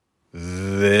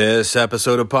This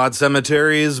episode of Pod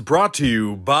Cemetery is brought to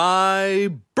you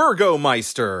by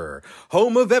Burgomeister,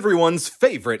 home of everyone's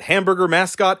favorite hamburger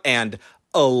mascot and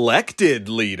elected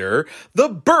leader, the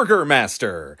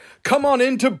Burgermaster. Come on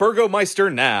into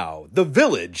Burgomeister now. The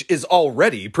village is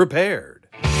already prepared.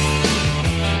 Under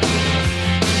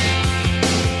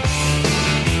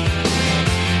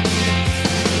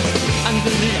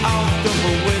the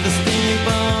October with the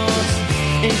steamboats,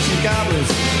 ancient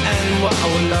goblins and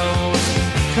wallows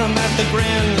come at the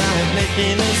grand light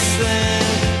making a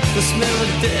sound. The smell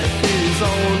of death is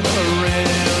all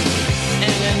around,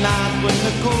 and at night when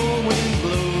the cold wind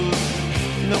blows,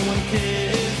 no one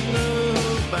cares,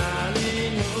 nobody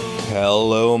knows.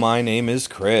 Hello, my name is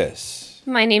Chris.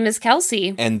 My name is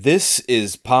Kelsey. And this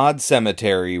is Pod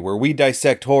Cemetery, where we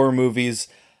dissect horror movies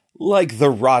like the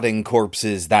rotting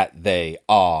corpses that they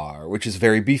are, which is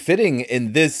very befitting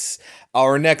in this,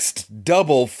 our next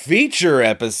double feature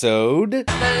episode. The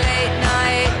late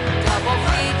night double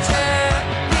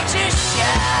feature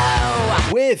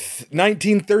show. With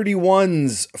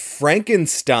 1931's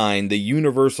Frankenstein, the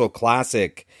Universal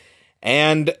classic,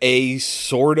 and a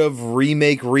sort of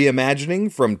remake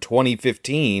reimagining from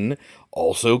 2015,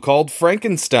 also called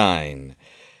Frankenstein.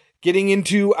 Getting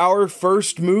into our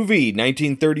first movie,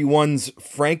 1931's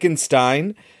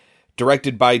Frankenstein,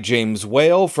 directed by James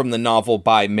Whale from the novel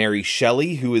by Mary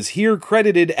Shelley, who is here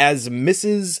credited as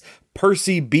Mrs.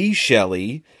 Percy B.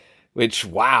 Shelley, which,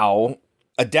 wow,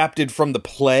 adapted from the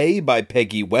play by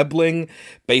Peggy Webling,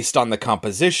 based on the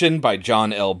composition by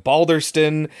John L.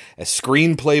 Balderston, a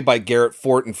screenplay by Garrett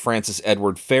Fort and Francis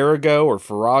Edward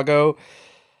Farrago,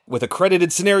 with a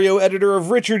credited scenario editor of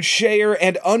Richard Shayer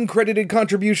and uncredited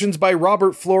contributions by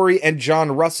Robert Flory and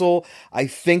John Russell. I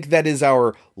think that is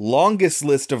our longest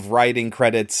list of writing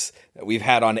credits that we've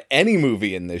had on any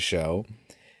movie in this show.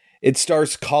 It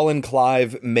stars Colin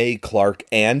Clive, Mae Clarke,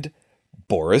 and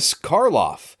Boris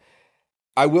Karloff.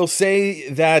 I will say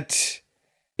that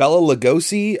Bela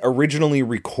Lugosi originally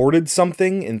recorded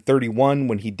something in 1931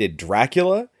 when he did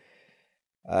Dracula.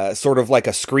 Sort of like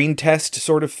a screen test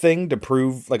sort of thing to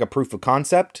prove, like a proof of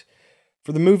concept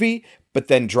for the movie, but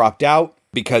then dropped out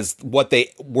because what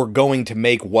they were going to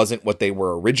make wasn't what they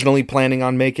were originally planning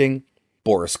on making.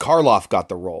 Boris Karloff got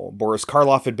the role. Boris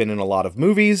Karloff had been in a lot of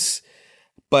movies,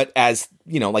 but as,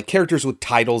 you know, like characters with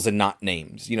titles and not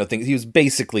names, you know, things. He was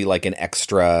basically like an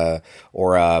extra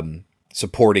or a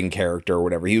supporting character or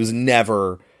whatever. He was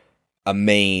never a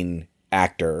main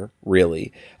actor,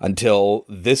 really, until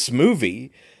this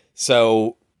movie.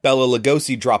 So Bela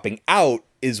Lugosi dropping out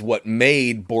is what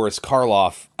made Boris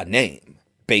Karloff a name,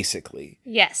 basically.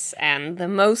 Yes, and the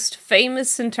most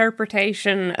famous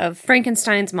interpretation of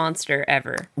Frankenstein's monster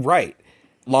ever. Right.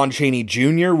 Lon Chaney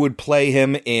Jr. would play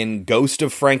him in Ghost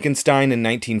of Frankenstein in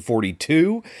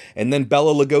 1942, and then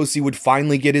Bela Lugosi would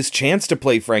finally get his chance to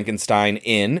play Frankenstein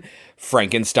in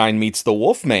Frankenstein Meets the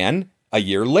Wolfman a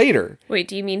year later. Wait,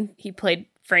 do you mean he played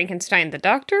Frankenstein the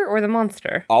doctor or the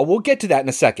monster? Oh, we'll get to that in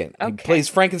a second. Okay. He plays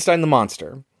Frankenstein the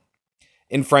monster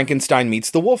in Frankenstein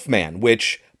Meets the Wolfman,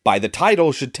 which, by the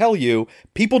title, should tell you,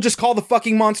 people just call the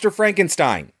fucking monster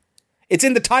Frankenstein. It's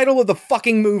in the title of the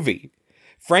fucking movie.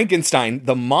 Frankenstein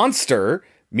the monster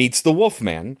meets the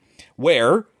Wolfman,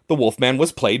 where the Wolfman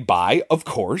was played by, of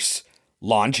course,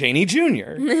 Lon Chaney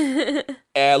Jr.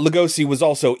 Lugosi was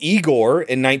also Igor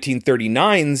in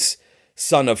 1939's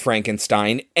Son of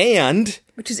Frankenstein, and...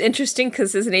 Which is interesting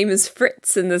because his name is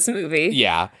Fritz in this movie.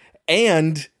 Yeah,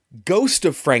 and Ghost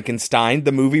of Frankenstein,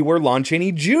 the movie where Lon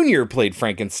Chaney Jr. played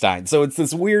Frankenstein. So it's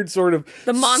this weird sort of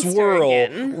the monster swirl.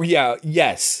 Again. Yeah,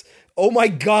 yes. Oh my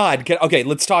god. Okay,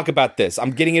 let's talk about this.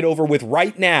 I'm getting it over with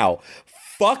right now.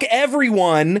 Fuck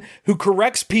everyone who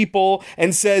corrects people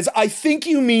and says, I think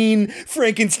you mean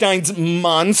Frankenstein's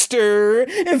monster,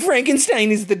 and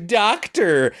Frankenstein is the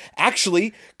doctor.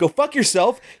 Actually, go fuck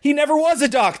yourself. He never was a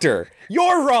doctor.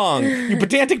 You're wrong, you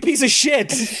pedantic piece of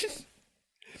shit.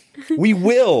 We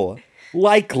will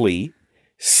likely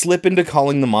slip into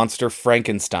calling the monster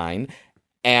Frankenstein,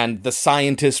 and the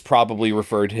scientists probably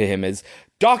refer to him as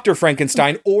Dr.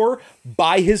 Frankenstein, or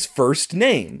by his first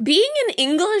name. Being an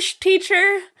English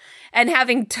teacher and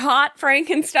having taught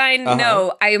Frankenstein,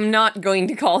 no, I am not going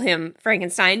to call him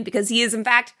Frankenstein because he is, in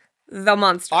fact, the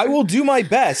monster. I will do my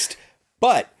best,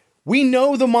 but we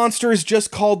know the monster is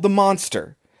just called the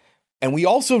monster. And we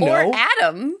also know... Or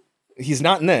Adam. He's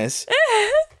not in this.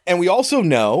 And we also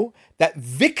know that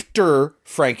Victor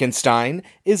Frankenstein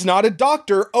is not a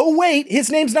doctor. Oh, wait,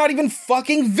 his name's not even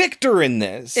fucking Victor in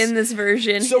this. In this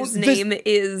version, So his name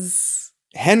is...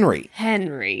 Henry.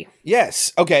 Henry.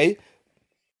 Yes, okay.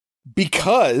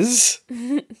 Because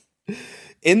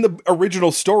In the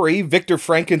original story, Victor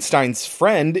Frankenstein's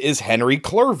friend is Henry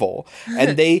Clerval,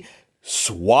 and they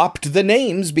swapped the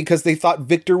names because they thought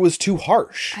Victor was too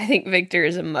harsh. I think Victor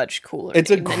is a much cooler It's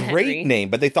a name than great Henry. name,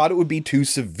 but they thought it would be too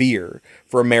severe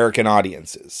for American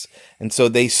audiences. And so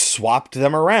they swapped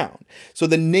them around. So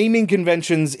the naming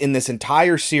conventions in this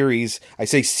entire series, I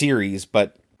say series,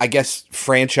 but I guess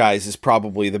franchise is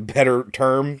probably the better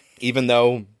term, even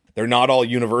though they're not all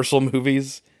Universal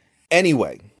movies.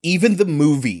 Anyway, even the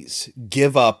movies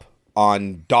give up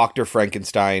on Dr.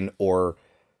 Frankenstein or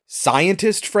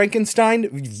Scientist Frankenstein?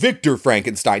 Victor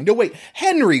Frankenstein. No, wait,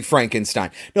 Henry Frankenstein.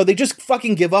 No, they just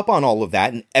fucking give up on all of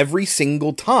that, and every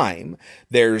single time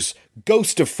there's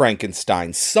Ghost of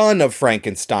Frankenstein, Son of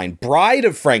Frankenstein, Bride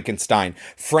of Frankenstein,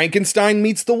 Frankenstein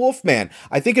meets the Wolfman.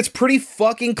 I think it's pretty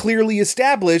fucking clearly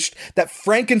established that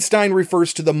Frankenstein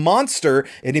refers to the monster,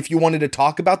 and if you wanted to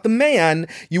talk about the man,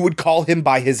 you would call him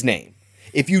by his name.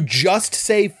 If you just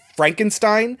say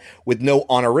Frankenstein with no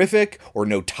honorific or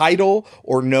no title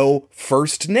or no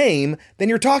first name, then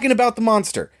you're talking about the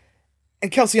monster.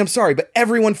 And Kelsey, I'm sorry, but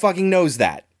everyone fucking knows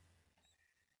that.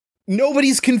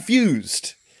 Nobody's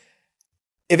confused.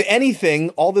 If anything,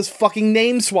 all this fucking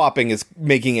name swapping is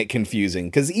making it confusing,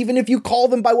 because even if you call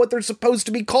them by what they're supposed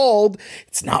to be called,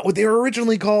 it's not what they were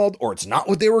originally called, or it's not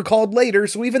what they were called later,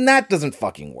 so even that doesn't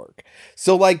fucking work.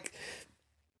 So, like,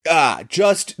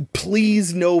 just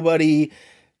please nobody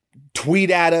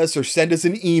tweet at us or send us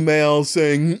an email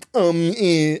saying,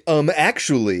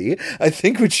 actually, I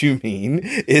think what you mean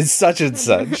is such and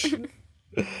such.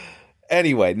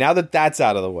 Anyway, now that that's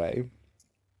out of the way,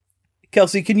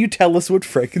 Kelsey, can you tell us what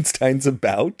Frankenstein's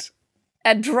about?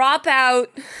 A dropout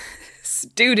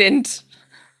student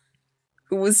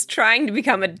who was trying to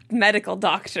become a medical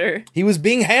doctor He was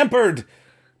being hampered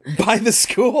by the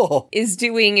school. is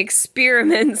doing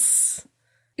experiments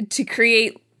to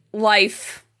create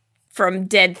life from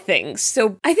dead things.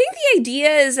 So I think the idea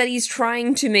is that he's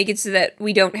trying to make it so that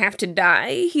we don't have to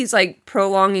die. He's like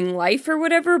prolonging life or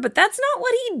whatever, but that's not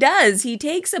what he does. He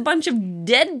takes a bunch of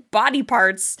dead body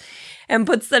parts and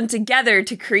puts them together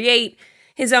to create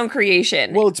his own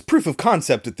creation. Well, it's proof of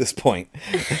concept at this point.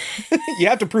 You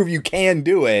have to prove you can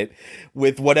do it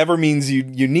with whatever means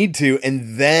you need to,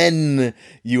 and then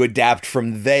you adapt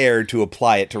from there to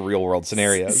apply it to real world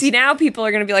scenarios. See, now people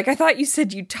are going to be like, I thought you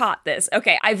said you taught this.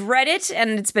 Okay, I've read it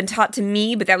and it's been taught to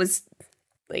me, but that was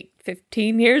like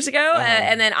 15 years ago.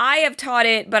 And then I have taught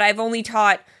it, but I've only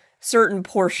taught certain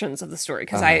portions of the story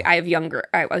because I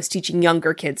was teaching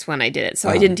younger kids when I did it. So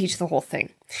I didn't teach the whole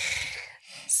thing.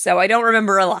 So I don't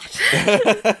remember a lot.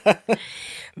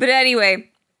 But anyway,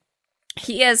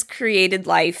 he has created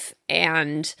life,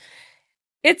 and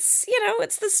it's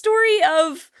the story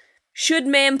of, should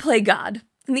man play God?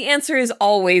 And the answer is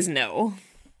always no.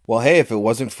 Well, hey, if it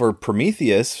wasn't for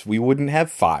Prometheus, we wouldn't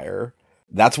have fire.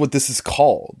 That's what this is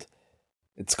called.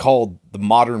 It's called the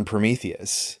modern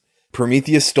Prometheus.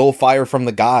 Prometheus stole fire from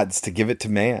the gods to give it to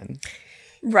man.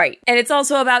 Right. And it's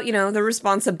also about, the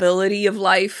responsibility of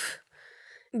life.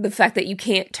 The fact that you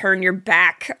can't turn your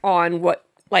back on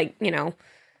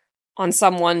on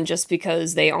someone just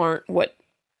because they aren't what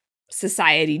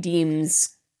society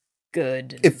deems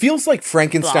good. It feels like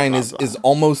Frankenstein Blah, blah, blah. is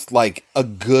almost like a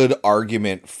good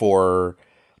argument for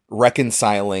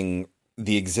reconciling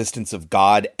the existence of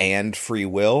God and free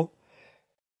will.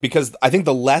 Because I think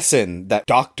the lesson that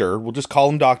we'll just call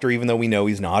him Doctor, even though we know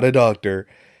he's not a doctor,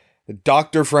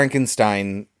 Dr.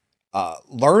 Frankenstein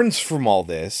learns from all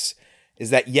this is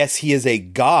that, yes, he is a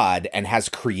god and has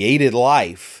created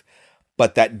life,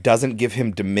 but that doesn't give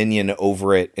him dominion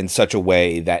over it in such a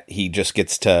way that he just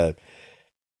gets to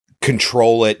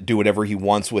control it, do whatever he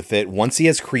wants with it. Once he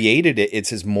has created it,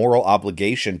 it's his moral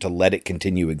obligation to let it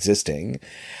continue existing.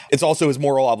 It's also his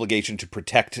moral obligation to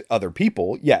protect other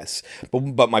people, yes.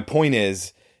 But my point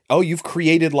is, you've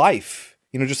created life.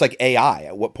 Just like AI.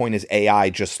 At what point is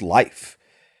AI just life?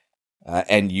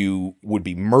 And you would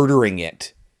be murdering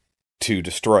it to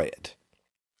destroy it.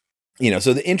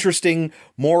 So the interesting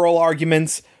moral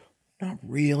arguments, not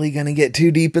really going to get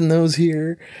too deep in those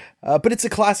here, but it's a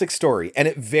classic story, and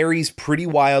it varies pretty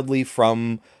wildly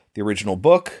from the original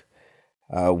book,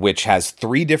 which has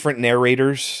 3 different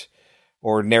narrators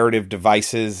or narrative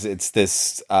devices. It's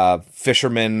this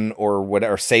fisherman or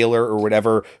whatever, sailor or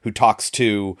whatever, who talks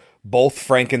to both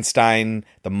Frankenstein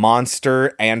the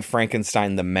monster and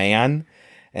Frankenstein the man.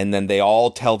 And then they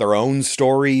all tell their own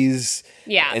stories.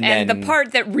 Yeah, and the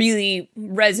part that really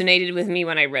resonated with me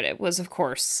when I read it was, of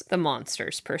course, the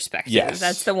monster's perspective. Yes.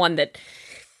 That's the one that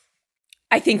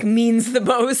I think means the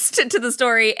most to the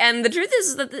story. And the truth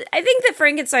is that I think that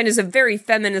Frankenstein is a very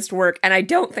feminist work, and I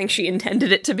don't think she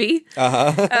intended it to be.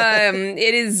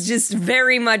 It is just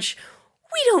very much,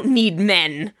 we don't need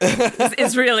men,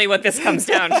 is really what this comes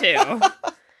down to.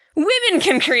 Women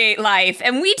can create life,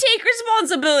 and we take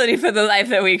responsibility for the life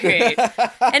that we create.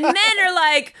 And men are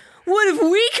like, what if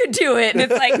we could do it? And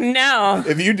it's like, no.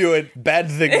 If you do it, bad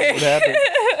things would happen.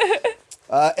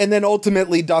 And then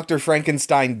ultimately, Dr.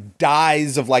 Frankenstein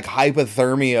dies of like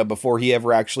hypothermia before he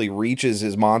ever actually reaches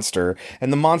his monster,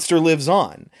 and the monster lives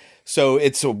on. So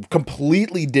it's a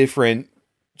completely different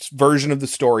version of the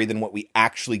story than what we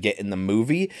actually get in the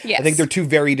movie. Yes. I think they're two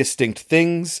very distinct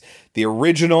things. The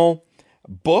original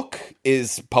book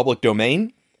is public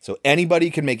domain, so anybody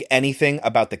can make anything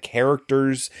about the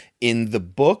characters in the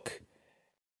book.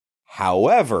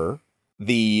 However,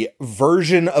 the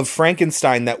version of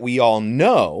Frankenstein that we all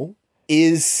know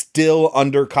is still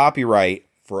under copyright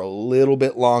for a little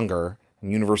bit longer.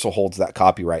 Universal holds that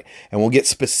copyright. And we'll get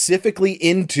specifically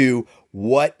into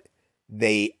what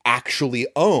they actually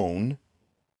own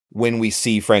when we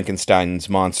see Frankenstein's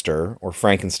monster, or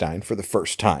Frankenstein, for the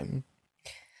first time.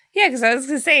 Yeah, because I was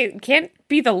going to say, it can't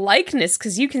be the likeness,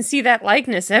 because you can see that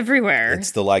likeness everywhere.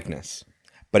 It's the likeness,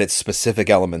 but it's specific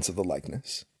elements of the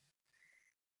likeness.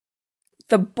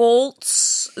 The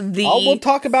bolts, We'll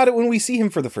talk about it when we see him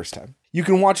for the first time. You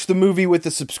can watch the movie with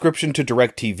a subscription to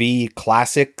DirecTV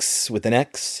Classics with an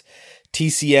X,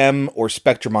 TCM, or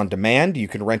Spectrum On Demand. You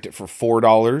can rent it for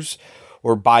 $4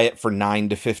 or buy it for $9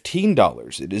 to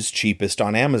 $15. It is cheapest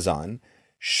on Amazon.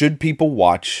 Should people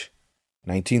watch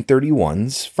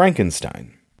 1931's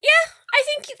Frankenstein? Yeah, I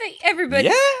think that everybody...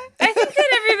 Yeah. I think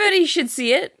that everybody should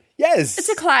see it. Yes. It's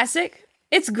a classic.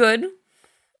 It's good.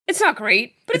 It's not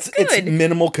great, but it's good. It's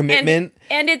minimal commitment.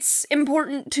 And it's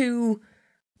important to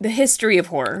the history of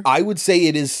horror. I would say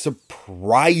it is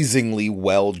surprisingly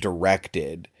well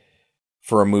directed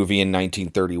for a movie in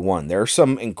 1931. There are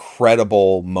some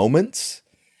incredible moments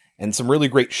and some really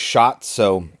great shots.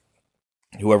 So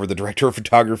whoever the director of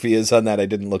photography is on that, I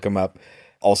didn't look him up,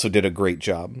 also did a great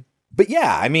job. But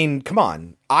yeah, I mean, come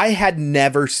on. I had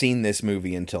never seen this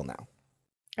movie until now.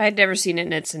 I'd never seen it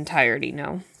in its entirety,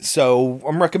 no. So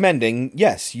I'm recommending,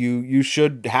 yes, you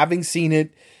should, having seen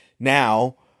it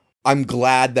now, I'm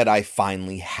glad that I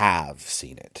finally have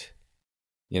seen it.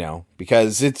 You know,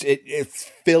 because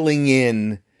it's filling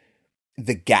in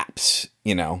the gaps,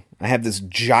 you know. I have this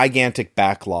gigantic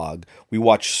backlog. We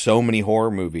watch so many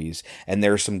horror movies, and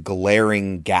there are some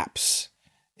glaring gaps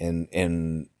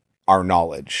in our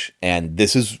knowledge, and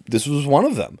this was one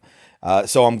of them.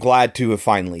 So I'm glad to have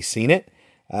finally seen it.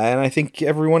 And I think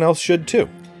everyone else should too.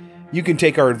 You can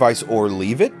take our advice or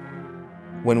leave it.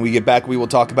 When we get back, we will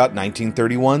talk about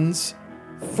 1931's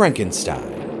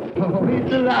Frankenstein. Oh,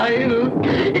 it's alive!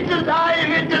 It's alive!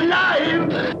 It's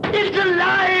alive! It's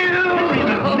alive!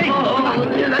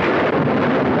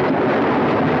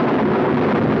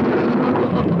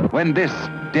 When this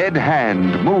dead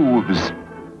hand moves,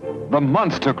 the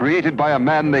monster created by a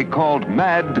man they called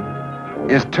Mad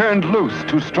is turned loose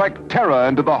to strike terror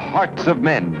into the hearts of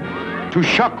men, to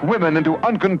shock women into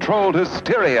uncontrolled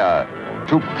hysteria,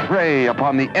 to prey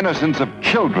upon the innocence of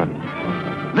children.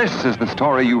 This is the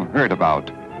story you've heard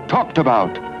about, talked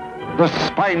about, the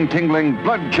spine-tingling,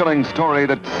 blood-chilling story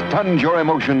that stuns your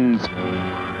emotions.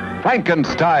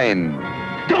 Frankenstein.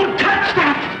 Don't touch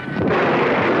that!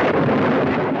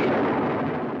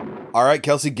 All right,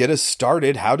 Kelsey, get us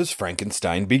started. How does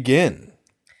Frankenstein begin?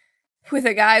 With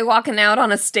a guy walking out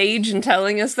on a stage and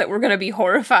telling us that we're going to be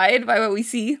horrified by what we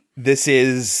see. This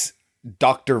is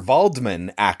Dr.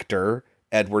 Waldman actor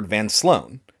Edward Van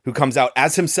Sloan, who comes out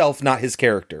as himself, not his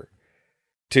character,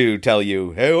 to tell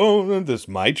you, hey, oh, this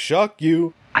might shock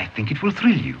you. I think it will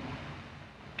thrill you.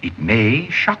 It may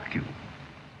shock you.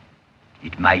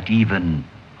 It might even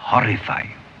horrify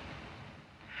you.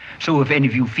 So if any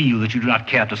of you feel that you do not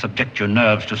care to subject your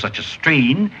nerves to such a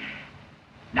strain,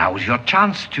 now is your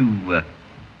chance to, well,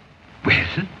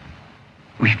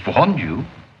 we've warned you.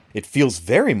 It feels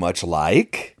very much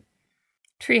like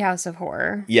Treehouse of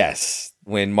Horror. Yes,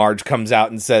 when Marge comes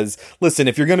out and says, listen,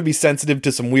 if you're going to be sensitive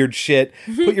to some weird shit,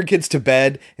 put your kids to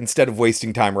bed instead of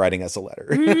wasting time writing us a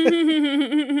letter.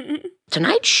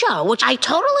 Tonight's show, which I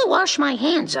totally wash my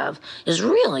hands of, is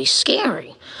really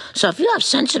scary. So if you have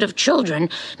sensitive children,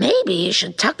 maybe you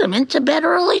should tuck them into bed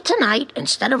early tonight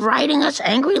instead of writing us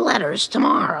angry letters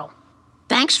tomorrow.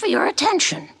 Thanks for your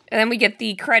attention. And then we get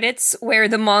the credits where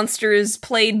the monster is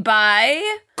played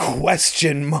by...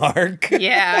 Question mark.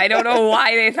 Yeah, I don't know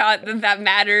why they thought that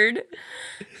mattered.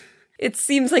 It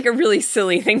seems like a really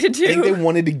silly thing to do. I think they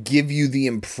wanted to give you the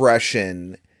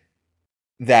impression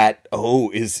that,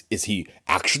 is he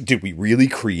actually, did we really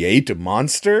create a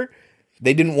monster?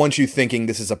 They didn't want you thinking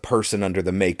this is a person under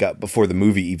the makeup before the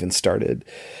movie even started.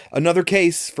 Another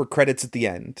case for credits at the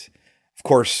end. Of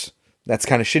course, that's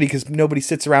kind of shitty because nobody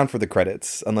sits around for the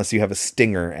credits unless you have a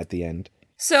stinger at the end.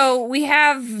 So we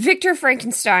have Victor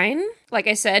Frankenstein, like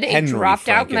I said, a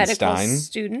dropped-out medical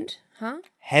student. Huh?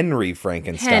 Henry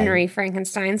Frankenstein. Henry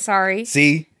Frankenstein, sorry.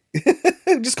 See?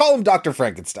 Just call him Dr.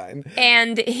 Frankenstein.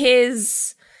 And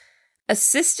his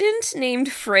assistant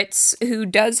named Fritz, who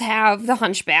does have the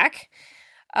hunchback.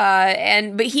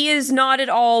 But he is not at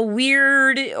all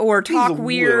weird or talk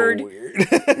weird.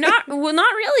 not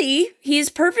really. He's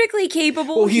perfectly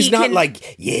capable. Well, he's not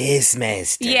like, yes,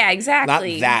 master. Yeah,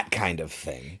 exactly. Not that kind of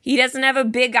thing. He doesn't have a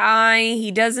big eye.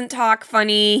 He doesn't talk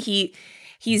funny.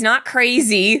 He's not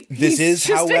crazy. This is,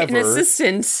 just however, an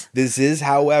assistant. This is,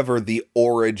 however, the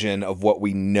origin of what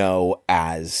we know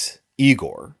as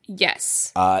Igor.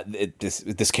 Yes.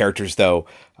 This character's, though,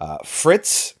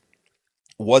 Fritz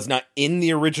was not in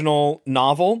the original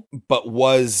novel, but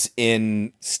was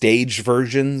in stage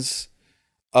versions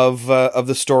of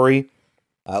the story.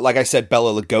 Like I said,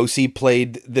 Bela Lugosi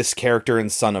played this character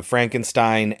in Son of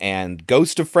Frankenstein and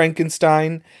Ghost of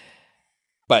Frankenstein.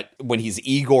 But when he's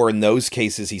Igor in those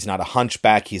cases, he's not a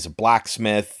hunchback, he's a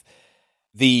blacksmith.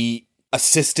 The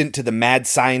assistant to the mad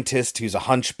scientist who's a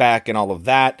hunchback and all of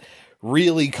that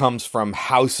really comes from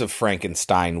House of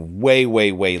Frankenstein way,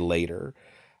 way, way later,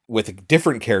 with a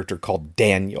different character called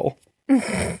Daniel.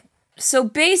 So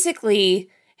basically,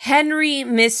 Henry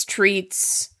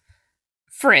mistreats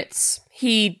Fritz.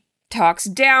 He talks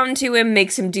down to him,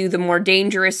 makes him do the more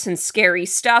dangerous and scary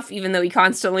stuff, even though he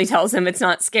constantly tells him it's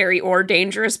not scary or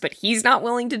dangerous, but he's not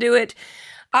willing to do it.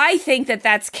 I think that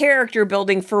that's character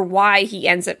building for why he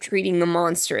ends up treating the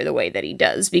monster the way that he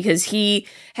does, because he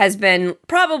has been,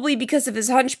 probably because of his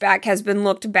hunchback, has been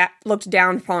looked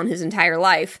down upon his entire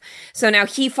life. So now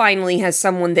he finally has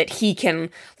someone that he can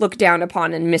look down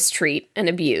upon and mistreat and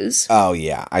abuse. Oh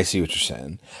yeah, I see what you're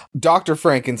saying. Dr.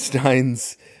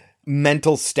 Frankenstein's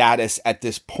mental status at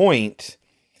this point,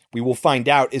 we will find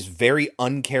out, is very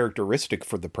uncharacteristic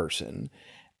for the person.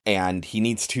 And he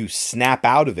needs to snap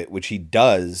out of it, which he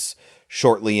does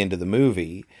shortly into the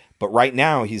movie. But right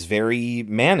now, he's very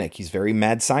manic. He's very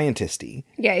mad scientist-y.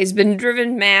 Yeah, he's been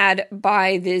driven mad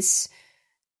by this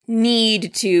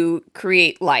need to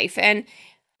create life. And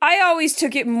I always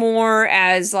took it more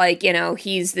as like,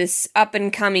 he's this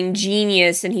up-and-coming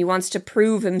genius and he wants to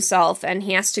prove himself and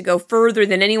he has to go further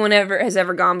than anyone has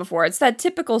ever gone before. It's that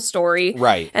typical story.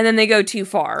 Right. And then they go too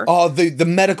far. Oh, the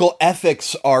medical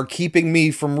ethics are keeping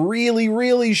me from really,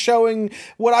 really showing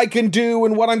what I can do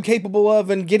and what I'm capable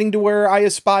of and getting to where I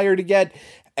aspire to get.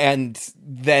 And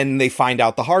then they find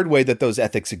out the hard way that those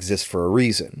ethics exist for a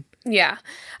reason. Yeah.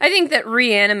 I think that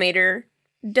Reanimator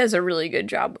does a really good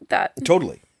job with that.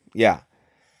 Totally. Yeah.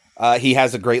 He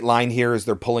has a great line here as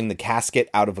they're pulling the casket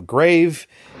out of a grave.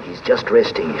 He's just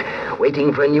resting,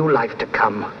 waiting for a new life to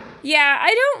come. Yeah,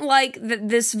 I don't like that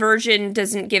this version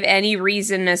doesn't give any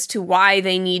reason as to why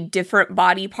they need different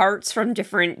body parts from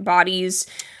different bodies.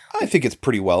 I think it's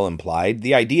pretty well implied.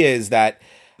 The idea is that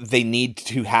they need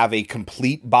to have a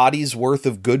complete body's worth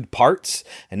of good parts,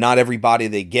 and not every body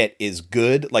they get is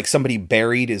good. Like somebody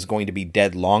buried is going to be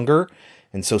dead longer,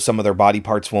 and so some of their body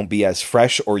parts won't be as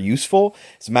fresh or useful.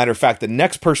 As a matter of fact, the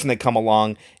next person that come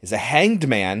along is a hanged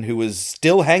man who was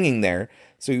still hanging there,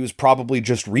 so he was probably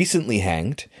just recently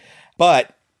hanged,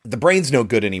 but the brain's no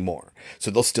good anymore, so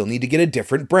they'll still need to get a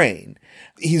different brain.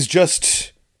 He's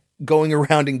just going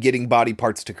around and getting body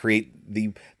parts to create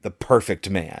the perfect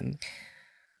man.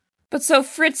 But so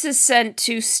Fritz is sent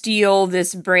to steal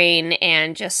this brain,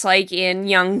 and just like in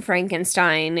Young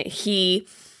Frankenstein,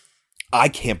 I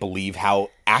can't believe how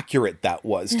accurate that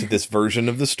was to this version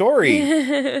of the story.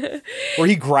 Where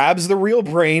he grabs the real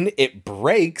brain, it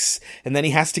breaks, and then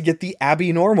he has to get the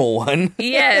abnormal one.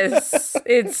 Yes,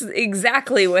 it's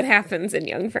exactly what happens in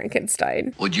Young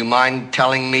Frankenstein. Would you mind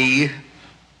telling me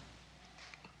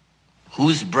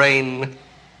whose brain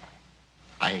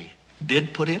I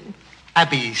did put in?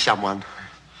 Abby someone.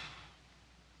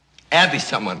 Abby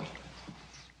someone.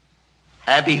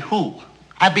 Abby who?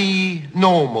 Abby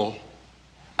normal.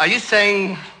 Are you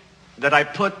saying that I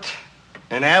put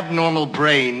an abnormal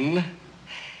brain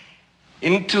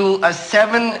into a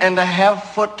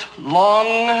 7.5-foot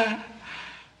long,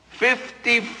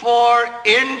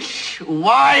 54-inch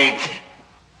wide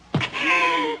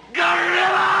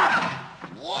gorilla?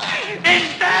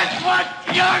 Is that what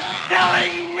you're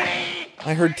telling me?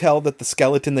 I heard tell that the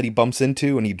skeleton that he bumps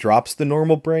into when he drops the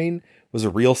normal brain was a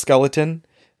real skeleton.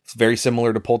 It's very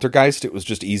similar to Poltergeist. It was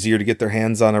just easier to get their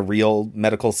hands on a real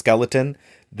medical skeleton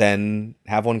than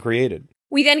have one created.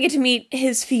 We then get to meet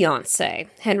his fiancée,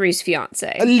 Henry's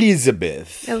fiancée.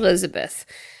 Elizabeth.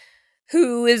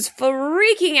 Who is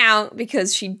freaking out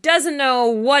because she doesn't know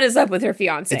what is up with her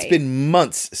fiancé. It's been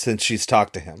months since she's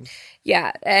talked to him.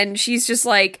 Yeah, and she's just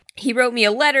like, he wrote me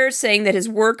a letter saying that his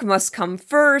work must come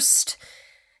first.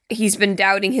 He's been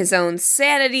doubting his own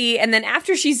sanity. And then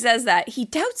after she says that, he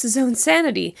doubts his own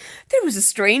sanity. There was a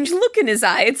strange look in his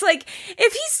eye. It's like,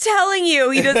 if he's telling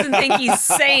you he doesn't think he's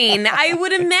sane, I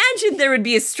would imagine there would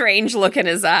be a strange look in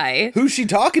his eye. Who's she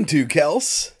talking to,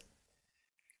 Kels?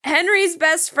 Henry's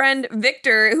best friend,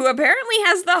 Victor, who apparently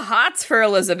has the hots for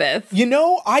Elizabeth. You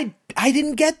know, I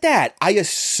didn't get that. I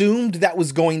assumed that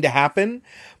was going to happen,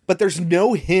 but there's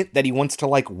no hint that he wants to,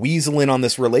 like, weasel in on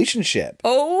this relationship.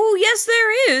 Oh, yes,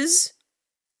 there is.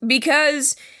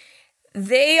 Because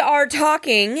they are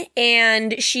talking,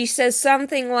 and she says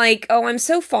something like, oh, I'm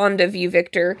so fond of you,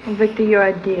 Victor. Oh, Victor, you're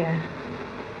a dear.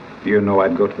 You know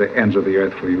I'd go to the ends of the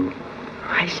earth for you.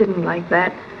 I shouldn't like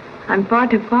that. I'm far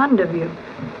too fond of you.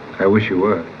 I wish you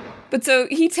were. But so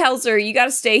he tells her, you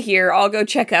gotta stay here. I'll go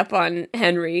check up on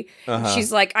Henry.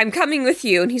 She's like, I'm coming with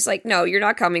you. And he's like, no, you're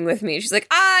not coming with me. She's like,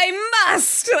 I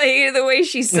must. Like, the way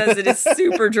she says it is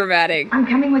super dramatic. I'm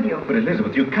coming with you. But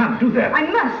Elizabeth, you can't do that. I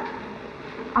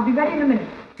must. I'll be ready in a minute.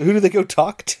 Who do they go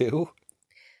talk to?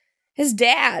 His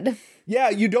dad. Yeah,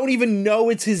 you don't even know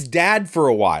it's his dad for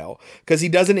a while, because he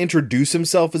doesn't introduce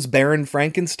himself as Baron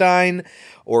Frankenstein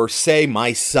or say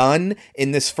my son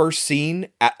in this first scene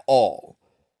at all.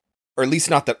 Or at least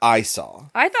not that I saw.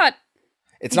 I thought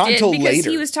it's not until because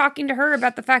later. He was talking to her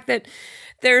about the fact that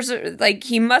there's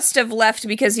he must have left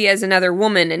because he has another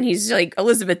woman, and he's like,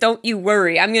 Elizabeth, don't you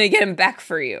worry, I'm gonna get him back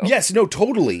for you. Yes, no,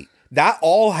 totally. That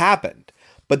all happened,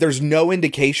 but there's no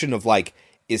indication of like,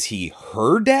 is he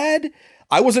her dad?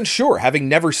 I wasn't sure. Having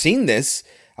never seen this,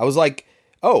 I was like,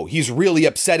 oh, he's really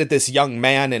upset at this young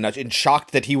man and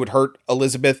shocked that he would hurt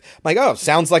Elizabeth. I'm like, oh,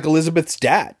 sounds like Elizabeth's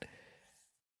dad.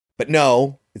 But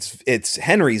no, it's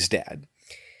Henry's dad.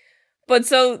 But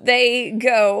so they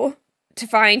go to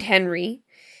find Henry,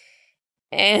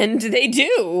 and they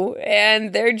do,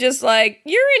 and they're just like,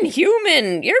 you're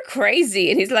inhuman, you're crazy.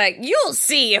 And he's like, you'll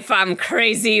see if I'm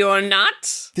crazy or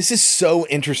not. This is so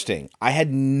interesting. I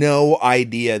had no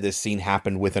idea this scene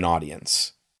happened with an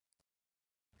audience.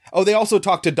 Oh, they also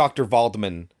talked to Dr.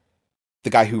 Waldman, the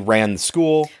guy who ran the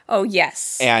school. Oh,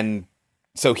 yes. And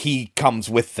so he comes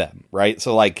with them, right?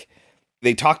 So, like,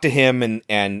 they talk to him,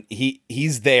 and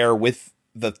he's there with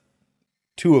the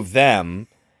two of them,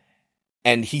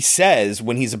 and he says,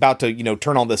 when he's about to,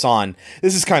 turn all this on,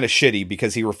 this is kind of shitty,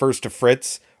 because he refers to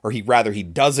Fritz, or he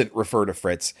doesn't refer to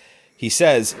Fritz. He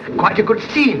says, quite a good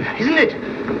scene, isn't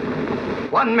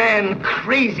it? One man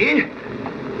crazy,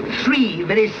 three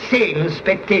very sane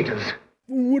spectators.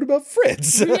 What about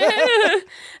Fritz? Yeah,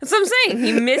 that's what I'm saying.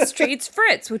 He mistreats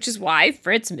Fritz, which is why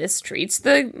Fritz mistreats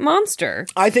the monster.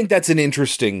 I think that's an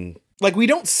interesting... Like, we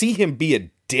don't see him be a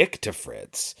dick to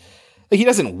Fritz. Like, he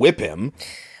doesn't whip him.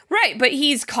 Right, but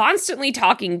he's constantly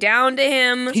talking down to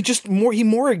him. He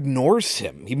more ignores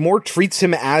him. He more treats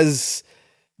him as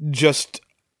just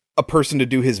a person to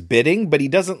do his bidding, but he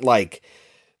doesn't, like,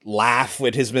 laugh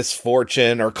at his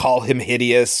misfortune or call him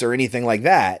hideous or anything like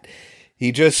that.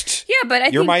 He just,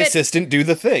 you're my assistant, do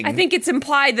the thing. I think it's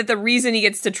implied that the reason he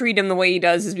gets to treat him the way he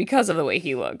does is because of the way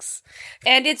he looks.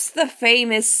 And it's the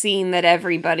famous scene that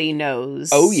everybody knows.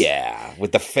 Oh, yeah.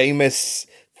 With the famous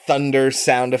thunder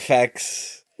sound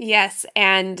effects. Yes,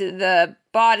 and the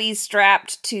body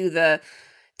strapped to the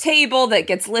table that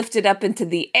gets lifted up into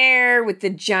the air with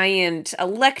the giant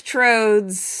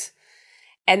electrodes.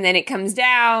 And then it comes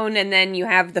down, and then you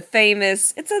have the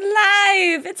famous, it's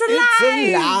alive! It's alive!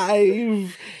 It's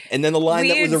alive! And then the line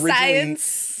Weird that was originally...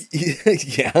 science.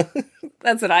 Yeah.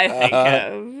 That's what I think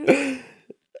of.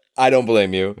 I don't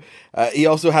blame you. He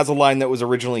also has a line that was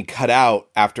originally cut out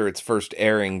after its first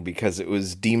airing because it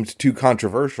was deemed too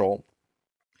controversial.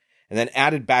 And then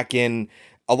added back in,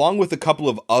 along with a couple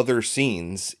of other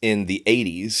scenes in the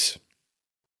 80s.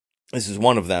 This is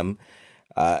one of them.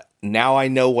 Now I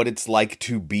know what it's like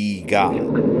to be God. It's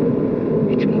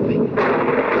moving.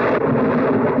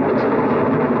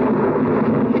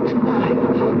 It's alive.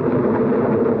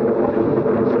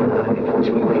 It's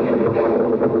moving.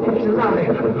 It's alive.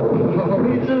 Oh,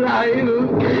 it's alive.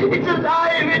 It's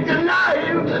alive. It's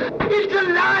alive. It's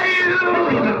alive.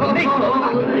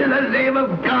 Oh, in the name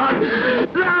of God.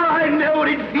 Now I know what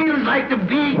it feels like to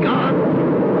be God.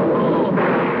 Oh.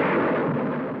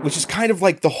 Which is kind of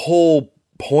like the whole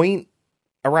point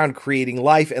around creating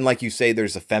life, and like you say,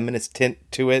 there's a feminist tint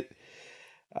to it.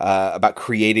 about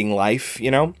creating life,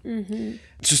 you know? Mm-hmm.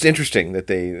 It's just interesting that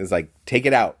it's like, take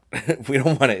it out. We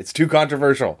don't want it. It's too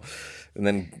controversial. And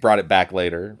then brought it back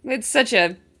later. It's such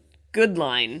a good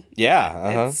line. Yeah.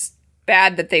 Uh-huh. It's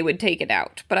bad that they would take it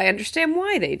out, but I understand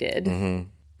why they did. Mm-hmm.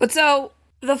 But so,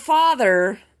 the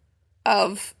father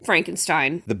of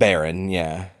Frankenstein, The Baron,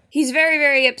 yeah. he's very,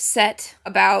 very upset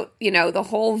about, the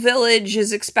whole village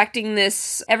is expecting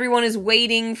this. Everyone is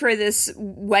waiting for this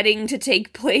wedding to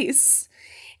take place.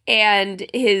 And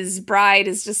his bride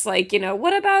is just like,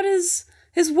 what about his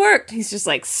work? He's just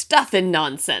like, stuff and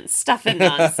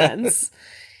nonsense.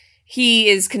 He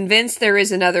is convinced there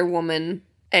is another woman,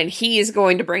 and he is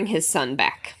going to bring his son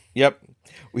back. Yep.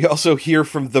 We also hear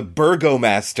from the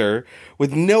burgomaster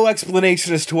with no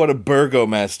explanation as to what a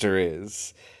burgomaster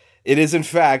is. It is, in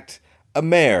fact, a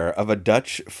mayor of a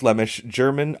Dutch, Flemish,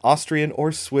 German, Austrian,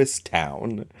 or Swiss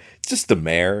town. It's just the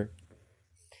mayor.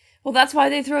 Well, that's why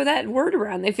they throw that word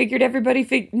around. They figured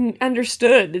everybody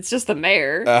understood. It's just the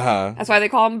mayor. Uh-huh. That's why they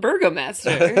call him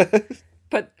burgomaster.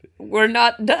 But we're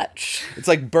not Dutch. It's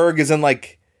like burg is in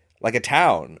like a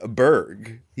town, a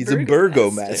burg. He's a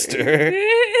burgomaster.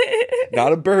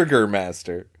 Not a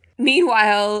burgermaster.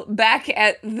 Meanwhile, back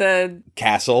at the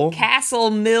Castle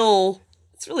mill.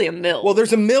 It's really a mill. Well,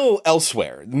 there's a mill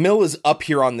elsewhere. The mill is up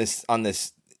here on this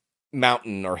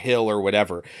mountain or hill or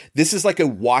whatever. This is like a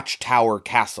watchtower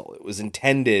castle. It was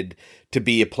intended to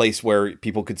be a place where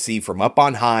people could see from up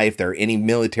on high if there are any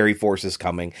military forces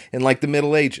coming in like the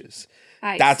Middle Ages.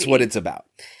 That's what it's about.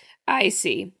 I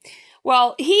see.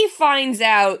 Well, he finds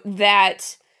out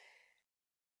that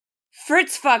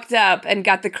Fritz fucked up and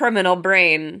got the criminal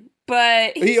brain,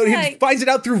 but he finds it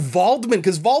out through Waldman,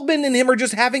 because Waldman and him are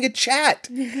just having a chat.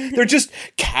 They're just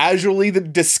casually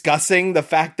discussing the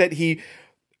fact that he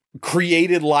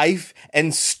created life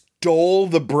and stole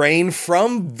the brain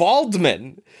from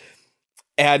Waldman.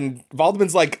 And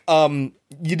Waldman's like,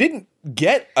 you didn't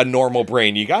get a normal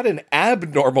brain. You got an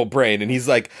abnormal brain. And he's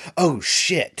like, oh,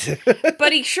 shit.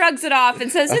 But he shrugs it off and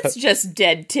says, it's just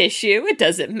dead tissue. It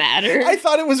doesn't matter. I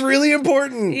thought it was really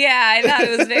important. Yeah, I thought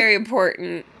it was very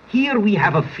important. Here we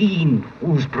have a fiend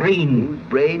whose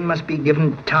brain must be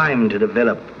given time to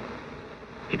develop.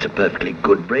 It's a perfectly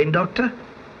good brain, Doctor.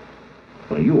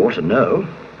 Well, you ought to know.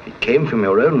 It came from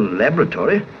your own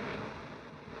laboratory.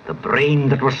 The brain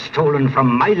that was stolen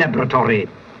from my laboratory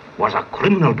was a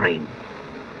criminal brain.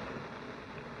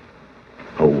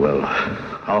 Oh, well,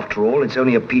 after all, it's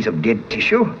only a piece of dead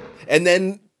tissue. And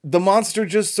then the monster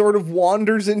just sort of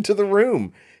wanders into the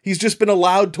room. He's just been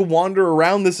allowed to wander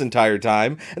around this entire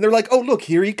time. And they're like, oh, look,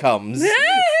 here he comes.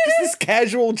 Just this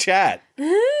casual chat.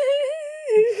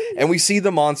 And we see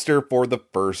the monster for the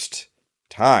first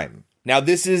time. Now,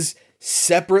 this is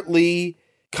separately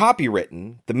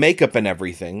copywritten. The makeup and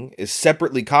everything is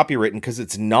separately copywritten because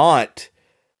it's not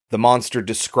the monster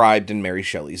described in Mary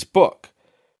Shelley's book,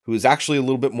 who is actually a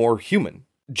little bit more human.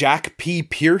 Jack P.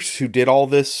 Pierce, who did all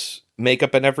this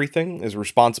makeup and everything, is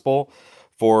responsible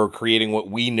for creating what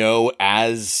we know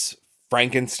as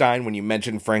Frankenstein. When you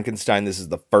mention Frankenstein, this is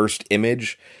the first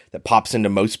image that pops into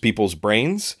most people's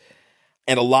brains.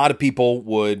 And a lot of people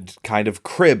would kind of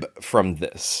crib from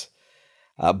this.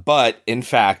 But, in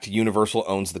fact, Universal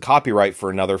owns the copyright for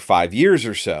another 5 years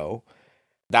or so.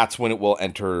 That's when it will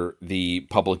enter the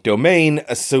public domain,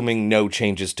 assuming no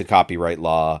changes to copyright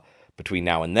law between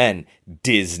now and then.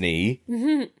 Disney.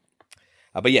 Mm-hmm.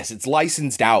 But yes, it's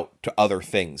licensed out to other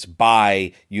things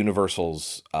by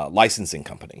Universal's licensing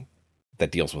company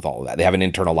that deals with all of that. They have an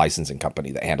internal licensing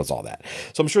company that handles all that.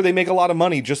 So I'm sure they make a lot of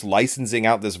money just licensing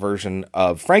out this version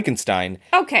of Frankenstein.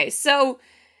 Okay, so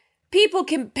people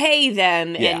can pay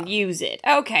them and use it.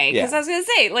 Okay, because I was going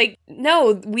to say,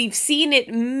 no, we've seen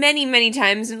it many, many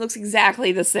times and it looks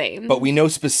exactly the same. But we know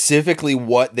specifically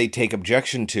what they take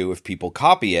objection to if people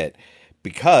copy it,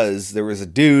 because there was a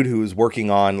dude who was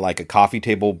working on a coffee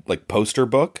table poster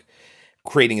book,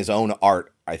 creating his own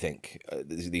art, I think,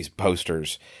 these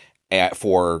posters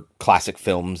for classic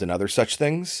films and other such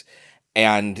things.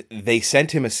 And they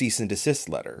sent him a cease and desist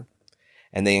letter.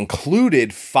 And they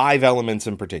included 5 elements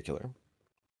in particular.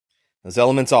 Those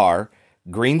elements are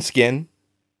green skin,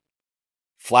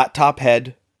 flat top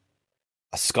head,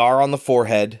 a scar on the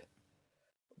forehead,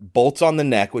 bolts on the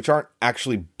neck, which aren't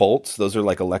actually bolts. Those are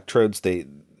like electrodes.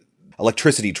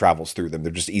 Electricity travels through them.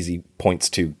 They're just easy points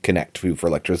to connect to for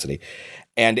electricity.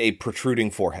 And a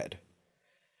protruding forehead.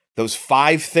 Those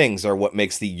 5 things are what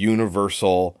makes the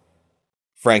Universal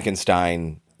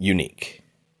Frankenstein unique.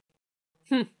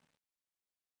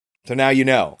 So now you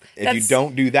know. If you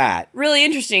don't do that... Really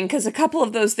interesting, because a couple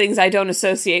of those things I don't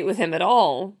associate with him at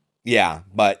all. Yeah,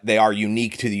 but they are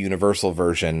unique to the Universal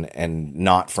version and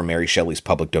not from Mary Shelley's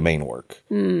public domain work.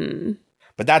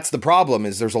 But that's the problem,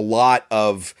 is there's a lot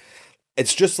of...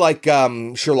 It's just like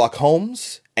Sherlock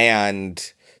Holmes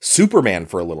and Superman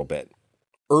for a little bit.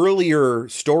 Earlier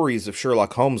stories of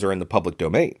Sherlock Holmes are in the public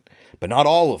domain, but not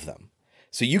all of them.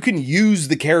 So you can use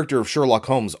the character of Sherlock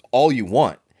Holmes all you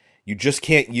want. You just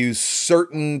can't use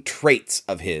certain traits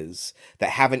of his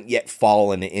that haven't yet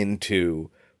fallen into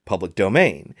public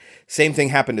domain. Same thing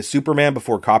happened to Superman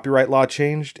before copyright law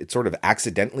changed. It sort of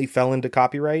accidentally fell into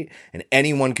copyright, and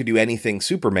anyone could do anything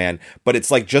Superman, but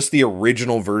it's like just the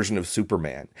original version of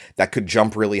Superman that could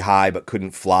jump really high but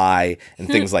couldn't fly and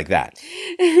things like that.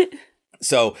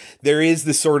 So there is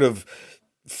this sort of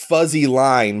fuzzy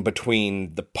line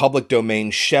between the public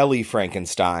domain Shelley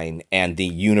Frankenstein and the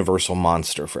Universal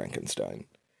monster Frankenstein.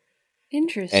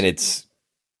 Interesting. And it's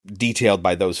detailed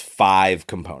by those 5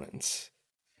 components.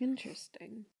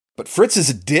 Interesting. But Fritz is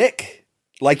a dick,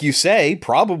 like you say,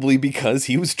 probably because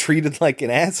he was treated like an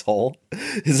asshole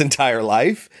his entire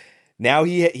life. Now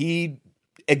he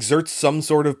exerts some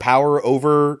sort of power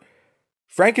over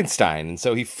Frankenstein, and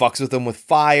so he fucks with him with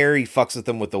fire, he fucks with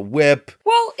him with a whip.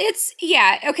 Well,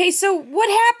 okay, so what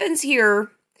happens here,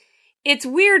 it's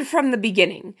weird from the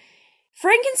beginning.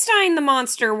 Frankenstein the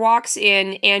monster walks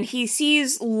in, and he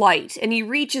sees light, and he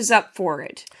reaches up for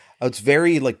it. Oh, it's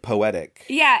very, like, poetic.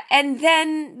 Yeah, and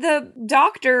then the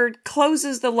doctor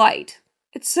closes the light.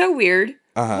 It's so weird.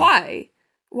 Why?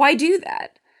 Why do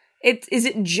that? Is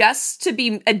it just to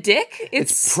be a dick?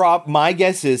 My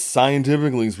guess is,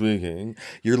 scientifically speaking,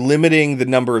 you're limiting the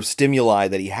number of stimuli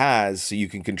that he has so you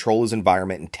can control his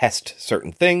environment and test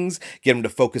certain things, get him to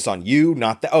focus on you,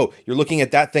 not that. Oh, you're looking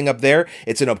at that thing up there?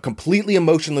 It's in a completely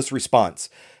emotionless response.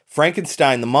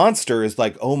 Frankenstein, the monster, is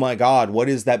like, oh my God, what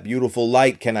is that beautiful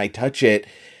light? Can I touch it?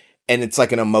 And it's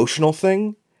like an emotional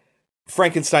thing.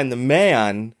 Frankenstein, the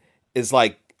man, is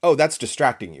like, oh, that's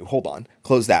distracting you. Hold on.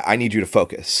 Close that. I need you to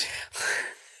focus.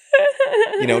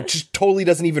 Just totally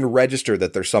doesn't even register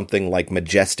that there's something like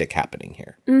majestic happening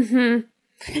here.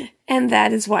 Mm-hmm. And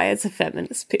that is why it's a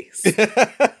feminist piece.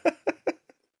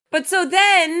 But so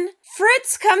then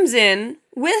Fritz comes in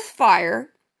with fire,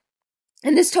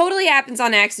 and this totally happens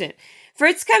on accident.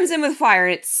 Fritz comes in with fire,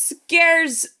 and it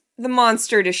scares the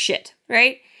monster to shit,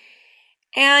 right?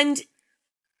 And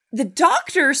the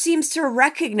doctor seems to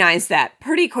recognize that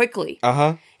pretty quickly.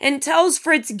 And tells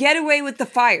Fritz, get away with the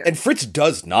fire. And Fritz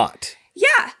does not.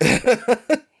 Yeah.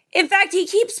 In fact, he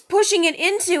keeps pushing it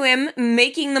into him,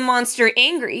 making the monster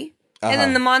angry. And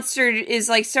then the monster is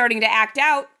like starting to act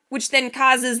out, which then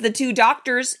causes the 2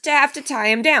 doctors to have to tie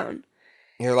him down.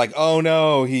 You're like, oh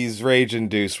no, he's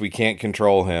rage-induced. We can't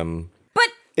control him. But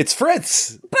it's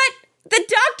Fritz. But the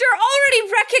doctor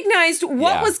already recognized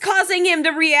what was causing him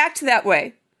to react that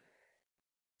way.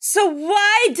 So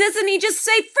why doesn't he just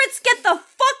say, Fritz, get the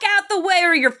fuck out the way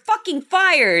or you're fucking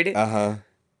fired?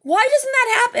 Why doesn't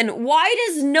that happen? Why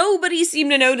does nobody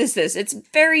seem to notice this? It's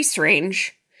very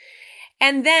strange.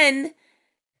 And then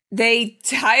they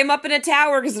tie him up in a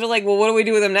tower because they're like, well, what do we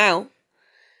do with him now?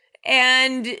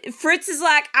 And Fritz is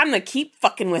like, I'm gonna keep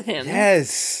fucking with him.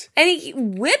 Yes. And he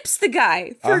whips the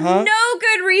guy for no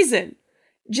good reason.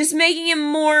 Just making him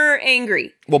more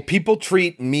angry. Well, people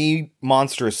treat me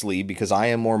monstrously because I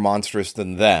am more monstrous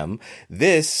than them.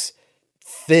 This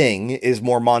thing is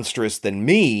more monstrous than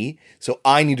me, so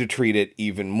I need to treat it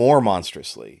even more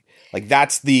monstrously. Like,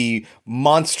 that's the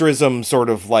monstrism sort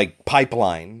of, like,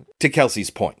 pipeline to Kelsey's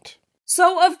point.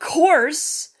 So, of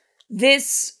course,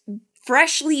 this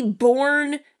freshly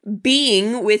born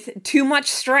being with too much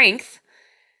strength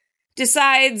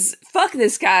decides, fuck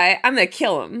this guy, I'm gonna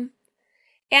kill him.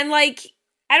 And, like,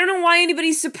 I don't know why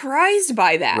anybody's surprised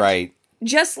by that. Right.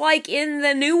 Just like in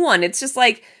the new one. It's just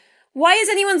like, why is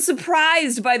anyone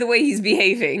surprised by the way he's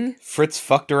behaving? Fritz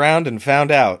fucked around and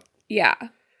found out. Yeah.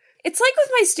 It's like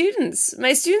with my students.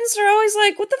 My students are always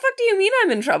like, what the fuck do you mean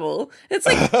I'm in trouble? It's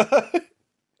like, what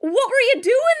were you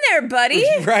doing there, buddy?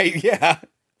 Right, yeah.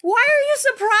 Why are you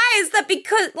surprised that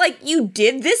because, like, you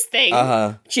did this thing,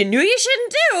 which you knew you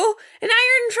shouldn't do, and now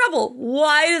you're in trouble?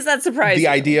 Why does that surprise you?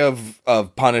 The idea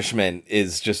of punishment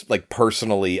is just, like,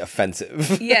 personally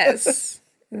offensive. Yes.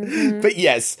 Mm-hmm. But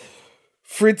yes,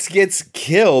 Fritz gets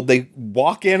killed. They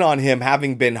walk in on him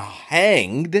having been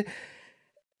hanged,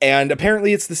 and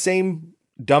apparently it's the same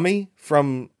dummy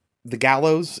from the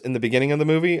gallows in the beginning of the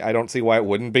movie. I don't see why it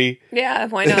wouldn't be. Yeah,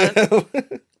 why not?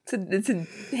 It's a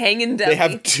hanging dummy. They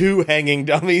have 2 hanging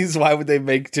dummies. Why would they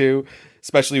make 2?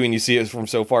 Especially when you see it from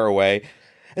so far away.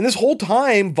 And this whole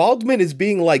time, Waldman is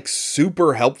being, like,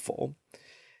 super helpful.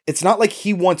 It's not like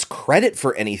he wants credit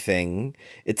for anything.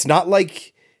 It's not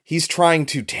like he's trying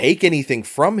to take anything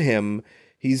from him.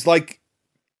 He's like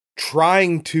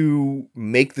trying to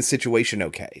make the situation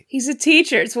okay. He's a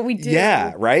teacher. It's what we do.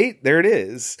 Yeah, right? There it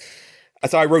is.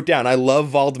 So I wrote down, I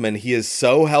love Waldman. He is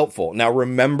so helpful. Now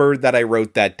remember that I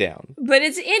wrote that down. But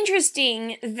it's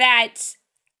interesting that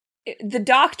the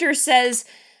doctor says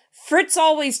Fritz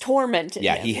always tormented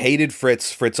him. He hated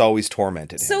Fritz. Fritz always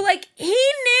tormented him. So, like, he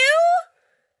knew?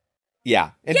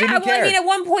 Yeah, and didn't care. I mean, at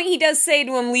one point he does say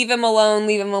to him, leave him alone,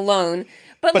 leave him alone.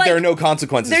 But like, there are no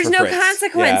consequences for Fritz. There's no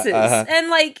consequences. Yeah, And,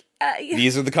 like...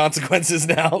 these are the consequences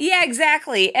now. Yeah,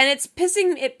 exactly. And it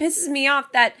pisses me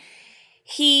off that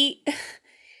he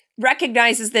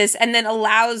recognizes this and then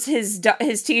allows his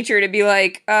teacher to be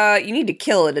like, you need to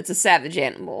kill it. It's a savage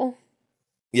animal.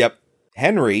 Yep.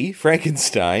 Henry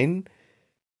Frankenstein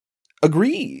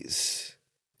agrees.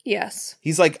 Yes.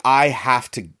 He's like,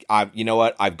 you know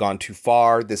what? I've gone too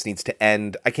far. This needs to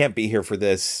end. I can't be here for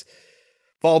this.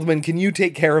 Waldman, can you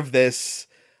take care of this?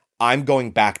 I'm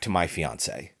going back to my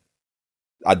fiance.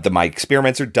 My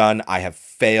experiments are done. I have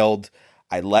failed.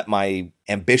 I let my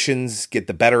ambitions get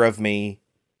the better of me.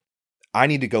 I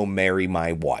need to go marry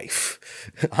my wife.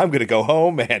 I'm going to go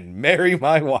home and marry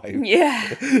my wife. Yeah.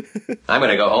 I'm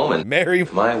going to go home and marry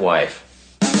my wife.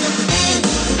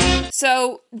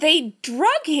 So they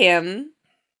drug him.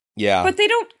 Yeah. But they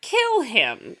don't kill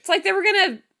him. It's like they were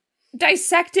going to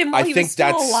dissect him while he was still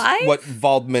alive? I think that's what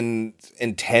Waldman's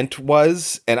intent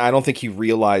was, and I don't think he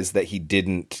realized that he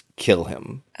didn't kill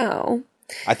him. Oh.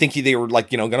 I think they were, like,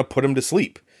 going to put him to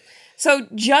sleep. So,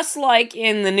 just like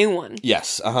in the new one.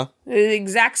 Yes, the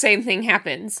exact same thing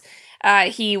happens.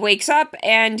 He wakes up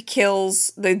and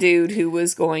kills the dude who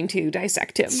was going to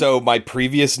dissect him. So, my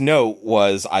previous note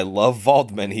was, I love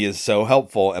Waldman, he is so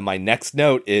helpful, and my next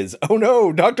note is, oh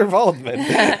no, Dr. Waldman.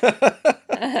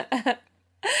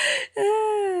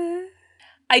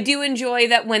 I do enjoy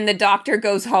that when the doctor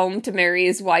goes home to marry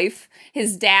his wife,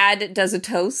 his dad does a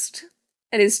toast.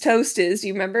 And his toast is, do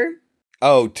you remember?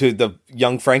 Oh, to the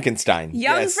Young Frankenstein.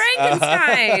 Young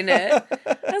Frankenstein! I was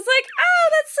like, oh,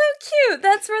 that's so cute.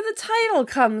 That's where the title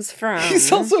comes from.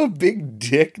 He's also a big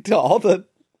dick to all the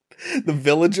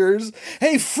villagers.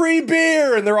 Hey, free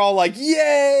beer! And they're all like,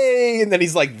 yay! And then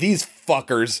he's like, these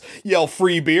fuckers yell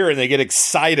free beer and they get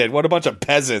excited. What a bunch of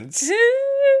peasants.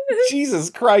 Jesus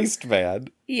Christ, man.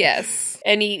 Yes.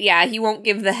 And he won't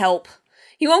give the help.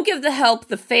 He won't give the help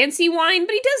the fancy wine,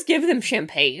 but he does give them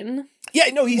champagne. Yeah,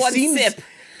 no, he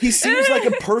seems like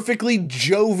a perfectly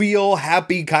jovial,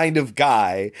 happy kind of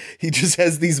guy. He just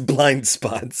has these blind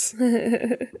spots.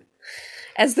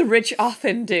 As the rich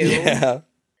often do. Yeah.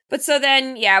 But so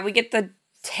then, we get the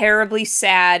terribly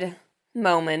sad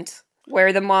moment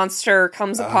where the monster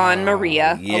comes upon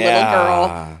Maria, a little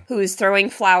girl who is throwing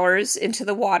flowers into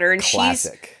the water, and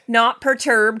Classic. She's not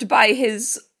perturbed by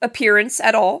his appearance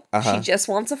at all. She just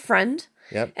wants a friend.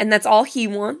 Yep. And that's all he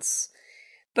wants.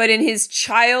 But in his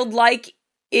childlike,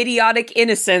 idiotic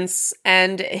innocence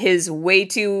and his way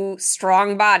too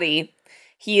strong body,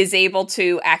 he is able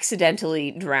to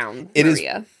accidentally drown Maria. It is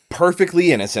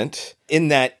perfectly innocent in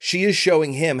that she is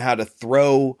showing him how to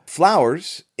throw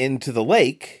flowers into the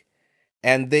lake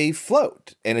and they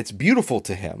float, and it's beautiful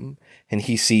to him. And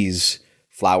he sees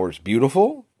flowers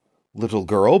beautiful, little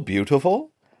girl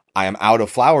beautiful. I am out of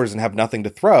flowers and have nothing to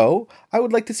throw. I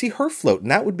would like to see her float,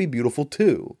 and that would be beautiful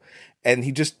too. And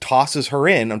he just tosses her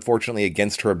in, unfortunately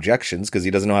against her objections, because he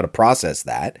doesn't know how to process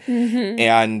that. Mm-hmm.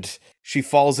 And she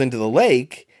falls into the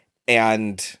lake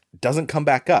and doesn't come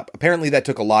back up. Apparently that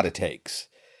took a lot of takes,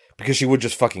 because she would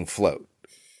just fucking float.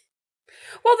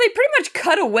 Well, they pretty much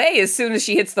cut away as soon as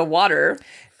she hits the water.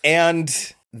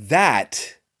 And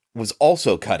that was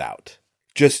also cut out.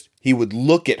 Just, he would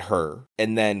look at her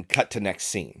and then cut to next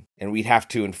scene. And we'd have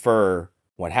to infer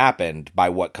what happened by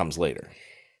what comes later.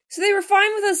 So they were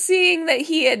fine with us seeing that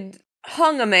he had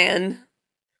hung a man.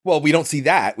 Well, we don't see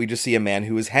that. We just see a man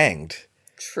who is hanged.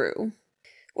 True.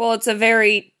 Well, it's a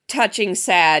very touching,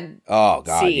 sad Oh,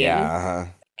 God, scene. yeah.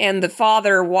 Uh-huh. And the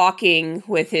father walking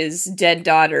with his dead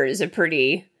daughter is a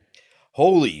pretty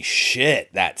Holy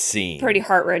shit, that scene. pretty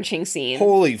heart-wrenching scene.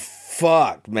 Holy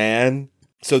fuck, man.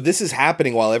 So this is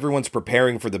happening while everyone's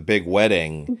preparing for the big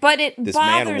wedding. But it This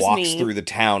bothers man walks me. through the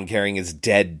town carrying his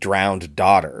dead, drowned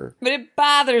daughter. But it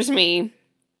bothers me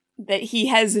that he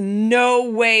has no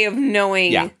way of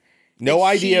knowing. Yeah. No that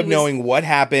idea she of was- knowing what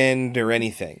happened or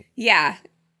anything. Yeah.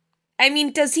 I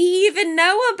mean, does he even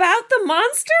know about the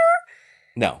monster?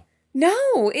 No.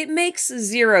 No, it makes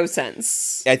zero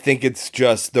sense. I think it's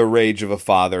just the rage of a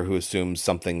father who assumes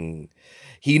something.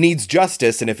 He needs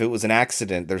justice, and if it was an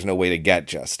accident, there's no way to get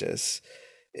justice.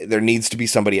 there needs to be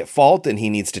somebody at fault, and he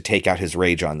needs to take out his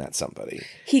rage on that somebody.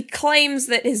 He claims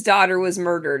that his daughter was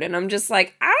murdered, and I'm just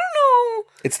like, I don't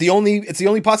know. It's the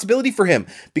only possibility for him,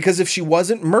 because if she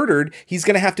wasn't murdered, he's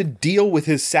going to have to deal with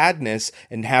his sadness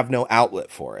and have no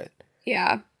outlet for it.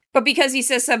 Yeah. But because he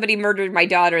says somebody murdered my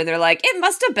daughter, they're like, it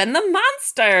must have been the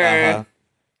monster.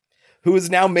 Who has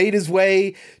now made his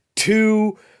way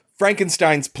to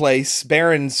Frankenstein's place,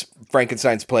 Baron's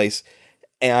Frankenstein's place.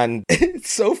 And it's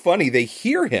so funny. They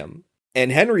hear him,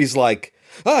 and Henry's like,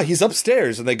 he's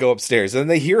upstairs. And they go upstairs, and then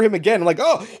they hear him again. Like,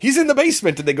 he's in the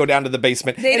basement. And they go down to the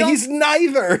basement, and he's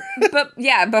neither. But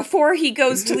yeah, before he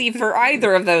goes to leave for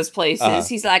either of those places,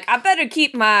 he's like, I better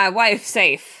keep my wife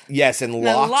safe. Yes, and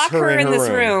lock her in this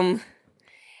room.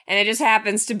 And it just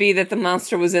happens to be that the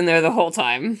monster was in there the whole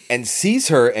time. And sees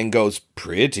her and goes,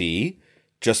 pretty,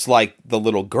 just like the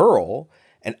little girl.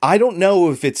 And I don't know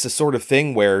if it's a sort of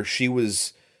thing where she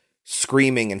was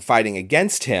screaming and fighting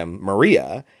against him,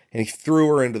 Maria, and he threw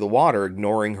her into the water,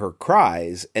 ignoring her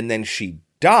cries, and then she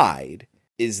died.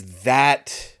 Is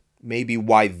that maybe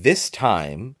why this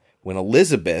time, when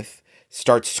Elizabeth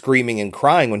starts screaming and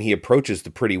crying when he approaches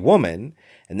the pretty woman,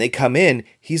 and they come in,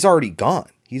 he's already gone.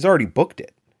 He's already booked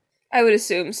it. I would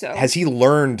assume so. Has he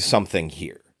learned something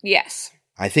here? Yes.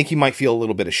 I think he might feel a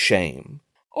little bit of shame.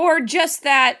 Or just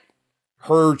that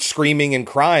her screaming and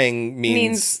crying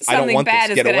means I don't want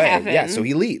this, get away. Happen. Yeah, so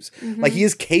he leaves. Mm-hmm. Like, he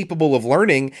is capable of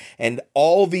learning, and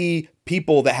all the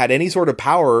people that had any sort of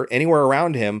power anywhere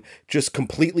around him just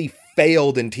completely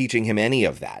failed in teaching him any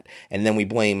of that. And then we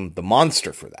blame the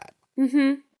monster for that.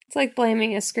 Mm-hmm. It's like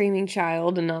blaming a screaming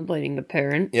child and not blaming the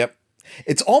parent. Yep.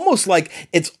 It's almost like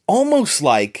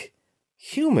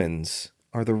humans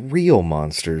are the real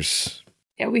monsters.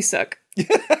 Yeah, we suck.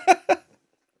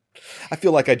 I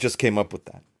feel like I just came up with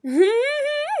that.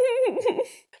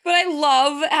 But I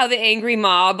love how the angry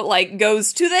mob, like,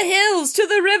 goes to the hills, to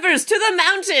the rivers, to the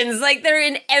mountains. Like, they're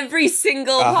in every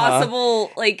single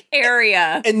possible, like,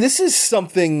 area. And this is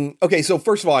something... Okay, so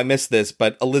first of all, I missed this,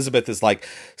 but Elizabeth is like,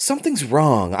 something's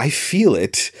wrong. I feel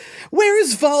it. Where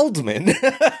is Waldman?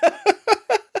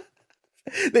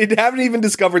 They haven't even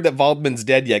discovered that Waldman's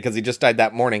dead yet because he just died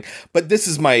that morning. But this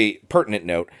is my pertinent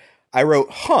note. I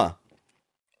wrote,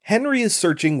 Henry is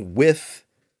searching with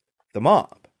the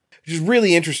mob. Which is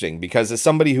really interesting because as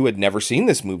somebody who had never seen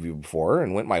this movie before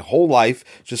and went my whole life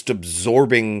just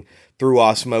absorbing through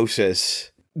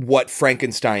osmosis what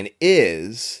Frankenstein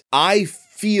is, I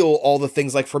feel all the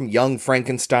things like from Young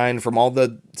Frankenstein, from all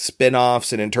the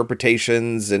spin-offs and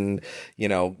interpretations and, you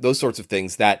know, those sorts of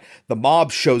things, that the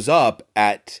mob shows up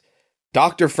at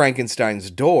Dr.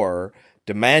 Frankenstein's door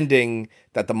demanding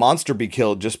that the monster be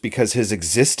killed just because his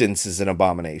existence is an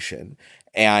abomination.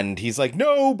 And he's like,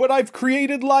 no, but I've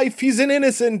created life. He's an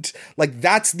innocent. Like,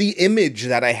 that's the image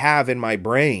that I have in my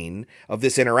brain of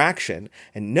this interaction.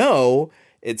 And no,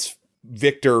 it's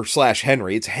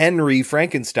Victor/Henry. It's Henry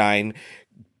Frankenstein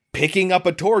picking up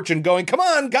a torch and going, come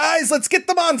on, guys, let's get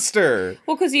the monster.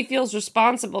 Well, because he feels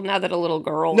responsible now that a little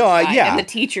girl died and the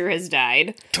teacher has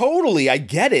died. Totally, I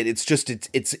get it. It's just,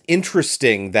 it's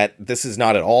interesting that this is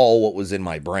not at all what was in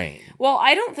my brain. Well,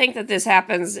 I don't think that this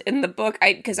happens in the book,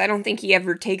 because I don't think he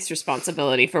ever takes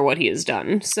responsibility for what he has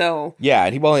done, so... Yeah,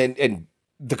 and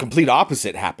the complete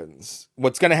opposite happens.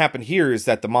 What's going to happen here is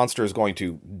that the monster is going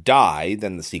to die,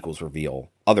 then the sequels reveal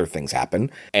other things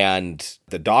happen, and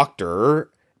the doctor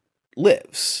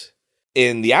lives.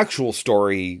 In the actual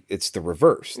story, it's the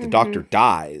reverse. The doctor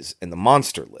dies and the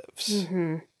monster lives.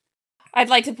 Mm-hmm. I'd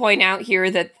like to point out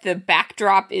here that the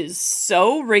backdrop is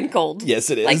so wrinkled. Yes,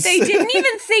 it is. Like, they didn't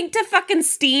even think to fucking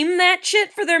steam that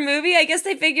shit for their movie. I guess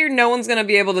they figured no one's gonna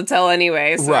be able to tell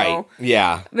anyway, so. Right,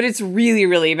 yeah. But it's really,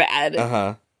 really bad.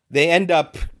 Uh-huh. They end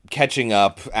up catching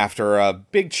up after a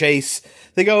big chase.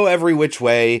 They go every which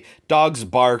way. Dogs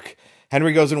bark.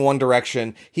 Henry goes in one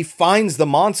direction. He finds the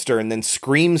monster and then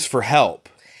screams for help.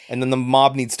 And then the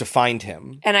mob needs to find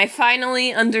him. And I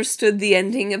finally understood the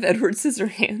ending of Edward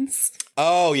Scissorhands.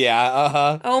 Oh, yeah,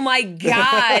 uh-huh. Oh my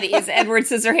god, is Edward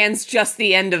Scissorhands just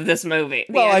the end of this movie?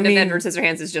 The end of Edward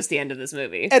Scissorhands is just the end of this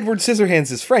movie. Edward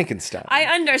Scissorhands is Frankenstein. I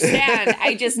understand.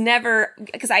 I just never,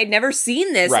 because I'd never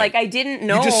seen this. Right. Like, I didn't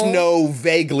know. You just know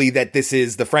vaguely that this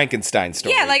is the Frankenstein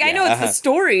story. Yeah, like, I know it's the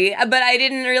story, but I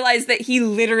didn't realize that he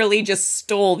literally just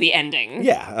stole the ending.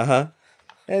 Yeah, uh-huh.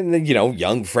 And then, you know,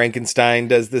 Young Frankenstein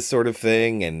does this sort of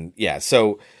thing. And yeah,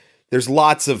 so there's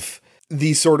lots of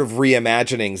these sort of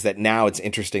reimaginings that now it's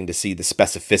interesting to see the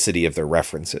specificity of their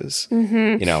references.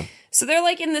 Mm-hmm. You know? So they're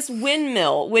like in this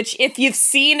windmill, which if you've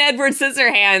seen Edward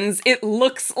Scissorhands, it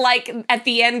looks like at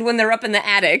the end when they're up in the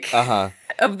attic. Uh-huh.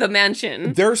 of the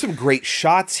mansion. There are some great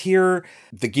shots here.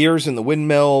 The gears in the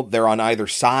windmill, they're on either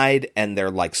side, and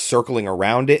they're like circling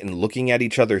around it and looking at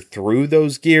each other through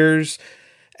those gears.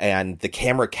 And the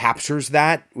camera captures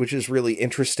that, which is really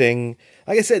interesting.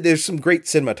 Like I said, there's some great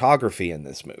cinematography in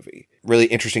this movie. Really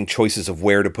interesting choices of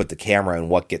where to put the camera and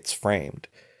what gets framed.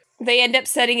 They end up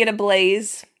setting it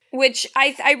ablaze, which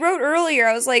I wrote earlier.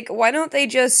 I was like, why don't they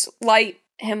just light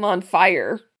him on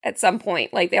fire at some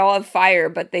point? Like, they all have fire,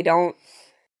 but they don't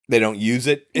use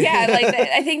it. Yeah, like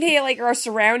I think they like are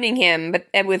surrounding him, but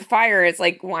and with fire, it's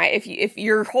like, why? If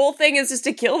your whole thing is just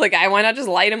to kill the guy, why not just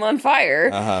light him on fire?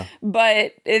 Uh-huh.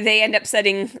 But they end up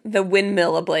setting the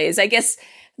windmill ablaze. I guess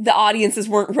the audiences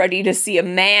weren't ready to see a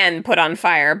man put on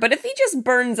fire, but if he just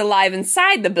burns alive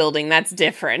inside the building, that's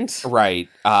different. Right.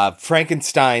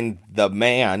 Frankenstein, the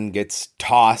man, gets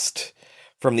tossed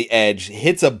from the edge,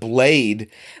 hits a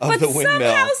blade of the windmill. But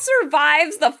somehow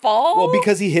survives the fall? Well,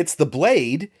 because he hits the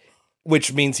blade,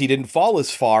 which means he didn't fall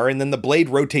as far, and then the blade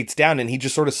rotates down and he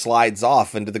just sort of slides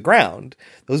off into the ground.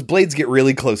 Those blades get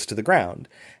really close to the ground.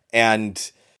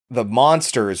 And the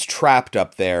monster is trapped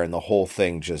up there and the whole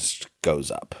thing just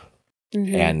goes up.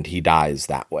 Mm-hmm. And he dies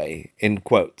that way, in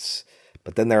quotes.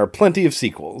 But then there are plenty of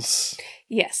sequels.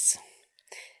 Yes.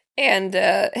 And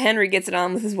Henry gets it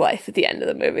on with his wife at the end of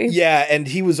the movie. Yeah, and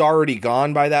he was already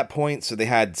gone by that point, so they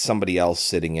had somebody else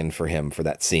sitting in for him for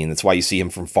that scene. That's why you see him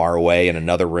from far away in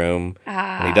another room,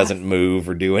 and he doesn't move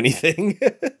or do anything.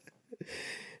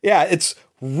 Yeah, it's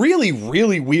really,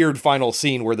 really weird final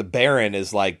scene where the Baron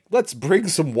is like, let's bring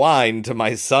some wine to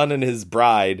my son and his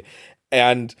bride,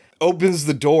 and opens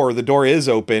the door. The door is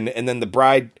open, and then the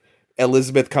bride,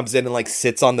 Elizabeth, comes in and like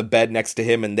sits on the bed next to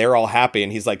him, and they're all happy,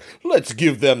 and he's like, let's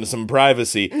give them some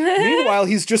privacy. Meanwhile,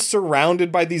 he's just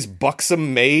surrounded by these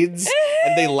buxom maids,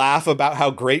 and they laugh about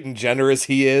how great and generous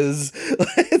he is.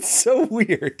 It's so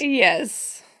weird.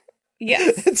 Yes.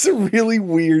 It's a really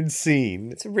weird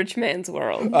scene. It's a rich man's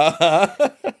world.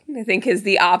 I think is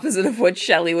the opposite of what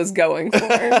Shelley was going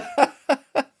for.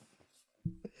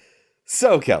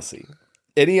 So, Kelsey,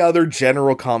 any other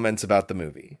general comments about the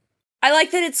movie? I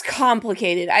like that it's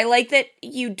complicated. I like that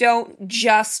you're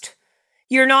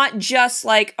not just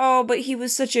like, oh, but he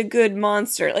was such a good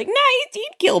monster. Like, nah,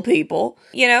 he'd kill people.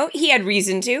 You know, he had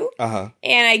reason to. Uh-huh.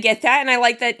 And I get that. And I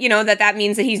like that, that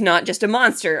means that he's not just a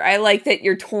monster. I like that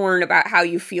you're torn about how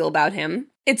you feel about him.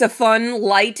 It's a fun,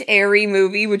 light, airy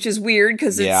movie, which is weird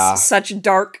because it's such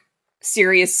dark,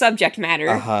 serious subject matter.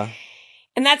 Uh-huh.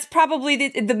 And that's probably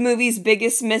the movie's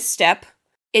biggest misstep.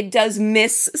 It does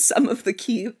miss some of the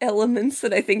key elements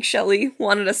that I think Shelley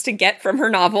wanted us to get from her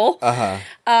novel.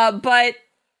 Uh-huh. But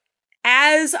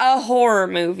as a horror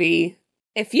movie,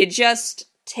 if you just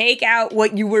take out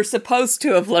what you were supposed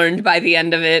to have learned by the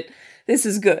end of it, this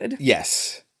is good.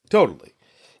 Yes, totally.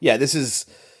 Yeah, this is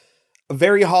a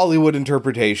very Hollywood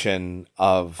interpretation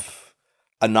of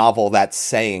a novel that's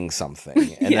saying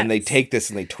something. And then they take this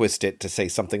and they twist it to say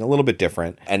something a little bit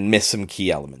different and miss some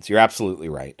key elements. You're absolutely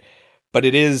right. But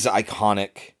it is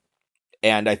iconic,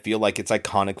 and I feel like it's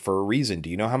iconic for a reason. Do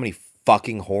you know how many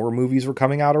fucking horror movies were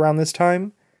coming out around this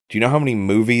time? Do you know how many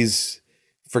movies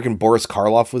freaking Boris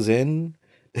Karloff was in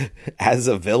as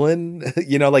a villain?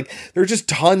 There are just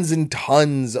tons and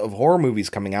tons of horror movies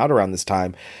coming out around this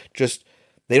time. Just,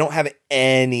 they don't have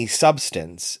any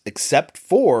substance, except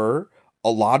for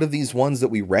a lot of these ones that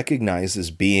we recognize as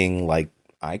being, like,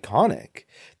 iconic.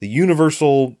 The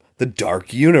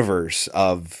dark universe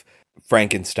of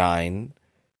Frankenstein,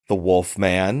 the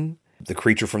Wolfman, the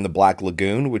Creature from the Black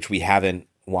Lagoon, which we haven't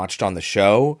watched on the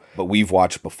show, but we've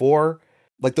watched before.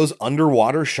 Like, those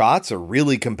underwater shots are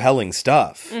really compelling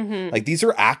stuff. Mm-hmm. Like, these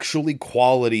are actually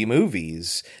quality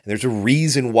movies. And there's a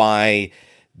reason why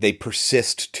they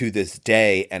persist to this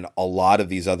day, and a lot of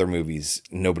these other movies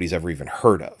nobody's ever even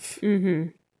heard of.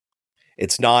 Mm-hmm.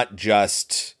 It's not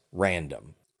just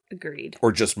random. Agreed.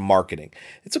 Or just marketing.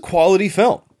 It's a quality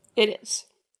film. It is.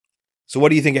 So what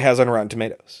do you think it has on Rotten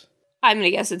Tomatoes? I'm going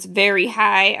to guess it's very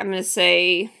high. I'm going to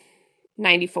say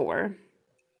 94.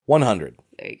 100.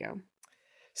 There you go.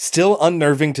 Still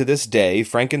unnerving to this day,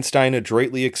 Frankenstein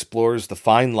adroitly explores the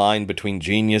fine line between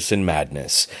genius and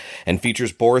madness, and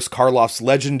features Boris Karloff's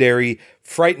legendary,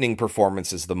 frightening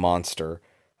performance as the monster,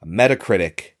 a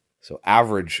Metacritic, so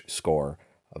average score,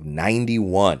 of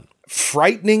 91.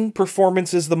 Frightening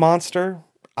performance as the monster?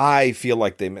 I feel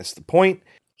like they missed the point.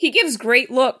 He gives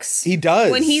great looks. He does.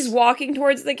 When he's walking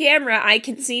towards the camera, I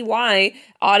can see why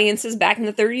audiences back in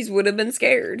the 30s would have been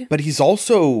scared. But he's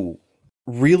also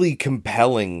really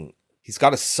compelling. He's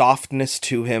got a softness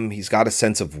to him. He's got a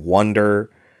sense of wonder.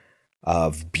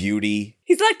 of beauty.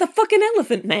 He's like the fucking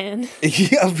Elephant Man.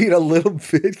 Yeah, I mean, a little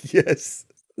bit, yes.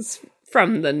 It's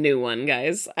from the new one,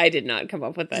 guys. I did not come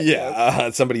up with that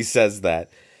joke. Somebody says that.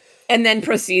 And then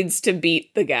proceeds to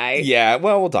beat the guy. Yeah,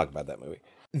 well, we'll talk about that movie.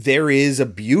 There is a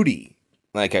beauty,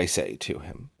 like I say, to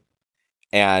him.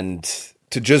 And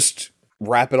to just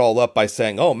wrap it all up by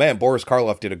saying, oh man, Boris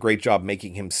Karloff did a great job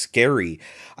making him scary.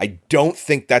 I don't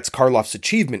think that's Karloff's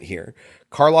achievement here.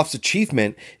 Karloff's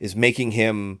achievement is making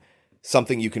him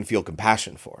something you can feel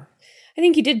compassion for. I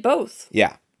think he did both.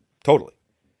 Yeah, totally.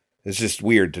 It's just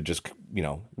weird to just,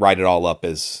 write it all up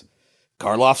as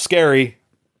Karloff scary,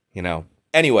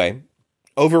 Anyway,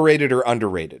 overrated or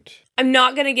underrated? I'm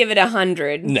not going to give it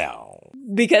 100. No.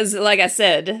 Because, like I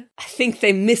said, I think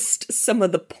they missed some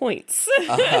of the points.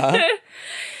 Uh-huh.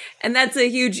 And that's a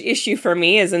huge issue for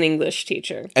me as an English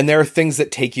teacher. And there are things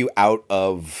that take you out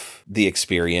of the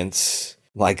experience,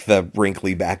 like the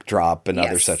wrinkly backdrop and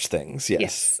other such things.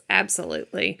 Yes,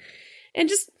 absolutely. And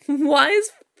just, why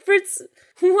is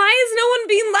no one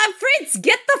being like, Fritz,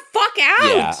 get the fuck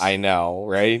out? Yeah, I know,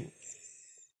 right?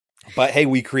 But hey,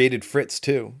 we created Fritz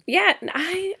too. Yeah,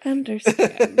 I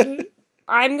understand.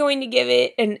 I'm going to give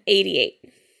it an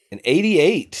 88. An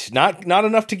 88. Not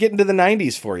enough to get into the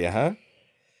 90s for you, huh?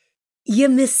 You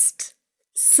missed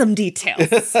some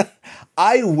details.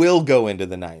 I will go into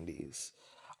the 90s.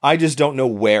 I just don't know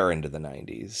where into the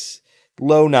 90s.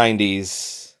 Low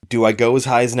 90s. Do I go as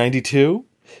high as 92?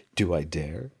 Do I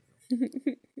dare?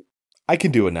 I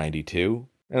can do a 92.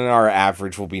 And our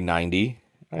average will be 90.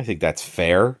 I think that's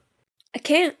fair. I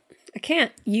can't.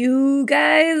 You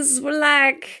guys were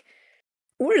like,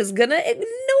 we're just gonna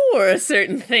ignore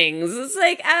certain things. It's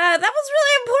like, that was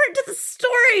really important to the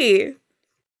story.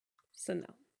 So no.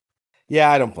 Yeah,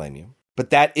 I don't blame you. But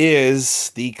that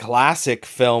is the classic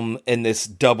film in this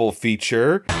double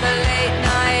feature. The late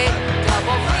night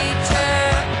double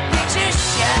feature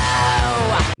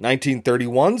show.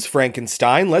 1931's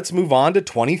Frankenstein. Let's move on to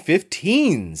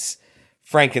 2015's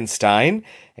Frankenstein.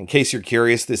 In case you're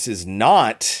curious, this is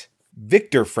not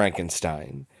Victor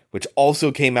Frankenstein, which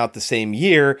also came out the same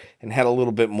year and had a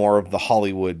little bit more of the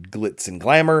Hollywood glitz and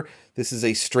glamour. This is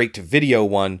a straight-to-video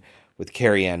one with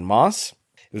Carrie-Anne Moss.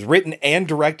 It was written and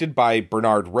directed by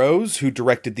Bernard Rose, who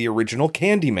directed the original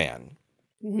Candyman.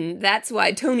 That's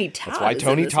why Tony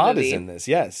Todd is in this,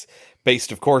 yes.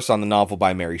 Based, of course, on the novel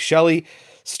by Mary Shelley,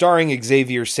 starring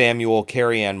Xavier Samuel,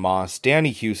 Carrie-Anne Moss,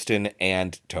 Danny Huston,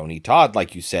 and Tony Todd,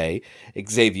 like you say.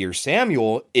 Xavier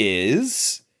Samuel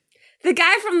is... the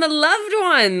guy from The Loved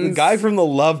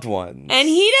Ones. And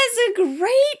he does a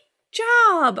great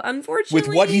job, unfortunately.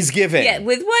 With what he's given. Yeah,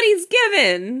 with what he's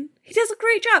given. He does a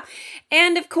great job.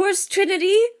 And, of course,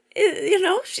 Trinity,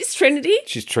 she's Trinity.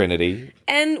 She's Trinity.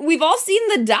 And we've all seen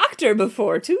The Doctor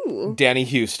before, too. Danny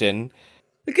Huston.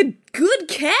 Like a good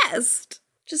cast.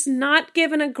 Just not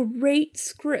given a great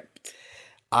script.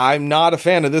 I'm not a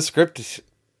fan of this script.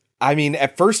 I mean,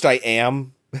 at first I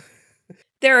am.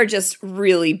 There are just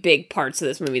really big parts of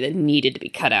this movie that needed to be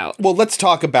cut out. Well, let's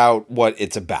talk about what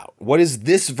it's about. What is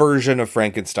this version of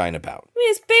Frankenstein about? I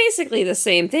mean, it's basically the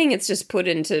same thing. It's just put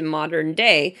into modern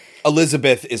day.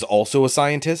 Elizabeth is also a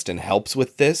scientist and helps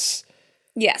with this.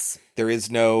 Yes. There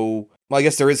is no... well, I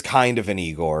guess there is kind of an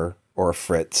Igor or a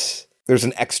Fritz. There's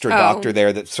an extra doctor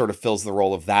there that sort of fills the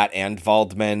role of that and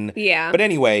Waldman. Yeah. But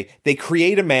anyway, they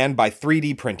create a man by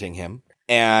 3D printing him,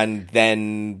 and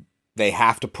then they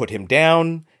have to put him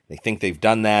down. They think they've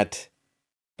done that,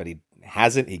 but he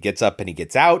hasn't. He gets up and he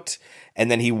gets out,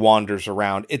 and then he wanders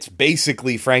around. It's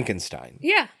basically Frankenstein.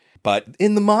 Yeah. But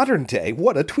in the modern day,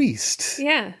 what a twist.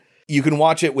 Yeah. You can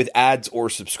watch it with ads or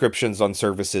subscriptions on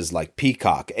services like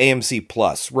Peacock, AMC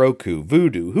Plus, Roku,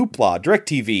 Vudu, Hoopla,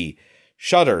 DirecTV,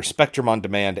 Shudder, Spectrum On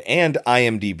Demand, and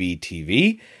IMDb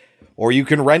TV. Or you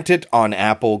can rent it on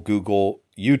Apple, Google,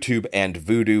 YouTube, and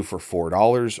Vudu for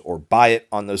 $4, or buy it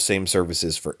on those same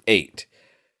services for $8.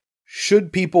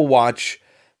 Should people watch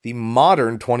the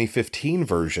modern 2015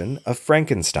 version of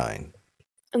Frankenstein?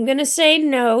 I'm going to say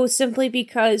no, simply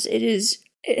because it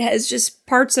has just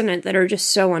parts in it that are just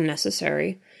so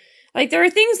unnecessary. Like, there are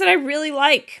things that I really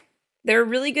like. There are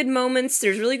really good moments,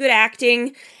 there's really good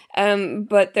acting,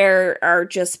 but there are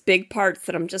just big parts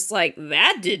that I'm just like,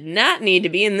 that did not need to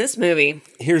be in this movie.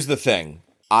 Here's the thing.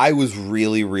 I was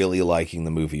really, really liking the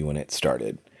movie when it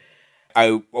started.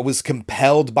 I was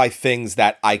compelled by things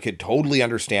that I could totally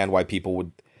understand why people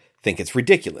would think it's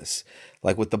ridiculous.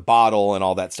 like with the bottle and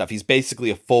all that stuff. He's basically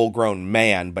a full-grown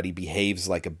man, but he behaves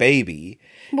like a baby.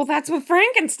 Well, that's what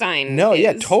Frankenstein No, is.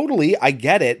 yeah, totally. I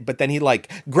get it. But then he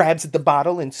like grabs at the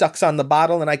bottle and sucks on the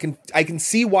bottle. And I can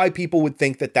see why people would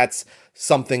think that that's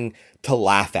something to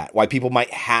laugh at, why people might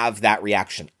have that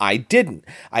reaction. I didn't.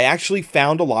 I actually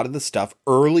found a lot of the stuff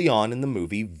early on in the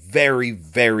movie very,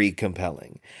 very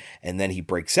compelling. And then he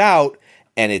breaks out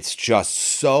and it's just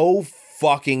so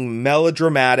fucking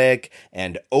melodramatic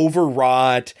and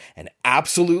overwrought and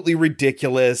absolutely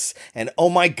ridiculous. And oh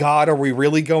my God, are we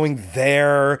really going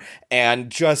there? And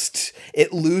just,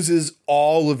 it loses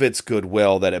all of its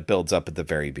goodwill that it builds up at the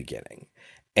very beginning.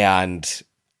 And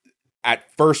at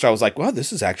first I was like, well,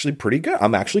 this is actually pretty good.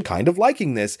 I'm actually kind of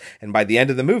liking this. And by the end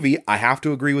of the movie, I have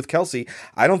to agree with Kelsey.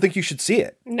 I don't think you should see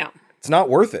it. No. It's not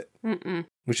worth it. Mm-mm.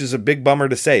 Which is a big bummer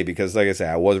to say because, like I say,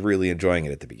 I was really enjoying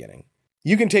it at the beginning.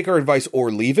 You can take our advice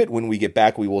or leave it. When we get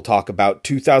back, we will talk about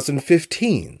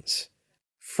 2015's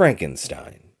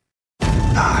Frankenstein.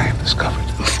 I discovered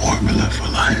the formula for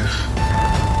life.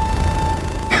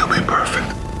 He'll be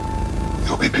perfect.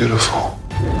 He'll be beautiful.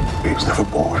 He was never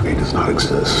born. He does not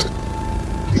exist.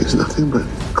 He is nothing but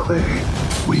clay.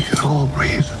 We can all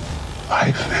breathe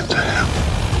life into him.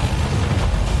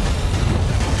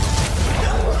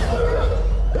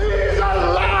 He's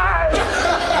alive!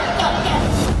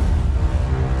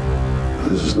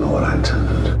 This is not what I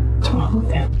intended. What's wrong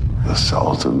with him? The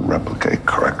cells didn't replicate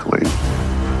correctly.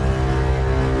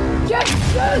 Just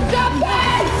do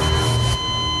something!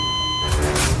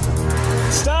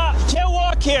 Stop! Can't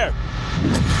walk here!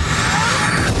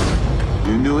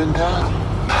 You new in town?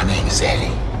 My name is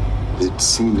Eddie. It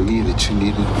seemed to me that you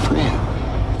needed a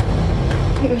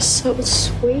friend. You're so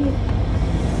sweet.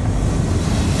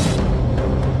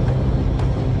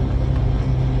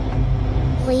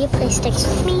 Will you play sticks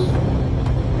with me?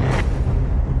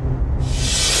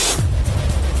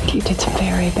 You did some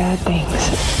very bad things.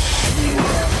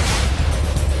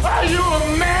 Are you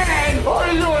a man or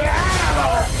are you an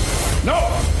animal?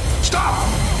 No! Stop!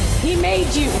 He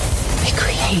made you. He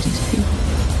created you.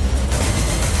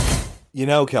 You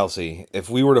know, Kelsey, if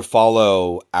we were to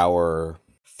follow our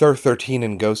 13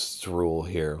 and Ghosts rule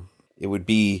here, it would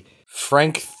be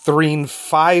Frank 3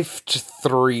 5 to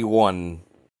 3 1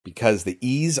 because the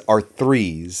E's are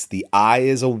 3s, the I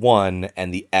is a 1,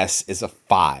 and the S is a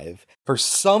 5. For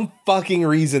some fucking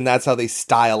reason, that's how they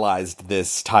stylized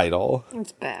this title.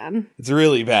 It's bad. It's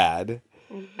really bad.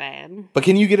 It's bad. But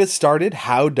can you get us started?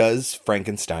 How does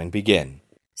Frankenstein begin?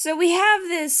 So we have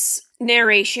this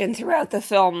narration throughout the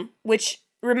film, which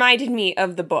reminded me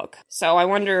of the book. So I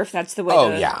wonder if that's the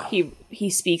way he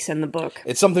speaks in the book.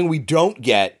 It's something we don't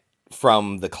get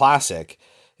from the classic,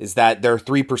 is that there are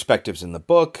 3 perspectives in the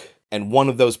book, and one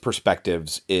of those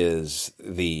perspectives is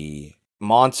the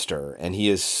monster, and he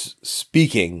is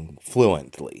speaking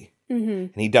fluently. Mm-hmm.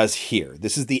 And he does here.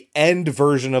 This is the end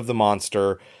version of the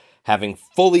monster, having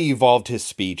fully evolved his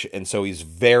speech, and so he's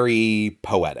very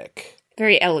poetic.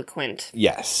 Very eloquent.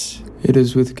 Yes. It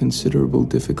is with considerable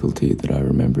difficulty that I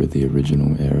remember the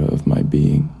original era of my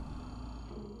being.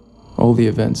 All the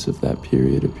events of that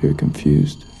period appear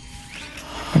confused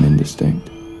and indistinct.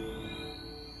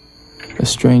 A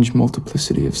strange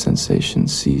multiplicity of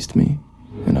sensations seized me,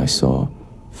 and I saw,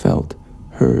 felt,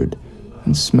 heard,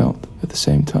 and smelt at the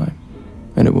same time.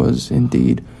 And it was,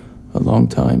 indeed, a long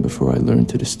time before I learned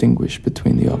to distinguish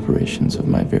between the operations of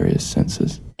my various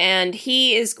senses. And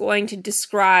he is going to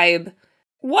describe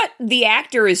what the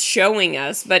actor is showing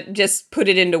us, but just put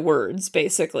it into words,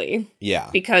 basically. Yeah.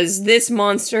 Because this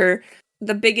monster,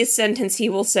 the biggest sentence he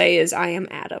will say is, "I am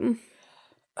Adam."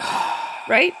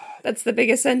 Right? That's the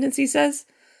biggest sentence he says?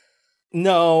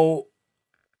 No.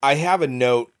 I have a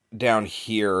note down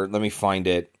here. Let me find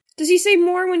it. Does he say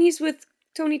more when he's with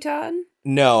Tony Todd?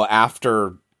 No,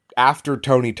 after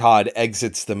Tony Todd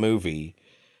exits the movie.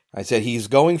 I said he's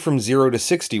going from 0 to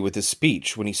 60 with his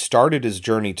speech. When he started his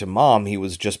journey to mom, he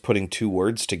was just putting 2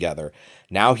 words together.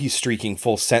 Now he's streaking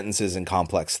full sentences and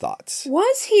complex thoughts.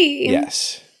 Was he?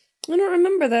 Yes. I don't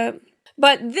remember that.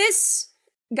 But this,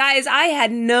 guys, I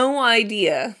had no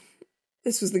idea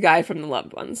this was the guy from The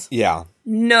Loved Ones. Yeah.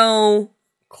 No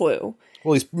clue.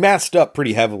 Well, he's masked up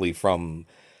pretty heavily from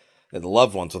The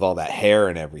Loved Ones with all that hair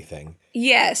and everything.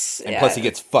 Yes. And plus he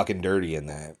gets fucking dirty in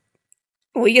that.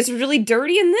 Well, he gets really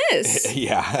dirty in this.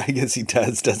 Yeah, I guess he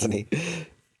does, doesn't he?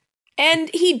 And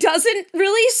he doesn't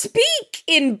really speak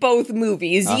in both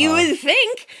movies. Uh-huh. You would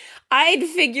think I'd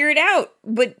figure it out,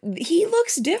 but he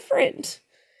looks different.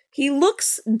 He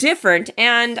looks different,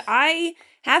 and I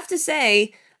have to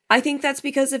say, I think that's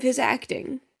because of his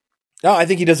acting. No, I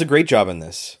think he does a great job in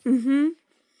this. Mm-hmm.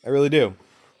 I really do.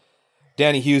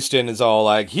 Danny Houston is all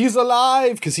like, he's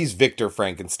alive, because he's Victor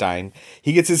Frankenstein.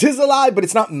 He gets his alive, but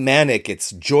it's not manic, it's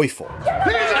joyful. He's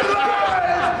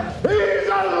alive! He's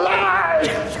alive!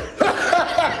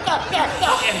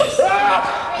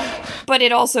 But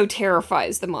it also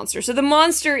terrifies the monster. So the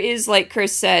monster is, like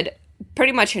Chris said,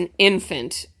 pretty much an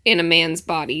infant in a man's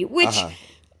body, which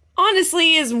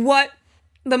honestly is what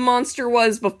the monster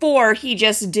was before. He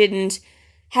just didn't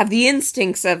have the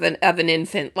instincts of an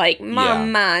infant, like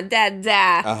mama,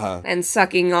 dada, and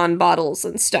sucking on bottles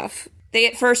and stuff. They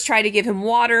at first try to give him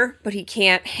water, but he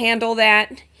can't handle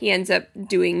that. He ends up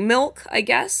doing milk, I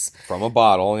guess. From a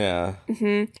bottle, yeah.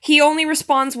 He only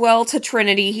responds well to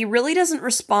Trinity. He really doesn't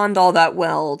respond all that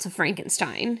well to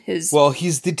Frankenstein. Well,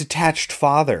 he's the detached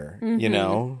father, you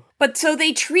know? But so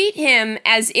they treat him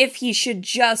as if he should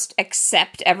just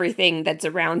accept everything that's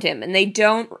around him. And they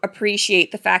don't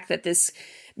appreciate the fact that this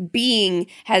being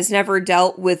has never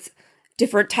dealt with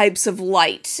different types of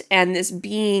light. And this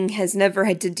being has never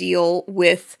had to deal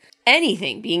with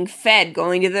anything, being fed,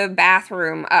 going to the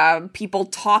bathroom, people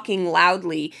talking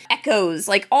loudly, echoes,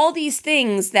 like all these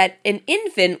things that an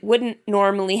infant wouldn't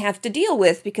normally have to deal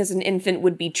with because an infant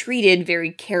would be treated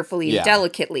very carefully and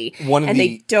delicately.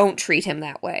 They don't treat him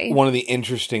that way. One of the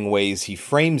interesting ways he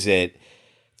frames it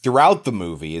throughout the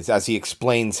movie is as he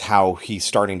explains how he's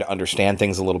starting to understand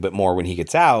things a little bit more when he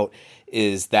gets out,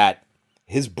 is that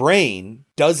his brain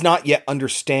does not yet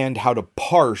understand how to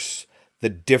parse the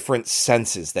different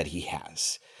senses that he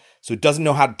has. So it doesn't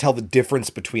know how to tell the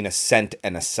difference between a scent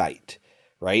and a sight,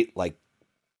 right? Like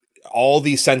all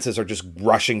these senses are just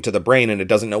rushing to the brain and it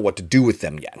doesn't know what to do with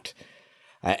them yet.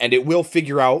 And it will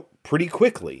figure out pretty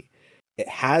quickly. It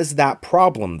has that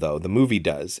problem though, the movie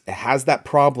does. It has that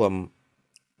problem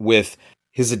with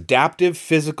his adaptive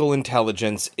physical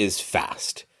intelligence is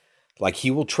fast. Like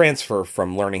he will transfer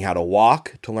from learning how to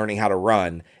walk to learning how to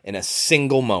run in a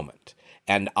single moment.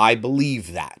 And I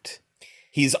believe that.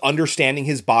 He's understanding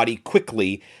his body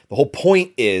quickly. The whole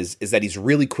point is that he's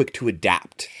really quick to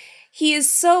adapt. He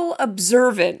is so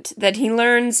observant that he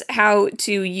learns how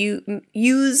to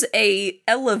use a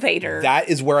elevator. That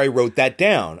is where I wrote that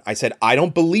down. I said, I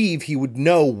don't believe he would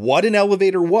know what an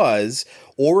elevator was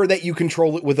or that you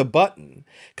control it with a button.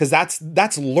 Because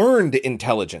that's learned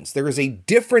intelligence. There is a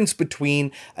difference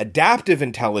between adaptive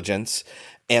intelligence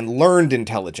and learned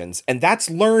intelligence. And that's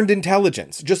learned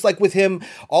intelligence. Just like with him,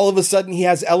 all of a sudden he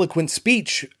has eloquent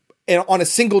speech on a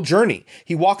single journey.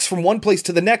 He walks from one place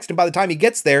to the next, and by the time he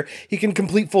gets there, he can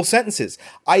complete full sentences.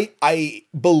 I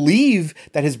believe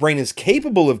that his brain is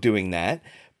capable of doing that,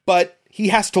 but he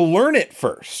has to learn it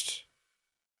first.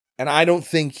 And I don't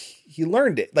think he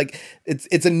learned it. Like,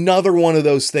 it's another one of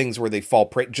those things where they fall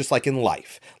prey, just like in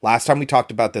life. Last time we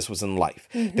talked about this was in life.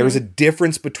 There's a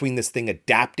difference between this thing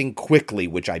adapting quickly,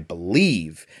 which I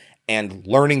believe, and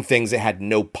learning things it had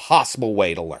no possible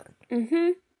way to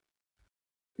learn.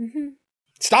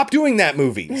 Stop doing that,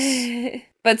 movies.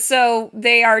 But so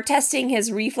they are testing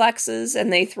his reflexes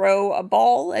and they throw a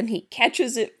ball and he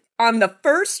catches it on the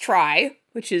first try,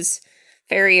 which is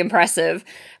very impressive.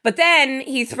 But then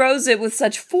he throws it with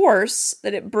such force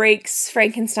that it breaks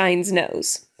Frankenstein's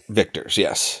nose. Victor's,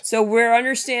 yes. So we're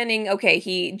understanding, okay,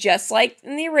 he, just like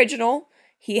in the original,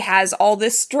 he has all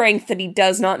this strength that he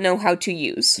does not know how to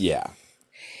use. Yeah.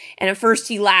 And at first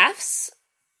he laughs,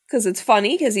 because it's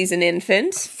funny, because he's an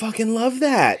infant. I fucking love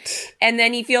that. And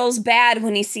then he feels bad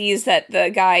when he sees that the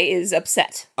guy is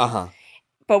upset.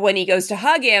 But when he goes to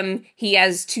hug him, he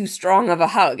has too strong of a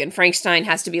hug, and Frankenstein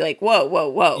has to be like, whoa, whoa,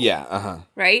 whoa. Yeah,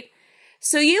 Right?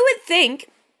 So you would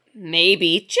think,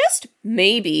 maybe, just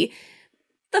maybe,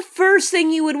 the first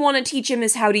thing you would want to teach him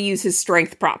is how to use his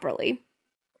strength properly.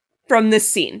 From this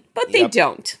scene. But they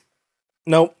don't.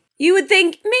 Nope. You would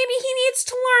think maybe he needs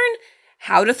to learn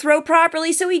how to throw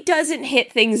properly so he doesn't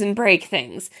hit things and break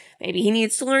things. Maybe he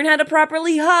needs to learn how to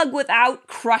properly hug without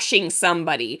crushing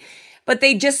somebody. But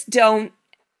they just don't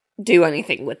do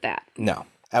anything with that. No.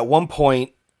 At one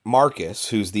point, Marcus,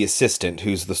 who's the assistant,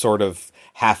 who's the sort of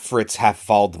half Fritz, half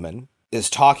Waldman,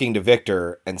 is talking to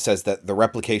Victor and says that the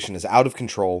replication is out of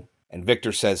control. And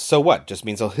Victor says, so what? Just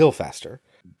means he'll heal faster.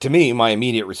 To me, my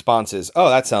immediate response is, oh,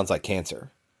 that sounds like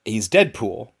cancer. He's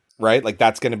Deadpool, right? Like,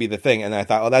 that's going to be the thing. And I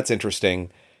thought, oh, that's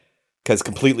interesting. Because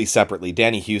completely separately,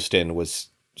 Danny Houston was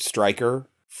Stryker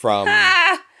from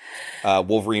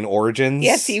Wolverine Origins.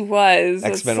 Yes, he was.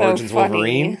 X-Men so Origins funny.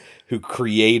 Wolverine, who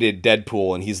created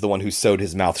Deadpool, and he's the one who sewed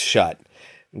his mouth shut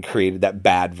and created that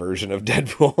bad version of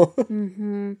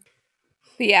Deadpool.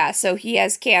 But yeah, so he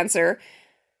has cancer.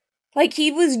 Like,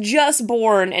 he was just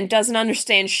born and doesn't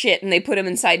understand shit, and they put him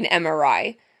inside an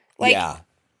MRI. Like, yeah.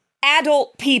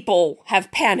 adult people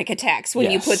have panic attacks when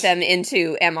you Yes. put them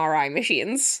into MRI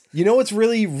machines. You know what's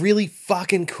really, really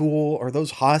fucking cool are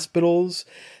those hospitals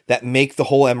that make the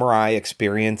whole MRI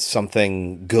experience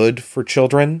something good for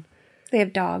children. They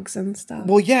have dogs and stuff.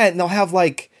 Well, yeah, and they'll have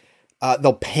like,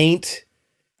 they'll paint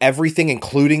everything,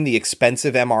 including the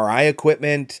expensive MRI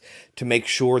equipment, to make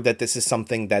sure that this is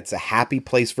something that's a happy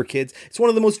place for kids. It's one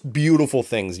of the most beautiful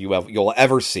things you'll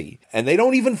ever see. And they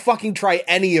don't even fucking try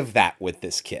any of that with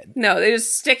this kid. No, they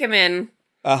just stick him in.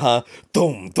 Uh-huh.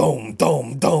 Dum, dum,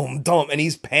 dum, dum, dum. And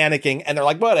he's panicking, and they're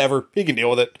like, whatever, he can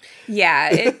deal with it.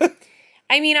 Yeah.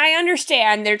 I mean, I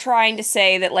understand they're trying to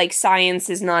say that, like, science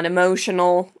is not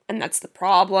emotional, and that's the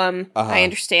problem. Uh-huh. I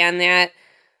understand that.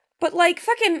 But, like,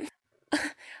 fucking...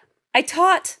 I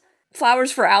taught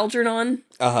Flowers for Algernon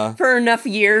for enough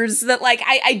years that, like,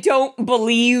 I don't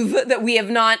believe that we have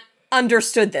not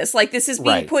understood this. Like, this is being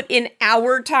Right. put in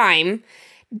our time.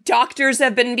 Doctors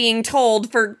have been being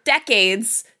told for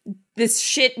decades this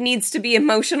shit needs to be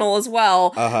emotional as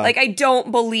well. Like, I don't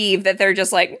believe that they're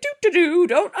just like,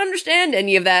 don't understand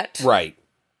any of that. Right.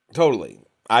 Totally.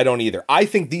 I don't either. I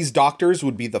think these doctors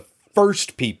would be the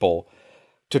first people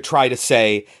to try to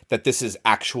say that this is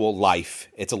actual life.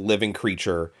 It's a living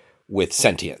creature with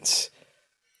sentience.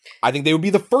 I think they would be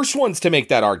the first ones to make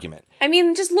that argument. I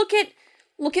mean, just look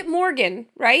at Morgan,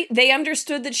 right? They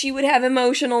understood that she would have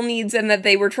emotional needs and that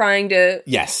they were trying to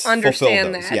Yes. understand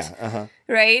fulfill that. those. Yeah. Uh-huh.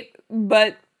 Right?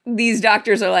 But these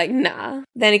doctors are like, nah.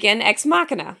 Then again, Ex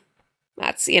Machina.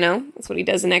 That's what he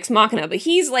does in Ex Machina. But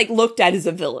he's, like, looked at as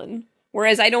a villain.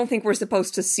 Whereas I don't think we're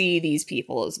supposed to see these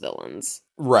people as villains.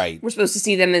 Right. We're supposed to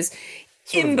see them as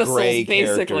Sort of imbeciles, gray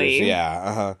basically. characters. Yeah.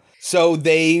 Uh-huh. So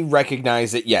they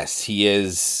recognize that, yes,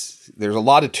 there's a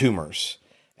lot of tumors,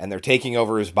 and they're taking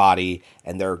over his body,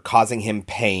 and they're causing him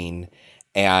pain.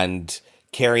 And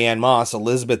Carrie Ann Moss,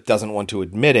 Elizabeth, doesn't want to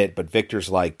admit it, but Victor's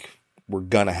like, we're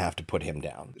gonna have to put him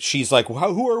down. She's like,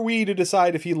 well, who are we to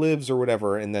decide if he lives or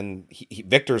whatever? And then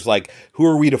Victor's like, who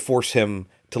are we to force him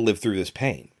to live through this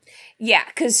pain? Yeah,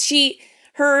 because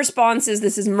her response is,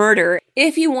 this is murder.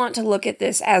 If you want to look at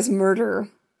this as murder,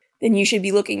 then you should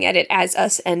be looking at it as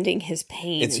us ending his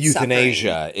pain. It's and euthanasia.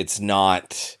 suffering. It's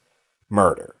not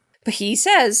murder. But he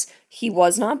says he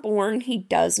was not born, he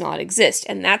does not exist,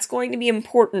 and that's going to be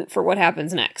important for what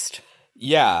happens next.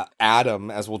 Yeah, Adam,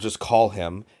 as we'll just call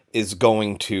him, is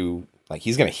going to, like,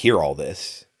 he's going to hear all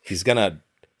this. He's going to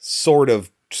sort of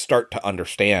start to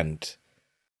understand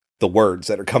the words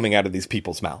that are coming out of these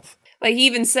people's mouth. Like, he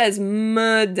even says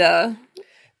murder.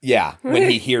 Yeah, when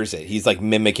he hears it, he's like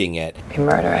mimicking it. Be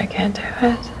murder, I can't do it.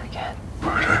 I can't.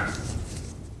 Murder.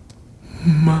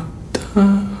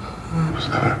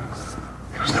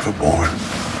 He was never born.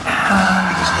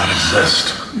 He does not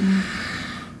exist.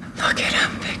 Look at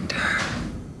him, Victor.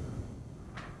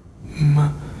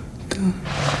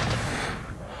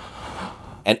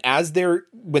 And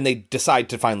when they decide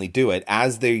to finally do it,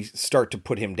 as they start to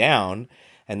put him down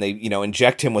and they,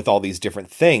 inject him with all these different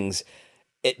things,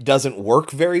 it doesn't work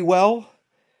very well.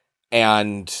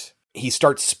 And he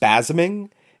starts spasming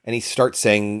and he starts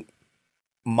saying,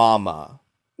 Mama.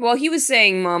 Well, he was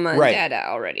saying Mama and Right. Dada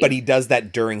already. But he does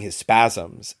that during his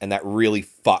spasms, and that really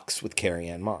fucks with Carrie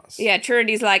Ann Moss. Yeah,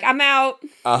 Trinity's like, I'm out.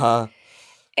 Uh-huh.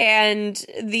 And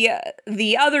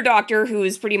the other doctor, who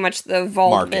is pretty much the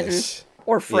Waldman Marcus.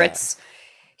 or Fritz,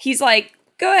 he's like,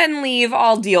 go ahead and leave,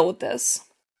 I'll deal with this.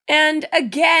 And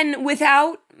again,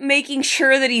 without making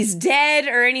sure that he's dead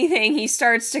or anything, he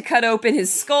starts to cut open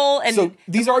his skull, and So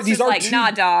these are like, two, nah,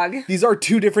 dog. These are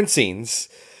two different scenes,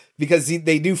 because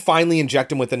they do finally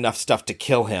inject him with enough stuff to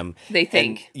kill him. They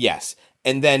think. Yes.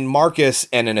 And then Marcus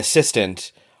and an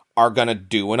assistant are going to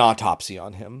do an autopsy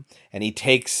on him. And he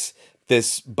takes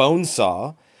this bone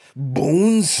saw's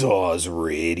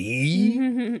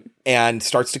ready, and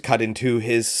starts to cut into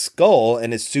his skull.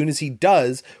 And as soon as he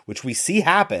does, which we see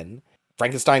happen,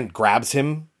 Frankenstein grabs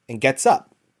him and gets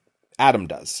up. Adam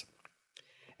does.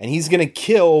 And he's going to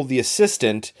kill the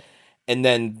assistant, and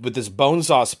then with this bone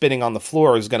saw spinning on the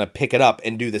floor, is going to pick it up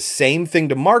and do the same thing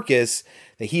to Marcus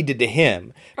that he did to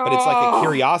him. But it's like a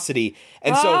curiosity.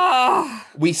 And so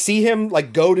we see him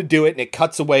like go to do it, and it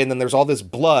cuts away, and then there's all this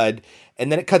blood,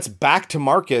 and then it cuts back to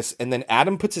Marcus, and then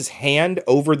Adam puts his hand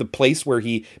over the place where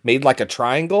he made like a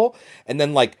triangle, and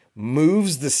then like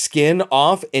moves the skin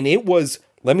off, and it was,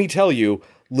 let me tell you,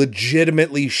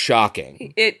 legitimately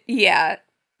shocking.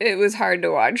 It was hard to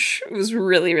watch. It was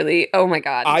really, really, oh my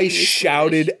God. I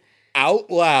shouted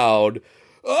out loud,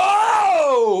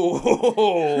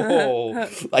 oh!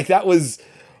 Like, that was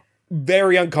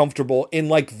very uncomfortable in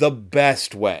like the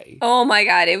best way. Oh my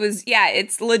God. It was,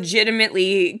 it's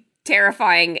legitimately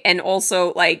terrifying and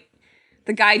also like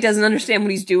the guy doesn't understand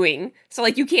what he's doing. So,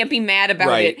 like, you can't be mad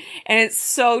about it. And it's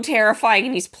so terrifying.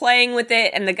 And he's playing with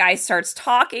it, and the guy starts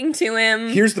talking to him.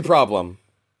 Here's the problem.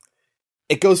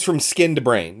 It goes from skin to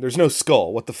brain. There's no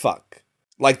skull. What the fuck?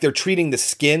 Like, they're treating the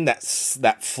skin that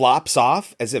flops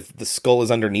off as if the skull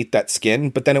is underneath that skin,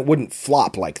 but then it wouldn't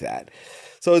flop like that.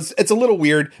 So it's a little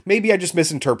weird. Maybe I just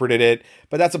misinterpreted it,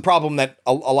 but that's a problem that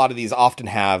a lot of these often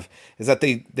have, is that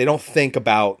they don't think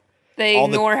about They all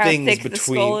the ignore how things thick between. the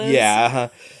skull is. Yeah.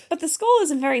 But the skull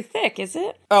isn't very thick, is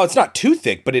it? Oh, it's not too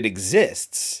thick, but it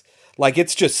exists. Like,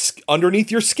 it's just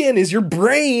underneath your skin is your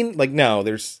brain. Like, no,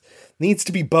 there's needs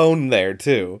to be bone there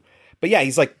too. But yeah,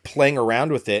 he's like playing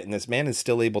around with it, and this man is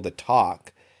still able to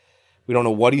talk. We don't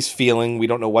know what he's feeling. We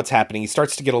don't know what's happening. He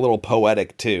starts to get a little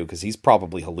poetic too, because he's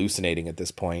probably hallucinating at this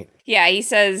point. Yeah, he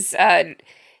says,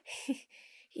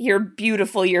 you're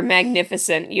beautiful, you're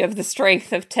magnificent, you have the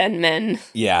strength of 10 men.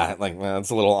 Yeah, like, well, it's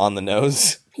a little on the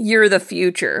nose. You're the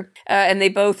future. And they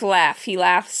both laugh. He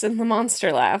laughs and the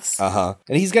monster laughs. Uh-huh.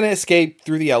 And he's going to escape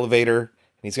through the elevator.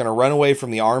 And he's going to run away from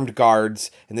the armed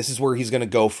guards. And this is where he's going to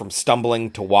go from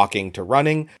stumbling to walking to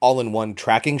running, all in one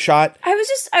tracking shot. I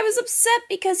was upset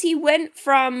because he went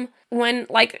from when,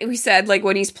 like we said, like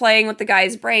when he's playing with the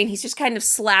guy's brain, he's just kind of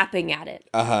slapping at it.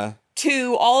 Uh-huh.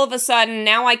 To all of a sudden,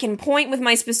 now I can point with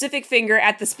my specific finger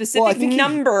at the specific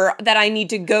number that I need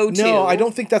to go to. No, I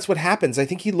don't think that's what happens. I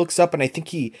think he looks up and I think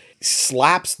he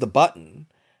slaps the button,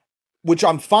 which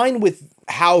I'm fine with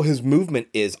how his movement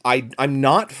is. I'm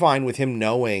not fine with him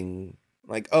knowing,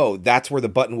 like, oh, that's where the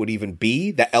button would even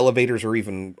be, that elevators are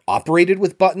even operated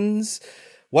with buttons,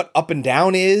 what up and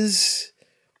down is,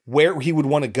 where he would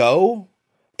want to go,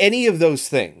 any of those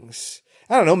things.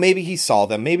 I don't know, maybe he saw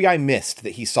them. Maybe I missed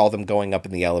that he saw them going up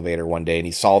in the elevator one day and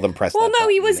he saw them press that button. Well, no,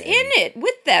 he was in it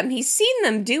with them. He's seen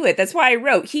them do it. That's why I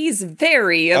wrote, he's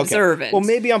very observant. Well,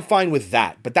 maybe I'm fine with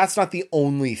that, but that's not the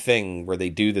only thing where they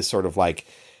do this sort of like,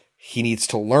 he needs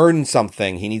to learn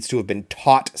something, he needs to have been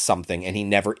taught something, and he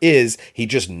never is, he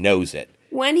just knows it.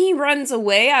 When he runs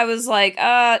away, I was like,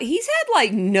 he's had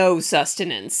like no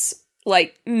sustenance.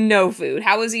 Like, no food.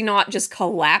 How is he not just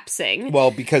collapsing? Well,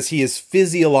 because he is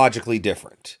physiologically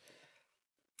different.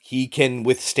 He can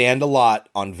withstand a lot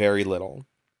on very little.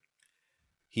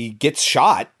 He gets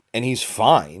shot, and he's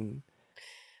fine.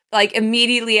 Like,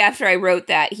 immediately after I wrote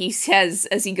that, he says,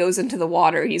 as he goes into the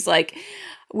water, he's like,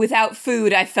 without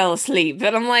food, I fell asleep.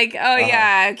 And I'm like, oh,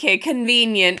 yeah, okay,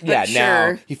 convenient, but sure.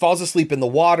 Now, he falls asleep in the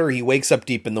water, he wakes up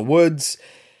deep in the woods.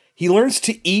 He learns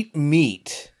to eat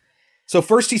meat. So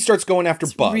first he starts going after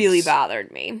bugs. Really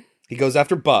bothered me. He goes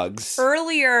after bugs.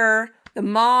 Earlier, the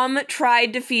mom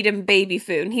tried to feed him baby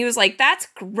food, and he was like, that's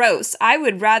gross. I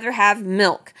would rather have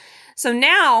milk. So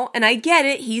now, and I get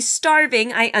it, he's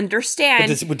starving, I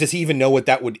understand. But does he even know what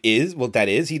that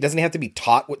is? He doesn't have to be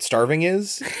taught what starving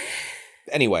is?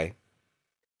 Anyway.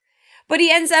 But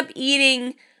he ends up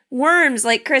eating worms,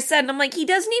 like Chris said, and I'm like, he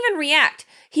doesn't even react.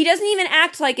 He doesn't even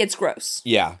act like it's gross.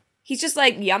 Yeah. He's just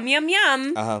like, yum, yum,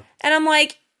 yum. Uh-huh. And I'm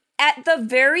like, at the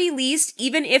very least,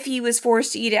 even if he was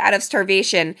forced to eat it out of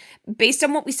starvation, based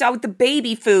on what we saw with the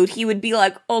baby food, he would be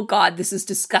like, oh God, this is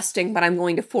disgusting, but I'm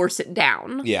going to force it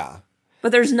down. Yeah.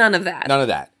 But there's none of that. None of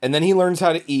that. And then he learns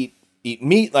how to eat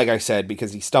meat, like I said,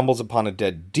 because he stumbles upon a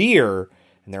dead deer,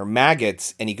 and there are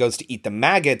maggots, and he goes to eat the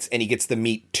maggots, and he gets the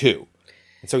meat too.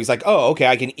 And so he's like, oh, okay,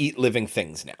 I can eat living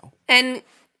things now. And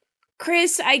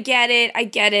Chris, I get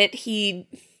it.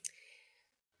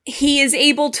 He is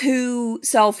able to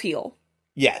self-heal.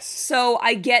 Yes. So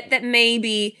I get that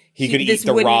maybe he could eat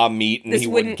the raw meat and he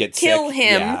wouldn't get kill sick.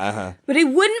 him, Yeah, but it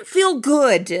wouldn't feel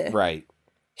good. Right.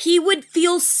 He would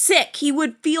feel sick. He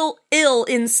would feel ill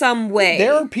in some way.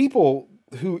 There are people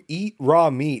who eat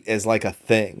raw meat as like a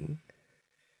thing.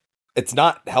 It's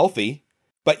not healthy,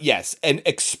 but yes, the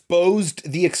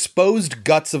exposed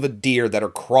guts of a deer that are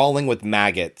crawling with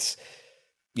maggots.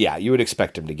 Yeah, you would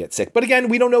expect him to get sick. But again,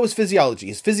 we don't know his physiology.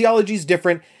 His physiology is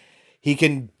different. He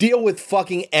can deal with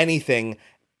fucking anything.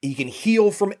 He can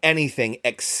heal from anything,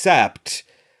 except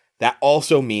that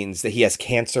also means that he has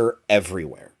cancer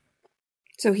everywhere.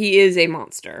 So he is a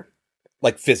monster.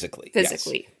 Like physically.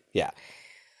 Physically. Yes. Yeah.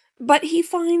 But he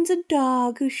finds a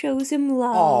dog who shows him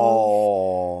love.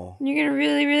 Oh. You're going to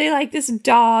really, really like this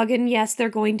dog, and yes, they're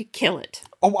going to kill it.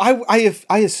 Oh,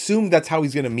 I assume that's how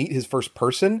he's going to meet his first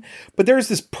person, but there's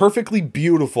this perfectly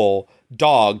beautiful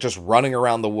dog just running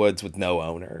around the woods with no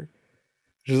owner,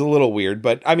 which is a little weird,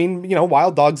 but I mean, you know,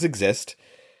 wild dogs exist.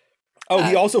 Oh,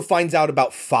 he also finds out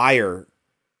about fire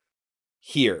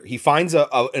here. He finds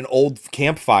an old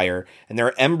campfire, and there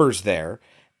are embers there,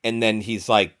 and then he's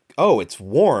like, oh, it's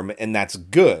warm, and that's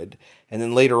good. And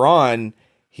then later on,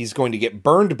 he's going to get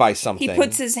burned by something. He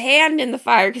puts his hand in the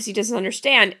fire because he doesn't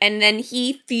understand, and then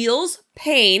he feels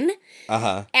pain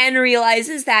and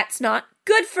realizes that's not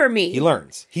good for me. He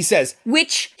learns. He says...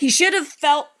 Which he should have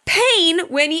felt pain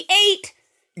when he ate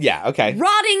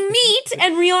rotting meat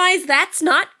and realized that's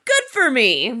not good for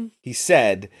me. He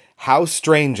said, how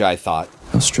strange, I thought.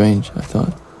 How strange, I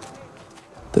thought,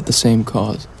 that the same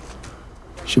cause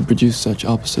should produce such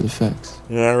opposite effects.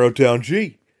 And I wrote down,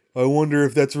 gee, I wonder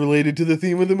if that's related to the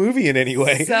theme of the movie in any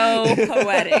way. So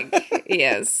poetic,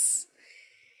 yes.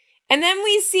 And then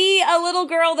we see a little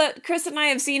girl that Chris and I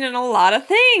have seen in a lot of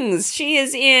things. She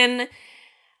is in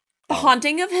The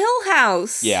Haunting of Hill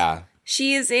House. Yeah.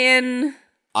 She is in...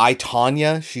 I,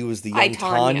 Tonya. She was the young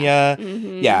Tonya.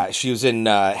 Mm-hmm. Yeah, she was in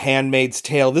Handmaid's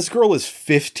Tale. This girl is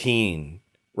 15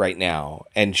 right now,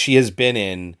 and she has been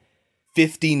in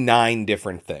 59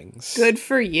 different things. Good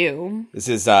for you. This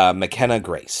is McKenna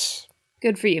Grace.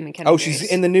 Good for you, McKenna Grace. Grace. She's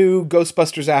in the new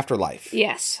Ghostbusters Afterlife.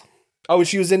 Yes. Oh,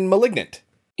 she was in Malignant.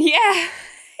 Yeah.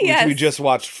 Which we just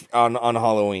watched on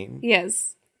Halloween.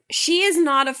 Yes. She is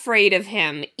not afraid of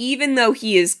him, even though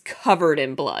he is covered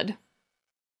in blood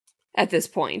at this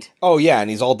point. Oh, yeah, and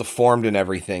he's all deformed and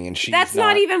everything, and she's That's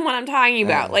not even what I'm talking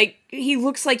about. Like, he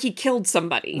looks like he killed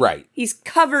somebody. Right. He's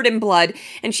covered in blood,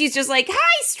 and she's just like,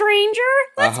 hi, stranger,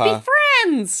 let's be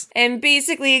friends. And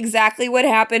basically exactly what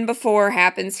happened before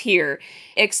happens here,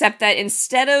 except that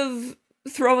instead of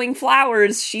throwing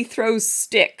flowers, she throws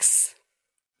sticks.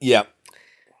 Yep.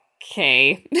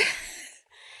 Okay.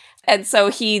 And so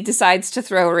he decides to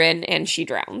throw her in, and she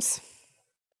drowns.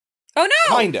 Oh,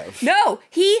 no! Kind of. No,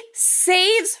 he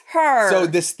saves her. So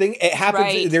this thing, it happens,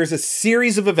 Right. There's a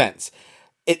series of events.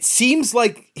 It seems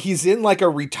like he's in like a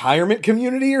retirement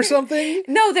community or something.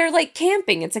 No, they're like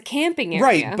camping. It's a camping area.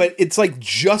 Right, but it's like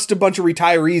just a bunch of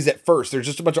retirees at first. There's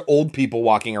just a bunch of old people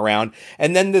walking around.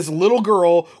 And then this little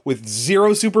girl with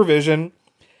zero supervision,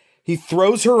 he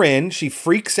throws her in, she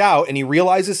freaks out, and he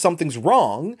realizes something's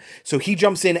wrong, so he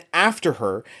jumps in after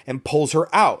her and pulls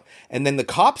her out. And then the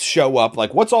cops show up,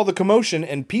 like, what's all the commotion?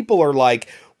 And people are like,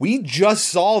 we just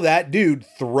saw that dude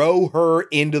throw her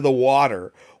into the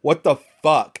water. What the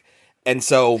fuck? And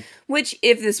so... Which,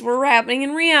 if this were happening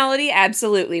in reality,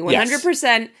 absolutely,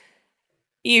 100%,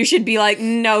 you should be like,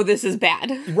 no, this is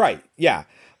bad. Right, yeah.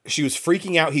 She was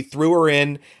freaking out. He threw her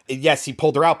in. Yes, he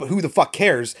pulled her out, but who the fuck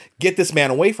cares? Get this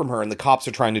man away from her. And the cops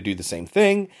are trying to do the same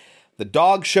thing. The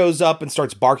dog shows up and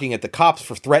starts barking at the cops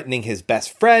for threatening his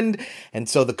best friend. And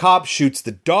so the cop shoots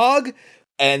the dog.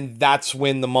 And that's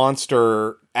when the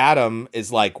monster, Adam,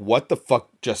 is like, what the fuck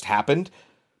just happened?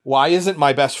 Why isn't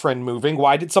my best friend moving?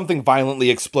 Why did something violently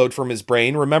explode from his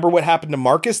brain? Remember what happened to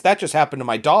Marcus? That just happened to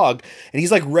my dog. And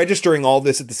he's like registering all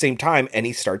this at the same time. And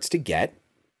he starts to get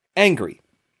angry.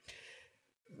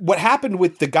 What happened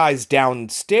with the guys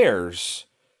downstairs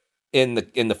in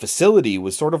the facility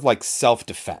was sort of like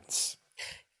self-defense.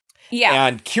 Yeah.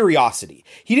 And curiosity.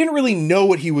 He didn't really know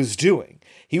what he was doing.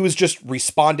 He was just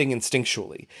responding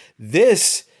instinctually.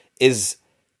 This is,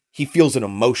 he feels an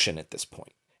emotion at this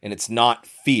point. And it's not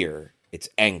fear, it's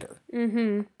anger.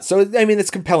 Mm-hmm. So, I mean,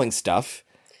 it's compelling stuff.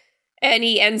 And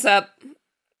he ends up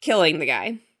killing the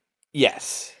guy.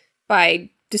 Yes.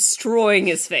 By destroying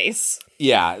his face.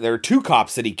 Yeah, there are two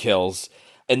cops that he kills,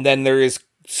 and then there is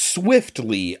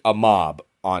swiftly a mob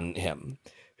on him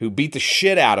who beat the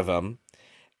shit out of him,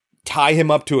 tie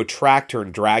him up to a tractor,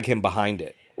 and drag him behind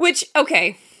it. Which,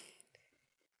 okay.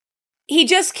 He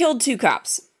just killed 2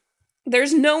 cops.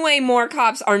 There's no way more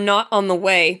cops are not on the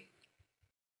way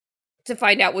to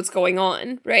find out what's going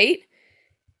on, right?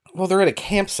 Well, they're at a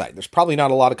campsite. There's probably not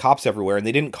a lot of cops everywhere, and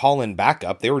they didn't call in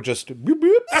backup. They were just... Boop,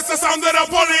 boop. That's the sound of the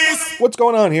police! What's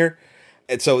going on here?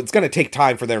 And so it's going to take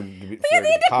time for them... But they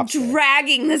end up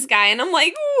dragging this guy, and I'm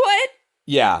like, what?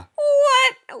 Yeah.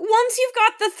 What? Once you've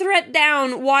got the threat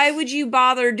down, why would you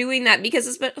bother doing that?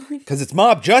 Because it's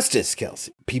mob justice,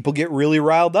 Kelsey. People get really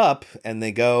riled up, and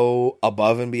they go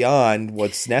above and beyond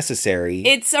what's necessary.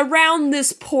 It's around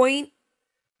this point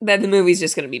that the movie's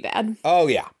just going to be bad. Oh,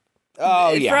 yeah.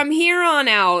 Oh, yeah. From here on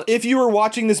out. If you were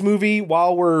watching this movie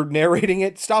while we're narrating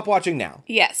it, stop watching now.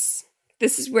 Yes.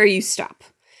 This is where you stop.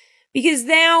 Because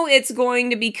now it's going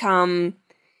to become...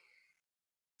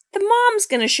 The mom's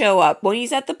going to show up when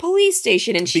he's at the police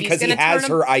station, and she's going to because he has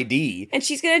her ID. And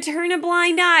she's going to turn a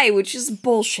blind eye, which is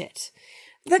bullshit.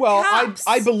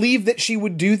 I believe that she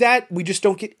would do that. We just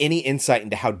don't get any insight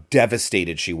into how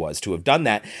devastated she was to have done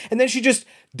that. And then she just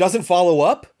doesn't follow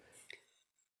up.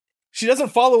 She doesn't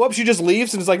follow up. She just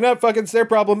leaves and is like, no, fuck, it's their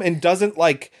problem. And doesn't,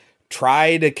 like,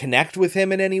 try to connect with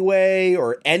him in any way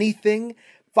or anything.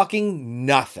 Fucking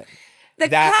nothing.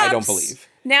 That I don't believe.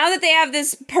 Now that they have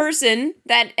this person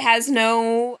that has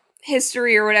no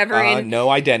history or whatever, and no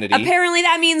identity. apparently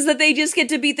that means that they just get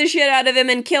to beat the shit out of him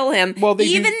and kill him. Well,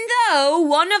 even though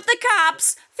one of the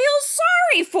cops feels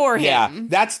sorry for him. Yeah,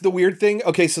 that's the weird thing.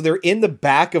 Okay, so they're in the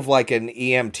back of like an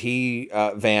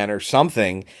EMT van or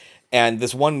something, and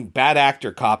this one bad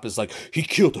actor cop is like, he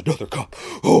killed another cop.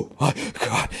 Oh my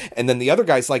God. And then the other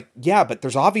guy's like, yeah, but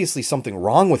there's obviously something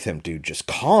wrong with him, dude. Just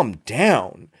calm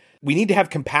down. We need to have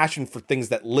compassion for things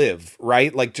that live,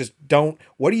 right? Like, just don't,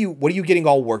 what are you getting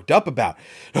all worked up about?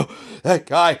 No, that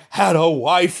guy had a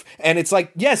wife. And it's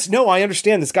like, yes, no, I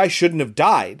understand this guy shouldn't have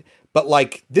died. But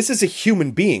like, this is a human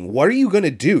being. What are you going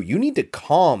to do? You need to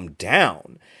calm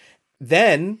down.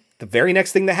 Then the very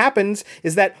next thing that happens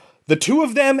is that the two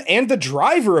of them and the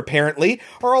driver apparently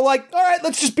are all like, all right,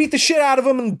 let's just beat the shit out of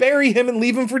him and bury him and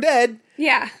leave him for dead.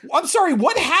 Yeah. I'm sorry,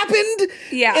 what happened?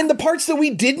 Yeah. In the parts that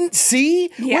we didn't see?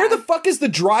 Yeah. Where the fuck is the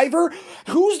driver?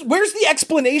 Where's the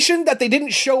explanation that they didn't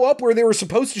show up where they were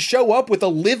supposed to show up with a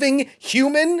living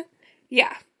human?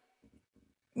 Yeah.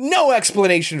 No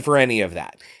explanation for any of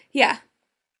that. Yeah.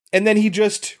 And then he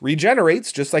just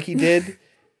regenerates just like he did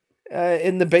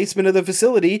in the basement of the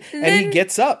facility, and he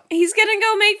gets up. He's gonna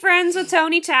go make friends with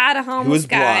Tony Todd, a homeless Who's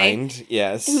guy. blind,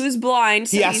 yes. Who's blind.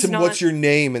 So he asks him, what's your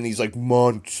name? And he's like,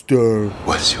 Monster.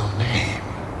 What's your name?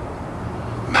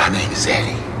 My name is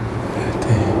Eddie.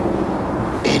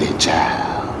 Eddie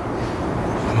Child.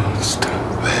 Monster.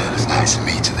 Well, it's nice to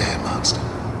meet you there, Monster.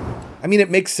 I mean, it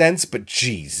makes sense, but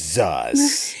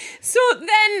Jesus. So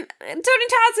then Tony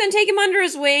Todd's gonna take him under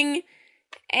his wing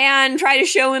and try to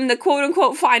show him the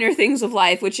quote-unquote finer things of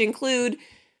life, which include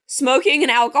smoking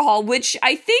and alcohol, which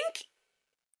I think...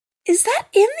 Is that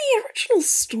in the original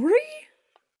story?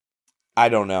 I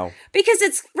don't know. Because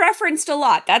it's referenced a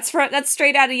lot. That's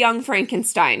straight out of Young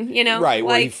Frankenstein, you know? Right,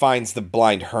 where he finds the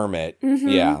blind hermit. Mm-hmm.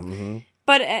 Yeah. Mm-hmm.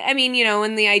 But, I mean, you know,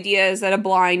 and the idea is that a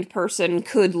blind person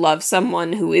could love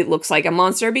someone who it looks like a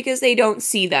monster because they don't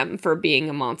see them for being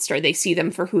a monster. They see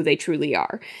them for who they truly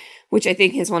are, which I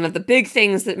think is one of the big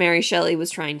things that Mary Shelley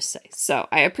was trying to say. So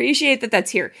I appreciate that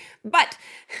that's here. But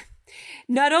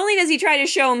not only does he try to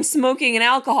show him smoking and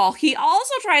alcohol, he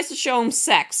also tries to show him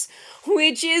sex,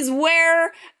 which is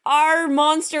where our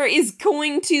monster is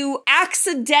going to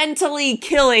accidentally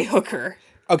kill a hooker.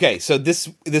 Okay, so this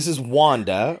is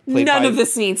Wanda. None of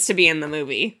this needs to be in the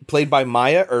movie. Played by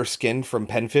Maya Erskine from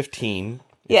Pen 15,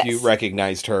 if you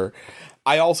recognized her.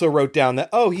 I also wrote down that,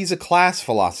 he's a class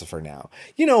philosopher now.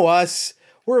 You know us.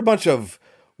 We're a bunch of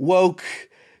woke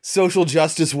social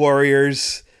justice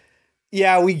warriors.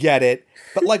 Yeah, we get it.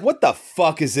 But, like, what the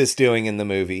fuck is this doing in the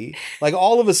movie? Like,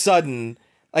 all of a sudden,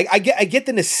 like, I get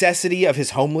the necessity of his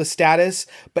homeless status,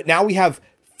 but now we have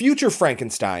future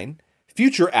Frankenstein,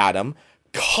 future Adam,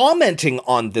 commenting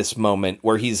on this moment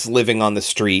where he's living on the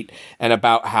street and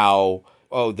about how...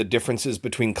 the differences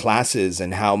between classes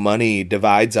and how money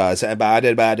divides us.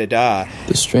 The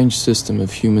strange system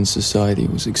of human society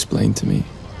was explained to me.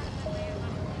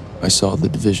 I saw the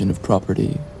division of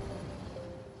property,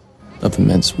 of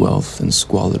immense wealth and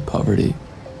squalid poverty,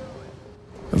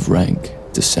 of rank,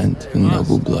 descent, and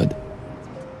noble blood.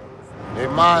 Hey,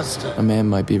 Monster. A man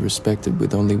might be respected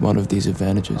with only one of these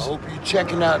advantages. I hope you're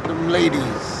checking out them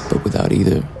ladies. But without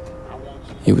either,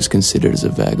 he was considered as a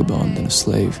vagabond and a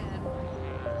slave,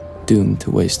 doomed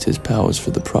to waste his powers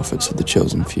for the profits of the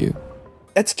chosen few.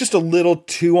 That's just a little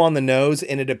too on the nose,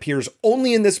 and it appears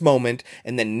only in this moment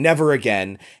and then never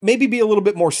again. Maybe be a little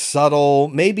bit more subtle.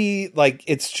 Maybe, like,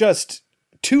 it's just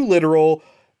too literal.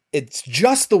 It's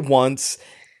just the once.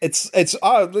 It's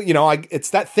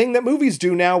that thing that movies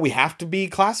do now. We have to be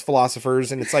class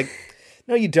philosophers, and it's like,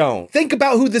 no, you don't. Think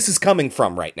about who this is coming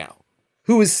from right now.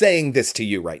 Who is saying this to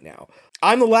you right now?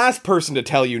 I'm the last person to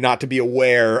tell you not to be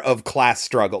aware of class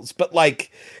struggles, but,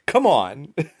 like, come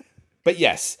on. But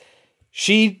yes,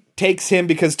 she takes him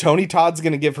because Tony Todd's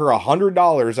going to give her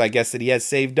 $100, I guess, that he has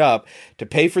saved up to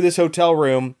pay for this hotel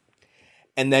room.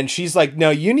 And then she's like, no,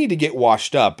 you need to get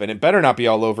washed up, and it better not be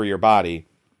all over your body.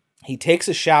 He takes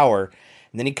a shower,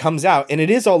 and then he comes out, and it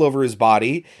is all over his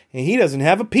body, and he doesn't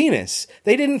have a penis.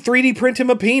 They didn't 3D print him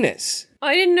a penis.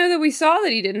 I didn't know that we saw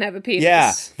that he didn't have a penis.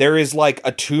 Yeah, there is like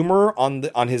a tumor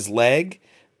on his leg,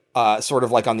 sort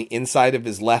of like on the inside of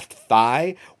his left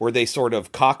thigh, where they sort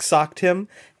of cocksocked him,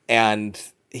 and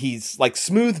he's like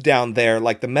smooth down there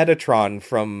like the Metatron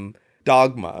from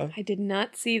Dogma. I did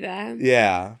not see that.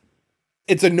 Yeah.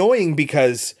 It's annoying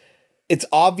because it's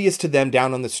obvious to them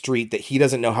down on the street that he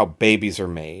doesn't know how babies are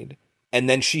made. And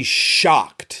then she's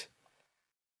shocked.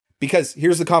 Because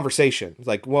here's the conversation. It's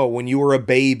like, whoa, when you were a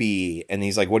baby. And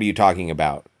he's like, what are you talking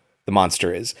about? The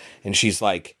monster is. And she's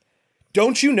like,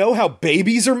 don't you know how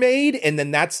babies are made? And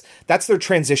then that's their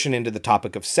transition into the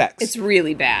topic of sex. It's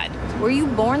really bad. Were you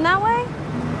born that way?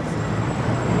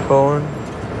 Born?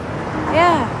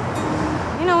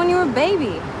 Yeah. You know, when you were a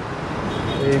baby.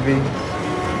 Baby.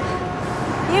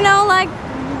 You know, like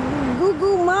goo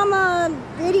goo mama,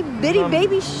 bitty bitty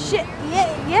baby shit.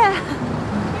 Yeah.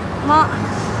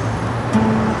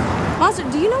 Monster,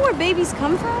 do you know where babies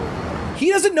come from? He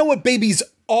doesn't know what babies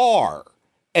are.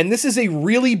 And this is a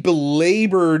really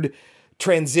belabored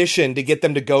transition to get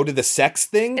them to go to the sex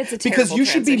thing. It's a because terrible you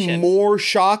should be transition. more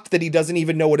shocked that he doesn't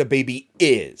even know what a baby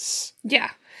is. Yeah.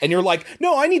 And you're like,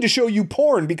 no, I need to show you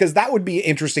porn because that would be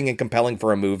interesting and compelling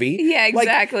for a movie. Yeah,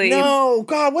 exactly. Like, no,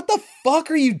 God, what the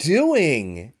fuck are you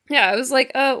doing? Yeah, I was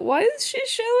like, why is she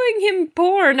showing him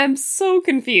porn? I'm so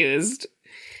confused.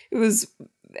 It was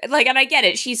like, and I get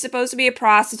it. She's supposed to be a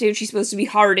prostitute. She's supposed to be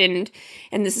hardened,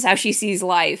 and this is how she sees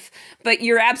life. But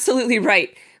you're absolutely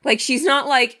right. Like, she's not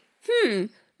like,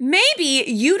 maybe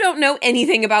you don't know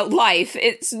anything about life.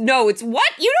 It's what? You don't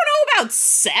know about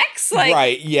sex? Like,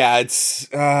 right, yeah, it's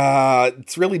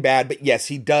really bad. But yes,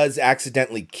 he does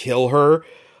accidentally kill her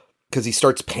because he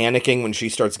starts panicking when she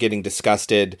starts getting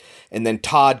disgusted. And then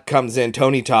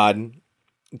Tony Todd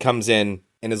comes in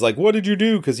and is like, what did you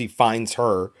do? Because he finds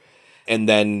her. And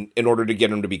then in order to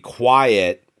get him to be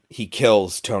quiet, he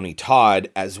kills Tony Todd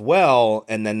as well.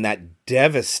 And then that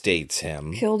devastates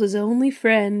him. killed his only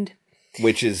friend.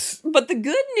 Which is... But the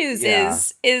good news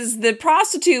is the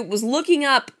prostitute was looking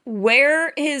up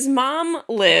where his mom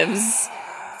lives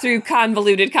through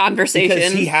convoluted conversation.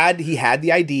 Because he had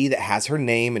the ID that has her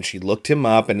name, and she looked him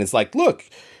up, and it's like, look,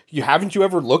 haven't you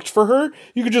ever looked for her?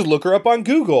 You could just look her up on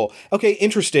Google. Okay,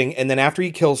 interesting. And then after he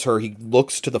kills her, he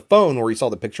looks to the phone where he saw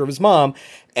the picture of his mom,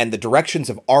 and the directions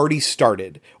have already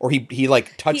started. Or he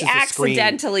like touches the screen. He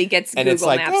accidentally gets and Google it's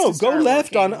like, Maps oh, to go start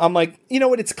left looking. I'm like, you know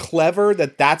what? It's clever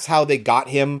that that's how they got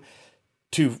him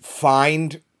to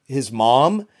find his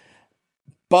mom.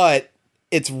 But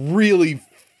it's really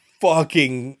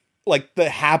fucking... Like, the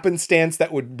happenstance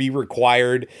that would be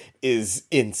required is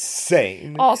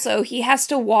insane. Also, he has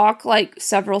to walk, like,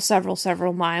 several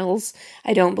miles.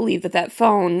 I don't believe that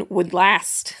phone would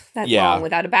last that long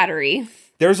without a battery.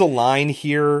 There's a line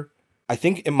here. I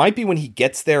think it might be when he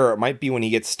gets there, or it might be when he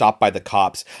gets stopped by the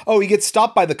cops. Oh, he gets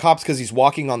stopped by the cops because he's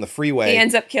walking on the freeway. He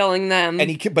ends up killing them.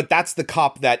 But that's the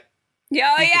cop that beat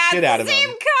the shit out of him. Same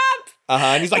cop!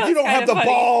 And he's like, you don't have the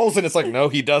balls. And it's like, no,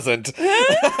 he doesn't.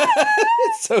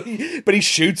 But he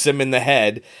shoots him in the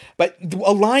head. But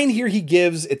a line here he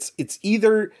gives, it's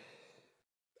either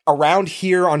around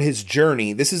here on his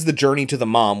journey. This is the journey to the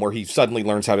mom where he suddenly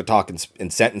learns how to talk in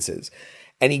sentences.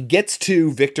 And he gets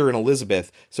to Victor and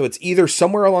Elizabeth. So it's either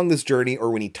somewhere along this journey or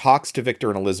when he talks to Victor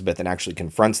and Elizabeth and actually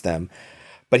confronts them.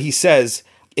 But he says,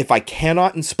 if I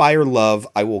cannot inspire love,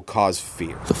 I will cause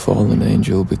fear. The fallen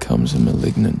angel becomes a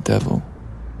malignant devil.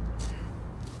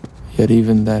 Yet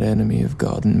even that enemy of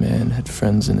God and man had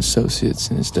friends and associates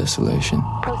in his desolation.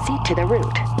 Proceed to the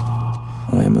route.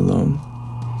 I am alone.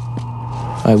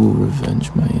 I will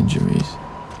revenge my injuries.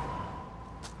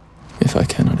 If I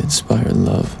cannot inspire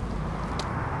love,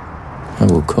 I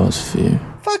will cause fear.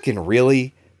 Fucking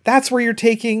really? That's where you're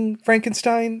taking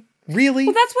Frankenstein? Really?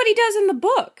 Well, that's what he does in the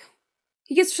book.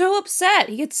 He gets so upset.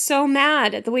 He gets so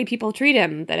mad at the way people treat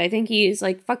him that I think he's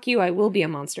like, fuck you, I will be a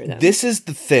monster then. This is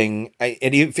the thing.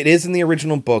 And if it is in the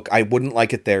original book, I wouldn't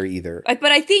like it there either.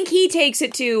 But I think he takes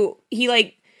it to,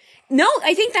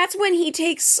 I think that's when he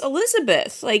takes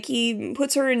Elizabeth. Like, he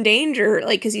puts her in danger,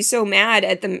 like, because he's so mad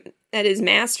at his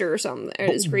master or something, or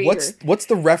his creator. What's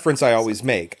the reference I always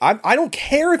make? I don't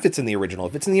care if it's in the original.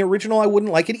 If it's in the original, I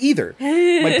wouldn't like it either.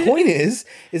 My point is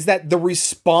that the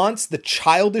response, the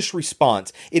childish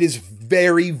response, it is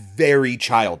very, very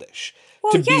childish.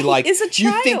 Well, be like, he is a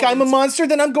child. You think I'm a monster,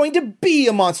 then I'm going to be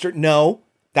a monster. No,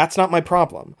 that's not my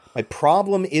problem. My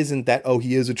problem isn't that, oh,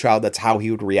 he is a child, that's how he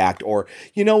would react. Or,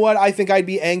 you know what, I think I'd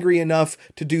be angry enough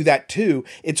to do that too.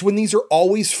 It's when these are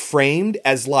always framed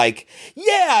as like,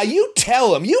 yeah, you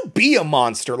tell him, you be a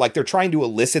monster. Like they're trying to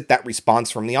elicit that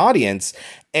response from the audience.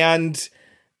 And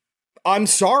I'm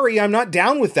sorry, I'm not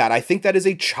down with that. I think that is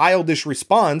a childish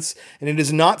response, and it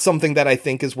is not something that I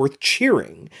think is worth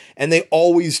cheering. And they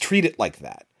always treat it like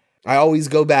that. I always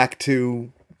go back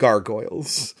to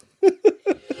gargoyles.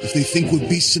 If they think we're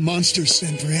beasts and monsters,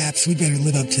 then perhaps we better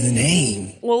live up to the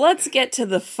name. Well, let's get to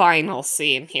the final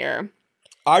scene here.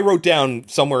 I wrote down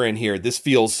somewhere in here, this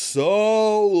feels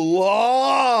so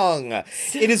long.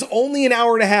 It is only an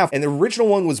hour and a half, and the original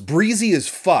one was breezy as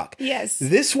fuck. Yes.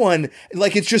 This one,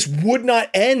 like, it just would not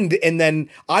end, and then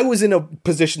I was in a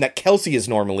position that Kelsey is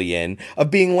normally in, of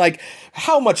being like,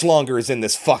 how much longer is in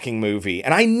this fucking movie?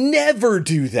 And I never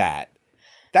do that.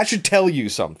 That should tell you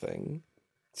something.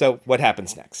 So, what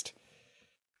happens next?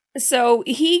 So,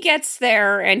 he gets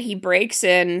there, and he breaks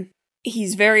in.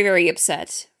 He's very, very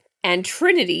upset. And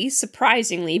Trinity,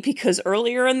 surprisingly, because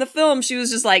earlier in the film, she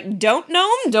was just like, don't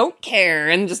know him, don't care,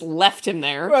 and just left him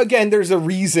there. Well, again, there's a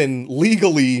reason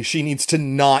legally she needs to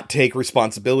not take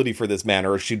responsibility for this man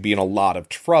or she'd be in a lot of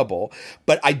trouble.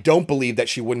 But I don't believe that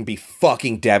she wouldn't be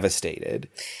fucking devastated.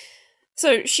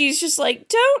 So she's just like,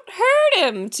 don't hurt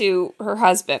him to her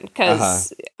husband,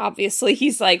 because obviously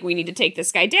he's like, we need to take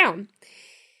this guy down.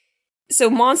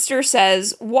 So Monster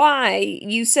says, why?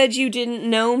 You said you didn't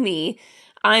know me.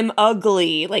 I'm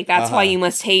ugly. Like, that's why you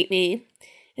must hate me.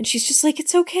 And she's just like,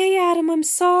 it's okay, Adam. I'm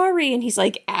sorry. And he's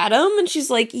like, Adam? And she's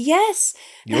like, yes.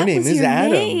 Your name is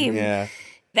Adam. Name. Yeah.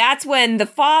 That's when the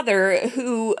father,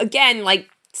 who, again, like,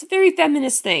 it's a very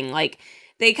feminist thing. Like,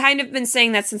 they kind of been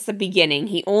saying that since the beginning.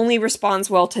 He only responds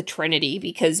well to Trinity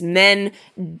because men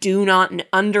do not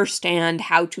understand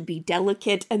how to be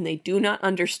delicate, and they do not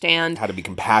understand how to be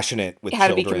compassionate with how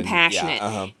children. to be compassionate.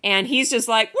 Yeah, And he's just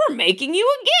like, we're making you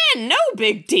again. No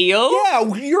big deal. Yeah,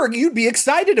 you'd be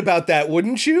excited about that,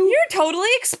 wouldn't you? You're totally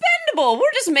expendable.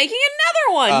 We're just making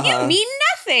another one. You mean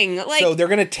nothing. Like, so they're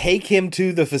going to take him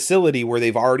to the facility where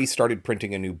they've already started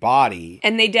printing a new body.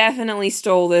 And they definitely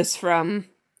stole this from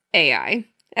AI.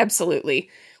 Absolutely.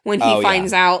 When he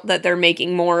finds out that they're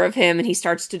making more of him and he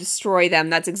starts to destroy them,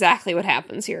 that's exactly what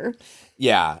happens here.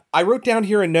 Yeah. I wrote down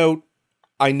here a note.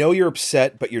 I know you're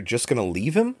upset, but you're just going to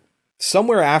leave him?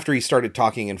 Somewhere after he started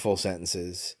talking in full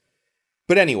sentences.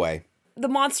 But anyway. The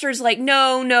monster's like,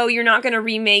 no, you're not going to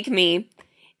remake me.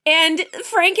 And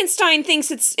Frankenstein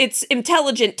thinks it's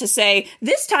intelligent to say,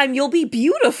 this time you'll be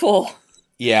beautiful.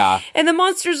 Yeah. And the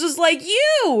monster's just like,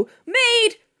 you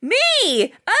made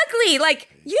me ugly. Like,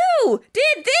 you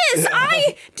did this.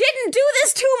 I didn't do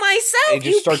this to myself,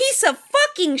 you piece of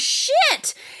fucking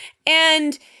shit.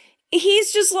 And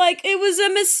he's just like, it was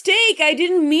a mistake. I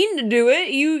didn't mean to do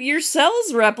it. Your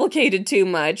cells replicated too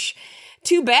much.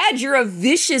 Too bad you're a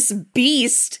vicious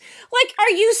beast. Like,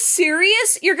 are you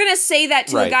serious? You're gonna say that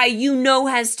to a guy you know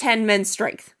has 10 men's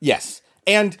strength. Yes.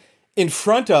 And in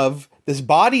front of this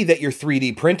body that you're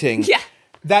 3D printing. Yeah.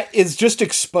 That is just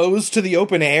exposed to the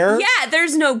open air. Yeah,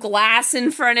 there's no glass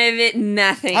in front of it,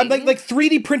 nothing. I'm like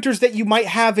 3D printers that you might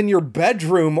have in your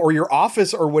bedroom or your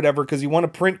office or whatever because you want to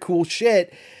print cool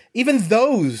shit. Even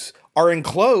those are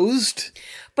enclosed.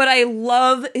 But I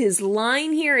love his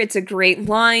line here. It's a great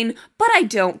line, but I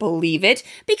don't believe it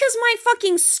because my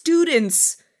fucking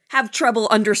students have trouble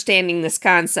understanding this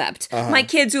concept. My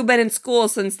kids who've been in school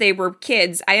since they were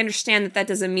kids, I understand that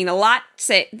doesn't mean a lot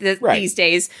these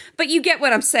days, but you get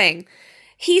what I'm saying.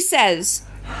 He says,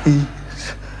 he's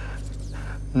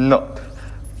not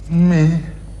me.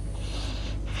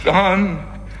 Son,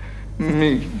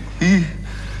 me. He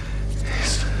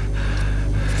is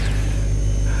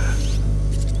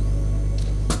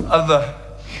other.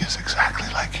 He is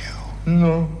exactly like you.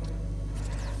 No.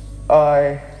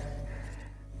 I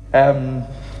am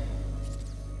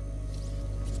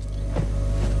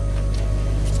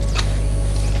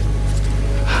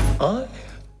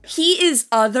he is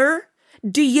other?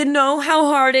 Do you know how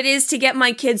hard it is to get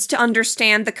my kids to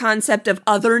understand the concept of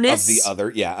otherness? Of the other,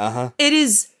 yeah, It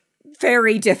is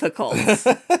very difficult.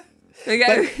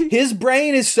 But his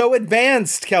brain is so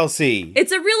advanced, Kelsey.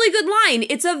 It's a really good line.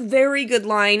 It's a very good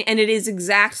line, and it is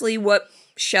exactly what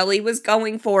Shelley was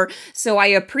going for. So I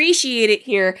appreciate it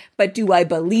here, but do I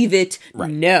believe it? Right.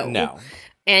 No.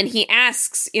 And he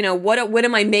asks, what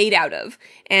am I made out of?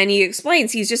 And he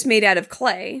explains he's just made out of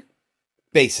clay.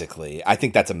 Basically. I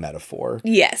think that's a metaphor.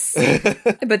 Yes.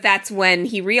 But that's when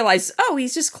he realized, oh,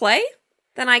 he's just clay?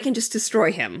 Then I can just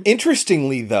destroy him.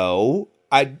 Interestingly, though,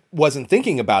 I wasn't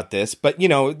thinking about this, but,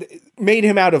 made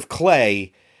him out of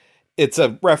clay. It's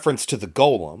a reference to the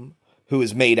golem, who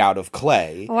is made out of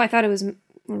clay. Oh, I thought it was a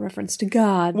reference to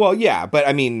God. Well, yeah, but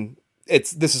I mean,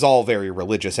 this is all very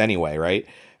religious anyway, right?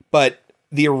 But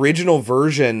the original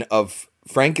version of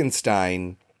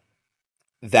Frankenstein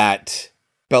that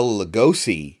Bela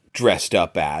Lugosi dressed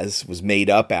up as, was made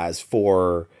up as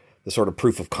for the sort of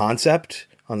proof of concept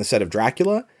on the set of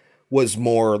Dracula, was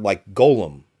more like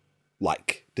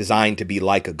golem-like, designed to be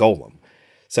like a golem.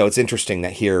 So it's interesting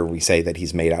that here we say that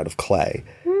he's made out of clay.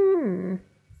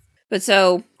 But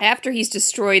so, after he's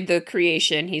destroyed the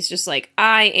creation, he's just like,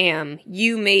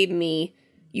 you made me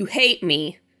you hate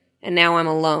me, and now I'm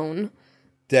alone.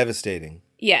 Devastating.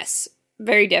 Yes,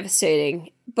 very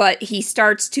devastating. But he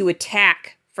starts to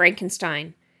attack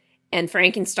Frankenstein, and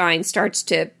Frankenstein starts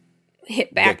to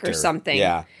hit back Victor. or something.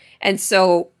 Yeah. And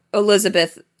so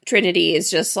Elizabeth Trinity is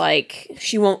just like,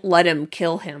 she won't let him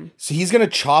kill him. So he's going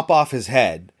to chop off his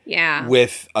head Yeah.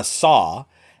 with a saw,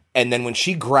 and then when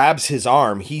she grabs his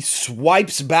arm, he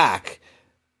swipes back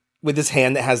with his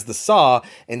hand that has the saw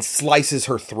and slices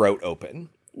her throat open.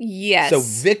 Yes. So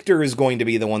Victor is going to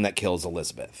be the one that kills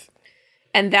Elizabeth.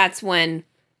 And that's when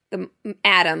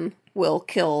Adam will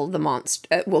kill the monster.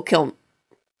 Adam will kill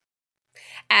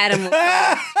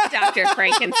Dr.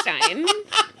 Frankenstein.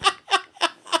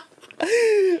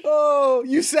 Oh,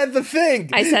 you said the thing.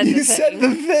 I said the You thing. said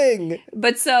the thing.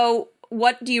 But so,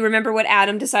 what do you remember what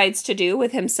Adam decides to do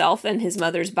with himself and his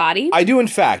mother's body? I do, in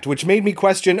fact, which made me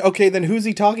question, okay, then who's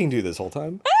he talking to this whole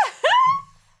time?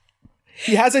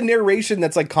 He has a narration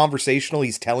that's like conversational.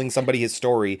 He's telling somebody his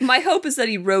story. My hope is that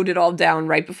he wrote it all down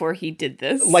right before he did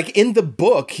this. Like in the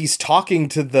book, he's talking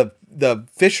to the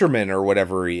fisherman or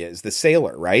whatever he is, the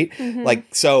sailor, right? Mhm.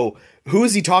 Like, so who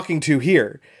is he talking to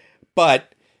here?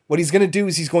 But what he's going to do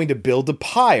is he's going to build a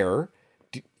pyre,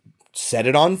 set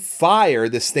it on fire,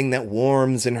 this thing that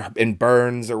warms and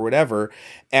burns or whatever,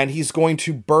 and he's going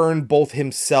to burn both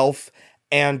himself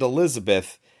and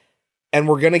Elizabeth. And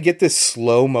we're going to get this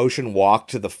slow motion walk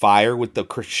to the fire with the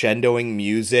crescendoing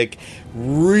music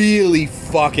really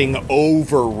fucking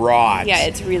overwrought. Yeah,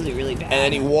 it's really, really bad. And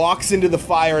then he walks into the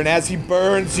fire, and as he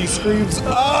burns, he screams,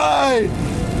 I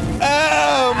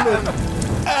am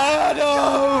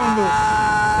Adam!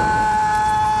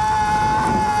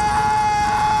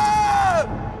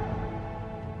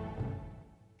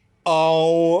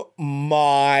 Oh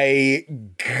my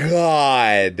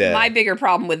God. My bigger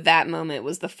problem with that moment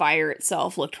was the fire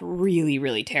itself looked really,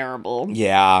 really terrible.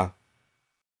 Yeah.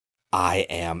 I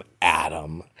am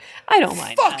Adam. I don't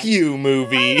mind Fuck that. you,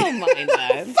 movie. I don't mind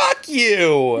that. Fuck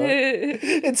you.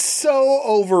 It's so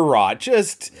overwrought.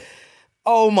 Just,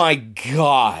 oh my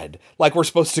God. Like we're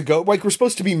supposed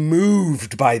to be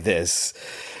moved by this.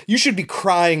 You should be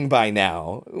crying by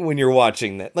now when you're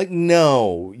watching that. Like,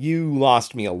 no, you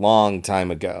lost me a long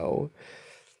time ago.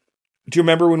 Do you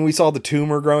remember when we saw the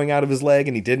tumor growing out of his leg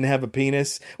and he didn't have a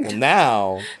penis? Well,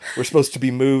 now we're supposed to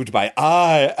be moved by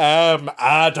I am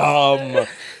Adam.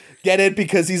 Get it?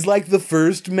 Because he's like the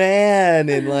first man.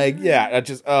 And like, yeah,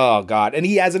 just, oh God. And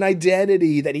he has an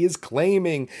identity that he is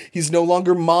claiming. He's no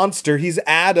longer monster. He's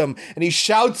Adam. And he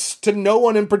shouts to no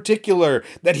one in particular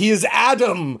that he is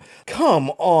Adam.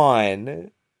 Come on.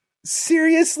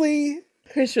 Seriously?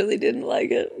 Chris really didn't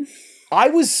like it. I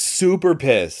was super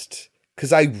pissed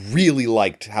because I really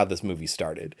liked how this movie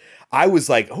started. I was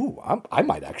like, oh, I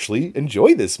might actually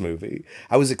enjoy this movie.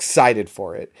 I was excited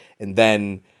for it. And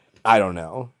then, I don't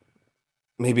know.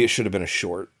 Maybe it should have been a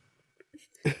short.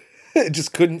 It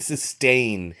just couldn't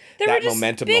sustain that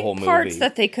momentum the whole movie. Parts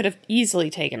that they could have easily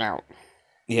taken out.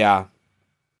 Yeah.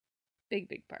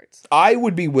 Big parts. I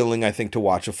would be willing, I think, to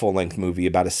watch a full-length movie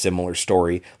about a similar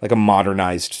story, like a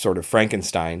modernized sort of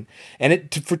Frankenstein, and it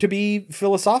to be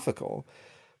philosophical.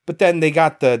 But then they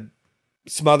got the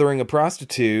smothering a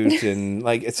prostitute, and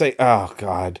like it's like, oh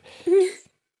God,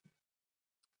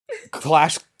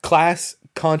 class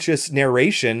conscious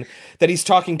narration that he's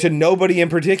talking to nobody in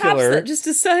particular. Cops that just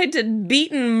decide to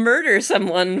beat and murder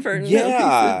someone for no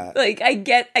reason. Like I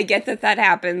get that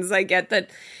happens. I get that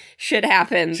shit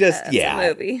happens. Just as a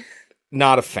movie.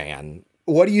 Not a fan.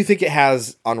 What do you think it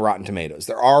has on Rotten Tomatoes?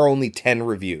 There are only 10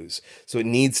 reviews, so it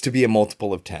needs to be a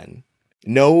multiple of 10.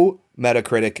 No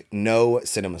Metacritic, no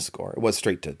Cinema Score. It was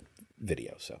straight to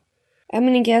video, so. I'm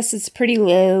gonna guess it's pretty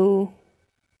low.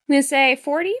 I'm gonna say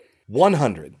 40?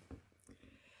 100.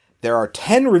 There are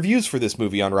 10 reviews for this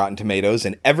movie on Rotten Tomatoes,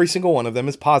 and every single one of them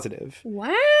is positive.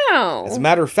 Wow. As a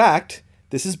matter of fact,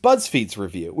 this is BuzzFeed's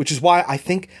review, which is why I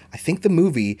think the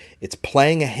movie, it's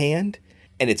playing a hand,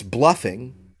 and it's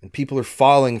bluffing, and people are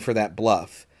falling for that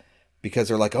bluff. Because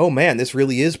they're like, oh man, this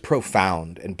really is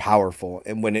profound and powerful.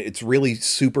 And when it's really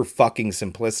super fucking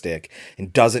simplistic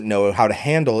and doesn't know how to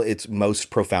handle its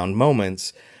most profound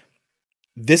moments,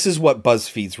 this is what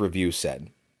BuzzFeed's review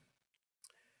said.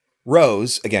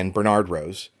 Rose, again, Bernard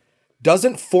Rose,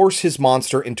 doesn't force his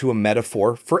monster into a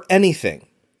metaphor for anything.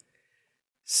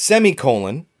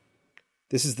 Semicolon.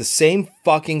 This is the same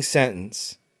fucking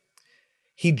sentence.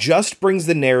 He just brings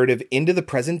the narrative into the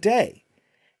present day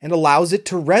and allows it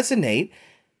to resonate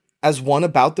as one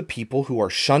about the people who are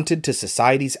shunted to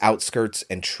society's outskirts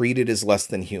and treated as less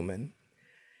than human.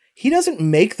 He doesn't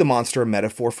make the monster a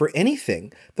metaphor for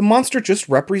anything. The monster just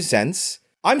represents...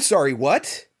 I'm sorry,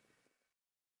 what?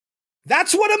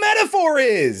 That's what a metaphor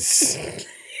is!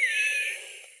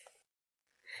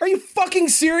 Are you fucking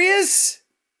serious?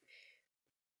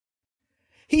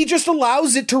 He just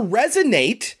allows it to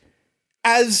resonate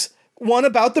as one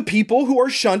about the people who are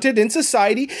shunted in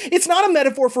society. It's not a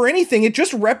metaphor for anything. It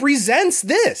just represents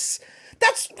this.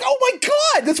 Oh my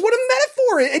God, that's what a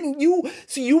metaphor is. And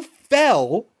you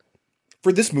fell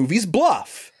for this movie's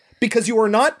bluff because you are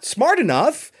not smart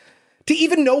enough to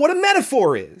even know what a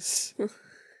metaphor is.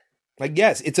 Like,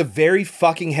 yes, it's a very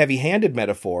fucking heavy-handed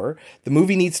metaphor. The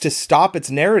movie needs to stop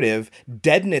its narrative,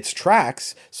 deaden its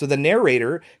tracks, so the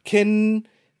narrator can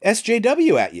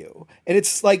SJW at you. And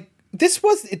it's like,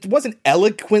 it wasn't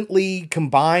eloquently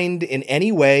combined in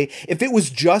any way. If it was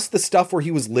just the stuff where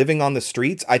he was living on the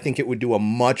streets, I think it would do a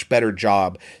much better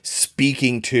job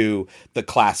speaking to the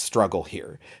class struggle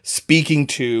here, speaking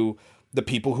to the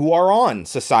people who are on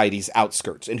society's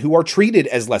outskirts and who are treated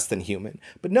as less than human.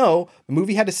 But no, the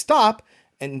movie had to stop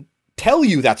and tell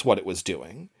you that's what it was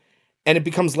doing. And it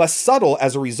becomes less subtle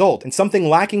as a result. And something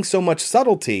lacking so much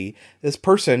subtlety, this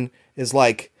person is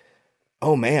like,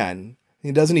 oh man,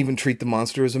 he doesn't even treat the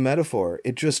monster as a metaphor.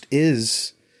 It just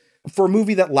is. For a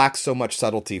movie that lacks so much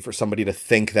subtlety, for somebody to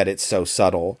think that it's so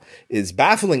subtle is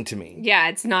baffling to me. Yeah,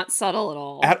 it's not subtle at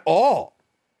all. At all.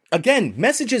 Again,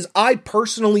 messages I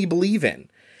personally believe in.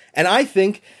 And I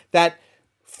think that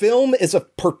film is a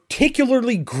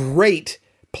particularly great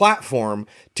platform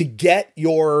to get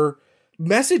your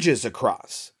messages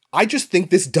across. I just think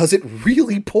this does it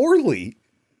really poorly.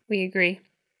 We agree.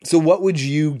 So what would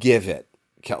you give it,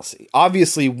 Kelsey?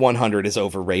 Obviously 100 is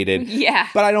overrated. Yeah.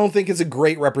 But I don't think it's a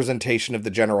great representation of the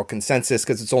general consensus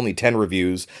because it's only 10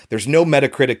 reviews. There's no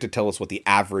Metacritic to tell us what the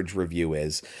average review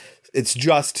is. It's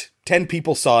just 10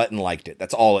 people saw it and liked it.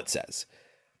 That's all it says.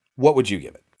 What would you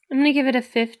give it? I'm going to give it a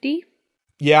 50.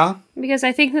 Yeah? Because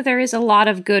I think that there is a lot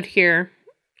of good here.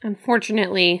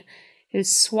 Unfortunately, it was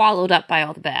swallowed up by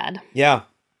all the bad. Yeah.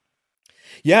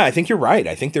 Yeah, I think you're right.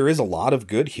 I think there is a lot of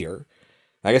good here.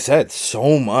 Like I said,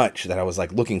 so much that I was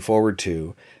like looking forward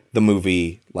to the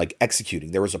movie like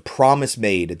executing. There was a promise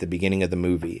made at the beginning of the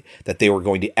movie that they were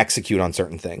going to execute on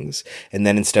certain things. And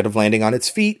then instead of landing on its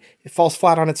feet, it falls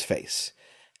flat on its face.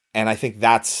 And I think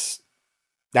that's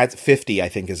 50, I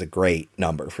think, is a great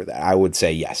number for that. I would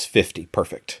say yes, 50.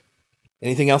 Perfect.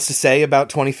 Anything else to say about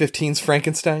 2015's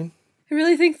Frankenstein? I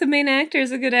really think the main actor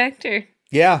is a good actor.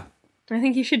 Yeah. I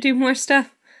think he should do more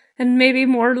stuff. And maybe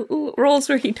more roles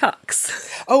where he talks.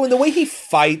 Oh, and the way he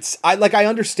fights, I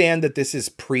understand that this is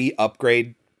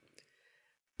pre-upgrade,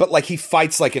 but like he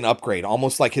fights like an upgrade,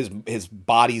 almost like his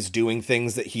body's doing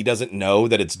things that he doesn't know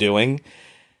that it's doing,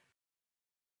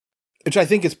 which I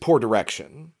think is poor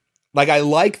direction. Like, I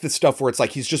like the stuff where it's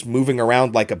like he's just moving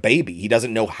around like a baby. He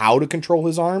doesn't know how to control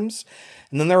his arms.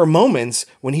 And then there are moments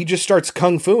when he just starts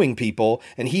kung-fuing people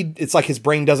and it's like his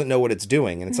brain doesn't know what it's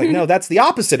doing. And it's like, no, that's the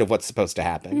opposite of what's supposed to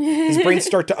happen. His brain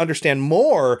starts to understand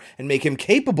more and make him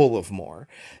capable of more.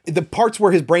 The parts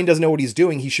where his brain doesn't know what he's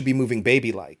doing, he should be moving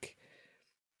baby-like.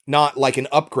 Not like an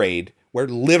upgrade where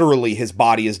literally his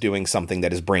body is doing something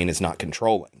that his brain is not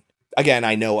controlling. Again,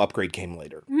 I know Upgrade came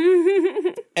later.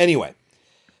 Anyway,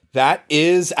 that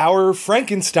is our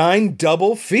Frankenstein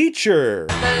double feature.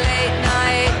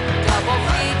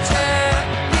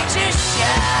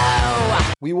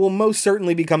 We will most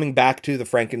certainly be coming back to the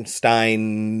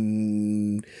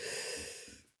Frankenstein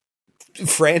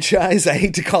franchise. I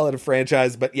hate to call it a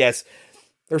franchise, but yes,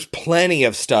 there's plenty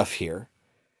of stuff here,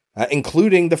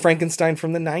 including the Frankenstein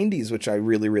from the 90s, which I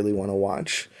really, really want to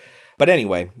watch. But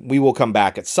anyway, we will come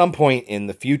back at some point in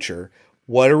the future.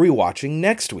 What are we watching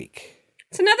next week?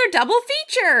 It's another double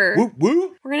feature. Woo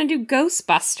woo. We're going to do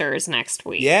Ghostbusters next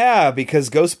week. Yeah,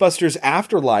 because Ghostbusters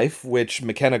Afterlife, which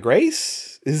McKenna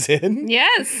Grace is in.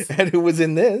 Yes. And who was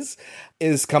in this,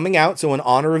 is coming out. So in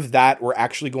honor of that, we're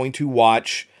actually going to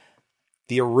watch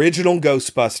the original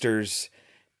Ghostbusters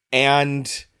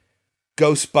and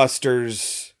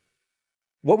Ghostbusters.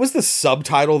 What was the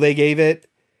subtitle they gave it?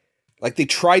 Like they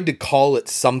tried to call it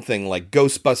something like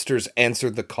Ghostbusters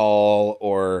Answered the Call,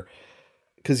 or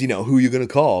because, you know, who you going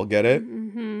to call? Get it?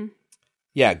 Mm-hmm.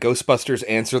 Yeah, Ghostbusters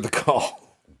Answer the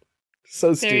Call.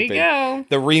 So stupid. There you go.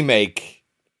 The remake,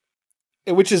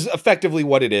 which is effectively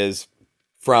what it is,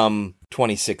 from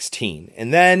 2016.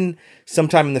 And then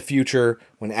sometime in the future,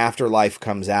 when Afterlife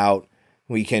comes out,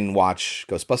 we can watch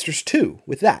Ghostbusters 2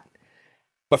 with that.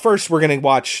 But first, we're going to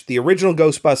watch the original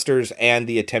Ghostbusters and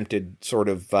the attempted sort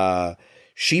of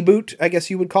reboot, I guess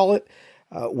you would call it,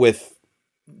 with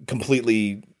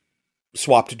completely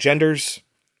swapped genders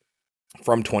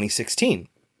from 2016.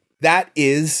 That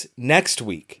is next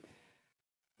week.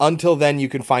 Until then, you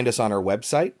can find us on our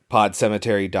website,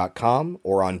 podcemetery.com,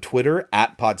 or on Twitter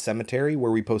 @podcemetery,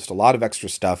 where we post a lot of extra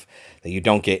stuff that you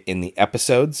don't get in the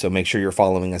episodes, so make sure you're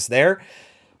following us there.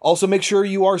 Also, make sure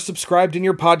you are subscribed in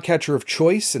your podcatcher of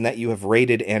choice and that you have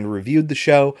rated and reviewed the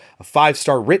show. A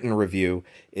 5-star written review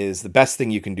is the best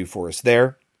thing you can do for us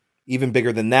there. Even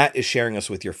bigger than that is sharing us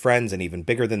with your friends, and even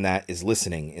bigger than that is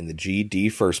listening in the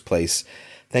GD first place.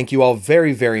 Thank you all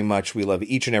very, very much. We love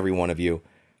each and every one of you.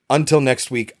 Until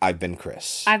next week, I've been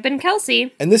Chris. I've been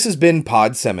Kelsey. And this has been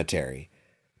Pod Cemetery.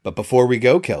 But before we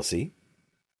go, Kelsey,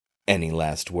 any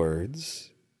last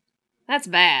words? That's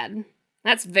bad.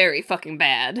 That's very fucking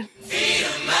bad.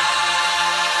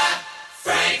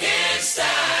 Frankenstein.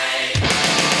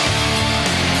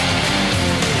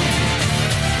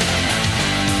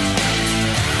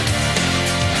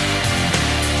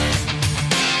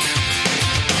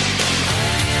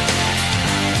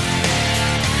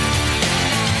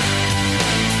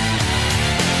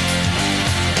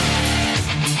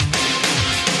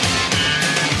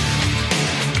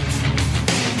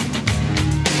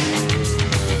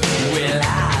 Well,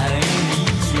 I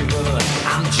ain't evil,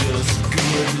 I'm just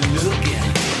good looking.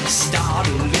 Start a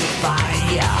little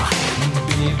fire,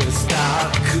 baby,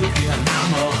 start cooking.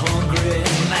 I'm a hungry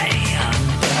man,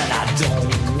 but I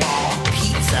don't want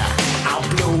pizza. I'll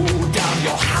blow down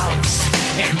your house,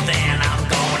 and then I'm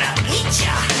gonna eat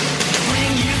ya.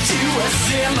 Bring you to a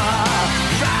simmer,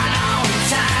 right on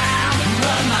time.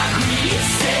 Run my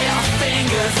greasy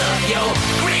fingers up your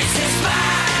greasy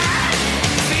spine.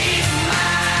 Feed my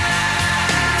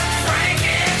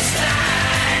Frankenstein.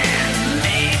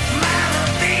 Meet my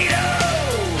libido.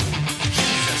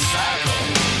 He's a psycho.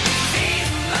 Feed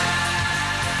my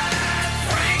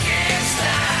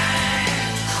Frankenstein.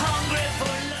 Hungry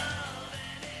for love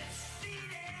and it's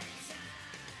feeding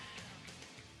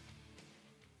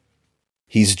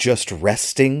He's just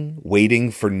resting,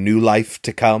 waiting for new life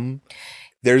to come.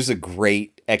 There's a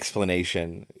great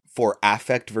explanation for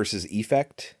affect versus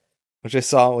effect, which I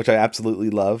absolutely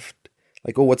loved.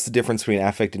 Like, oh, what's the difference between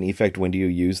affect and effect? When do you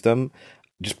use them?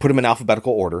 Just put them in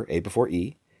alphabetical order, A before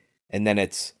E. And then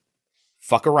it's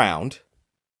fuck around,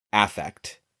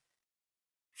 affect,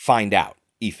 find out,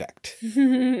 effect.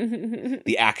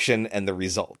 The action and the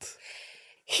result.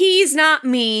 He's not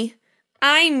me.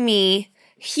 I'm me.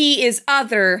 He is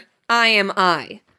other. I am I.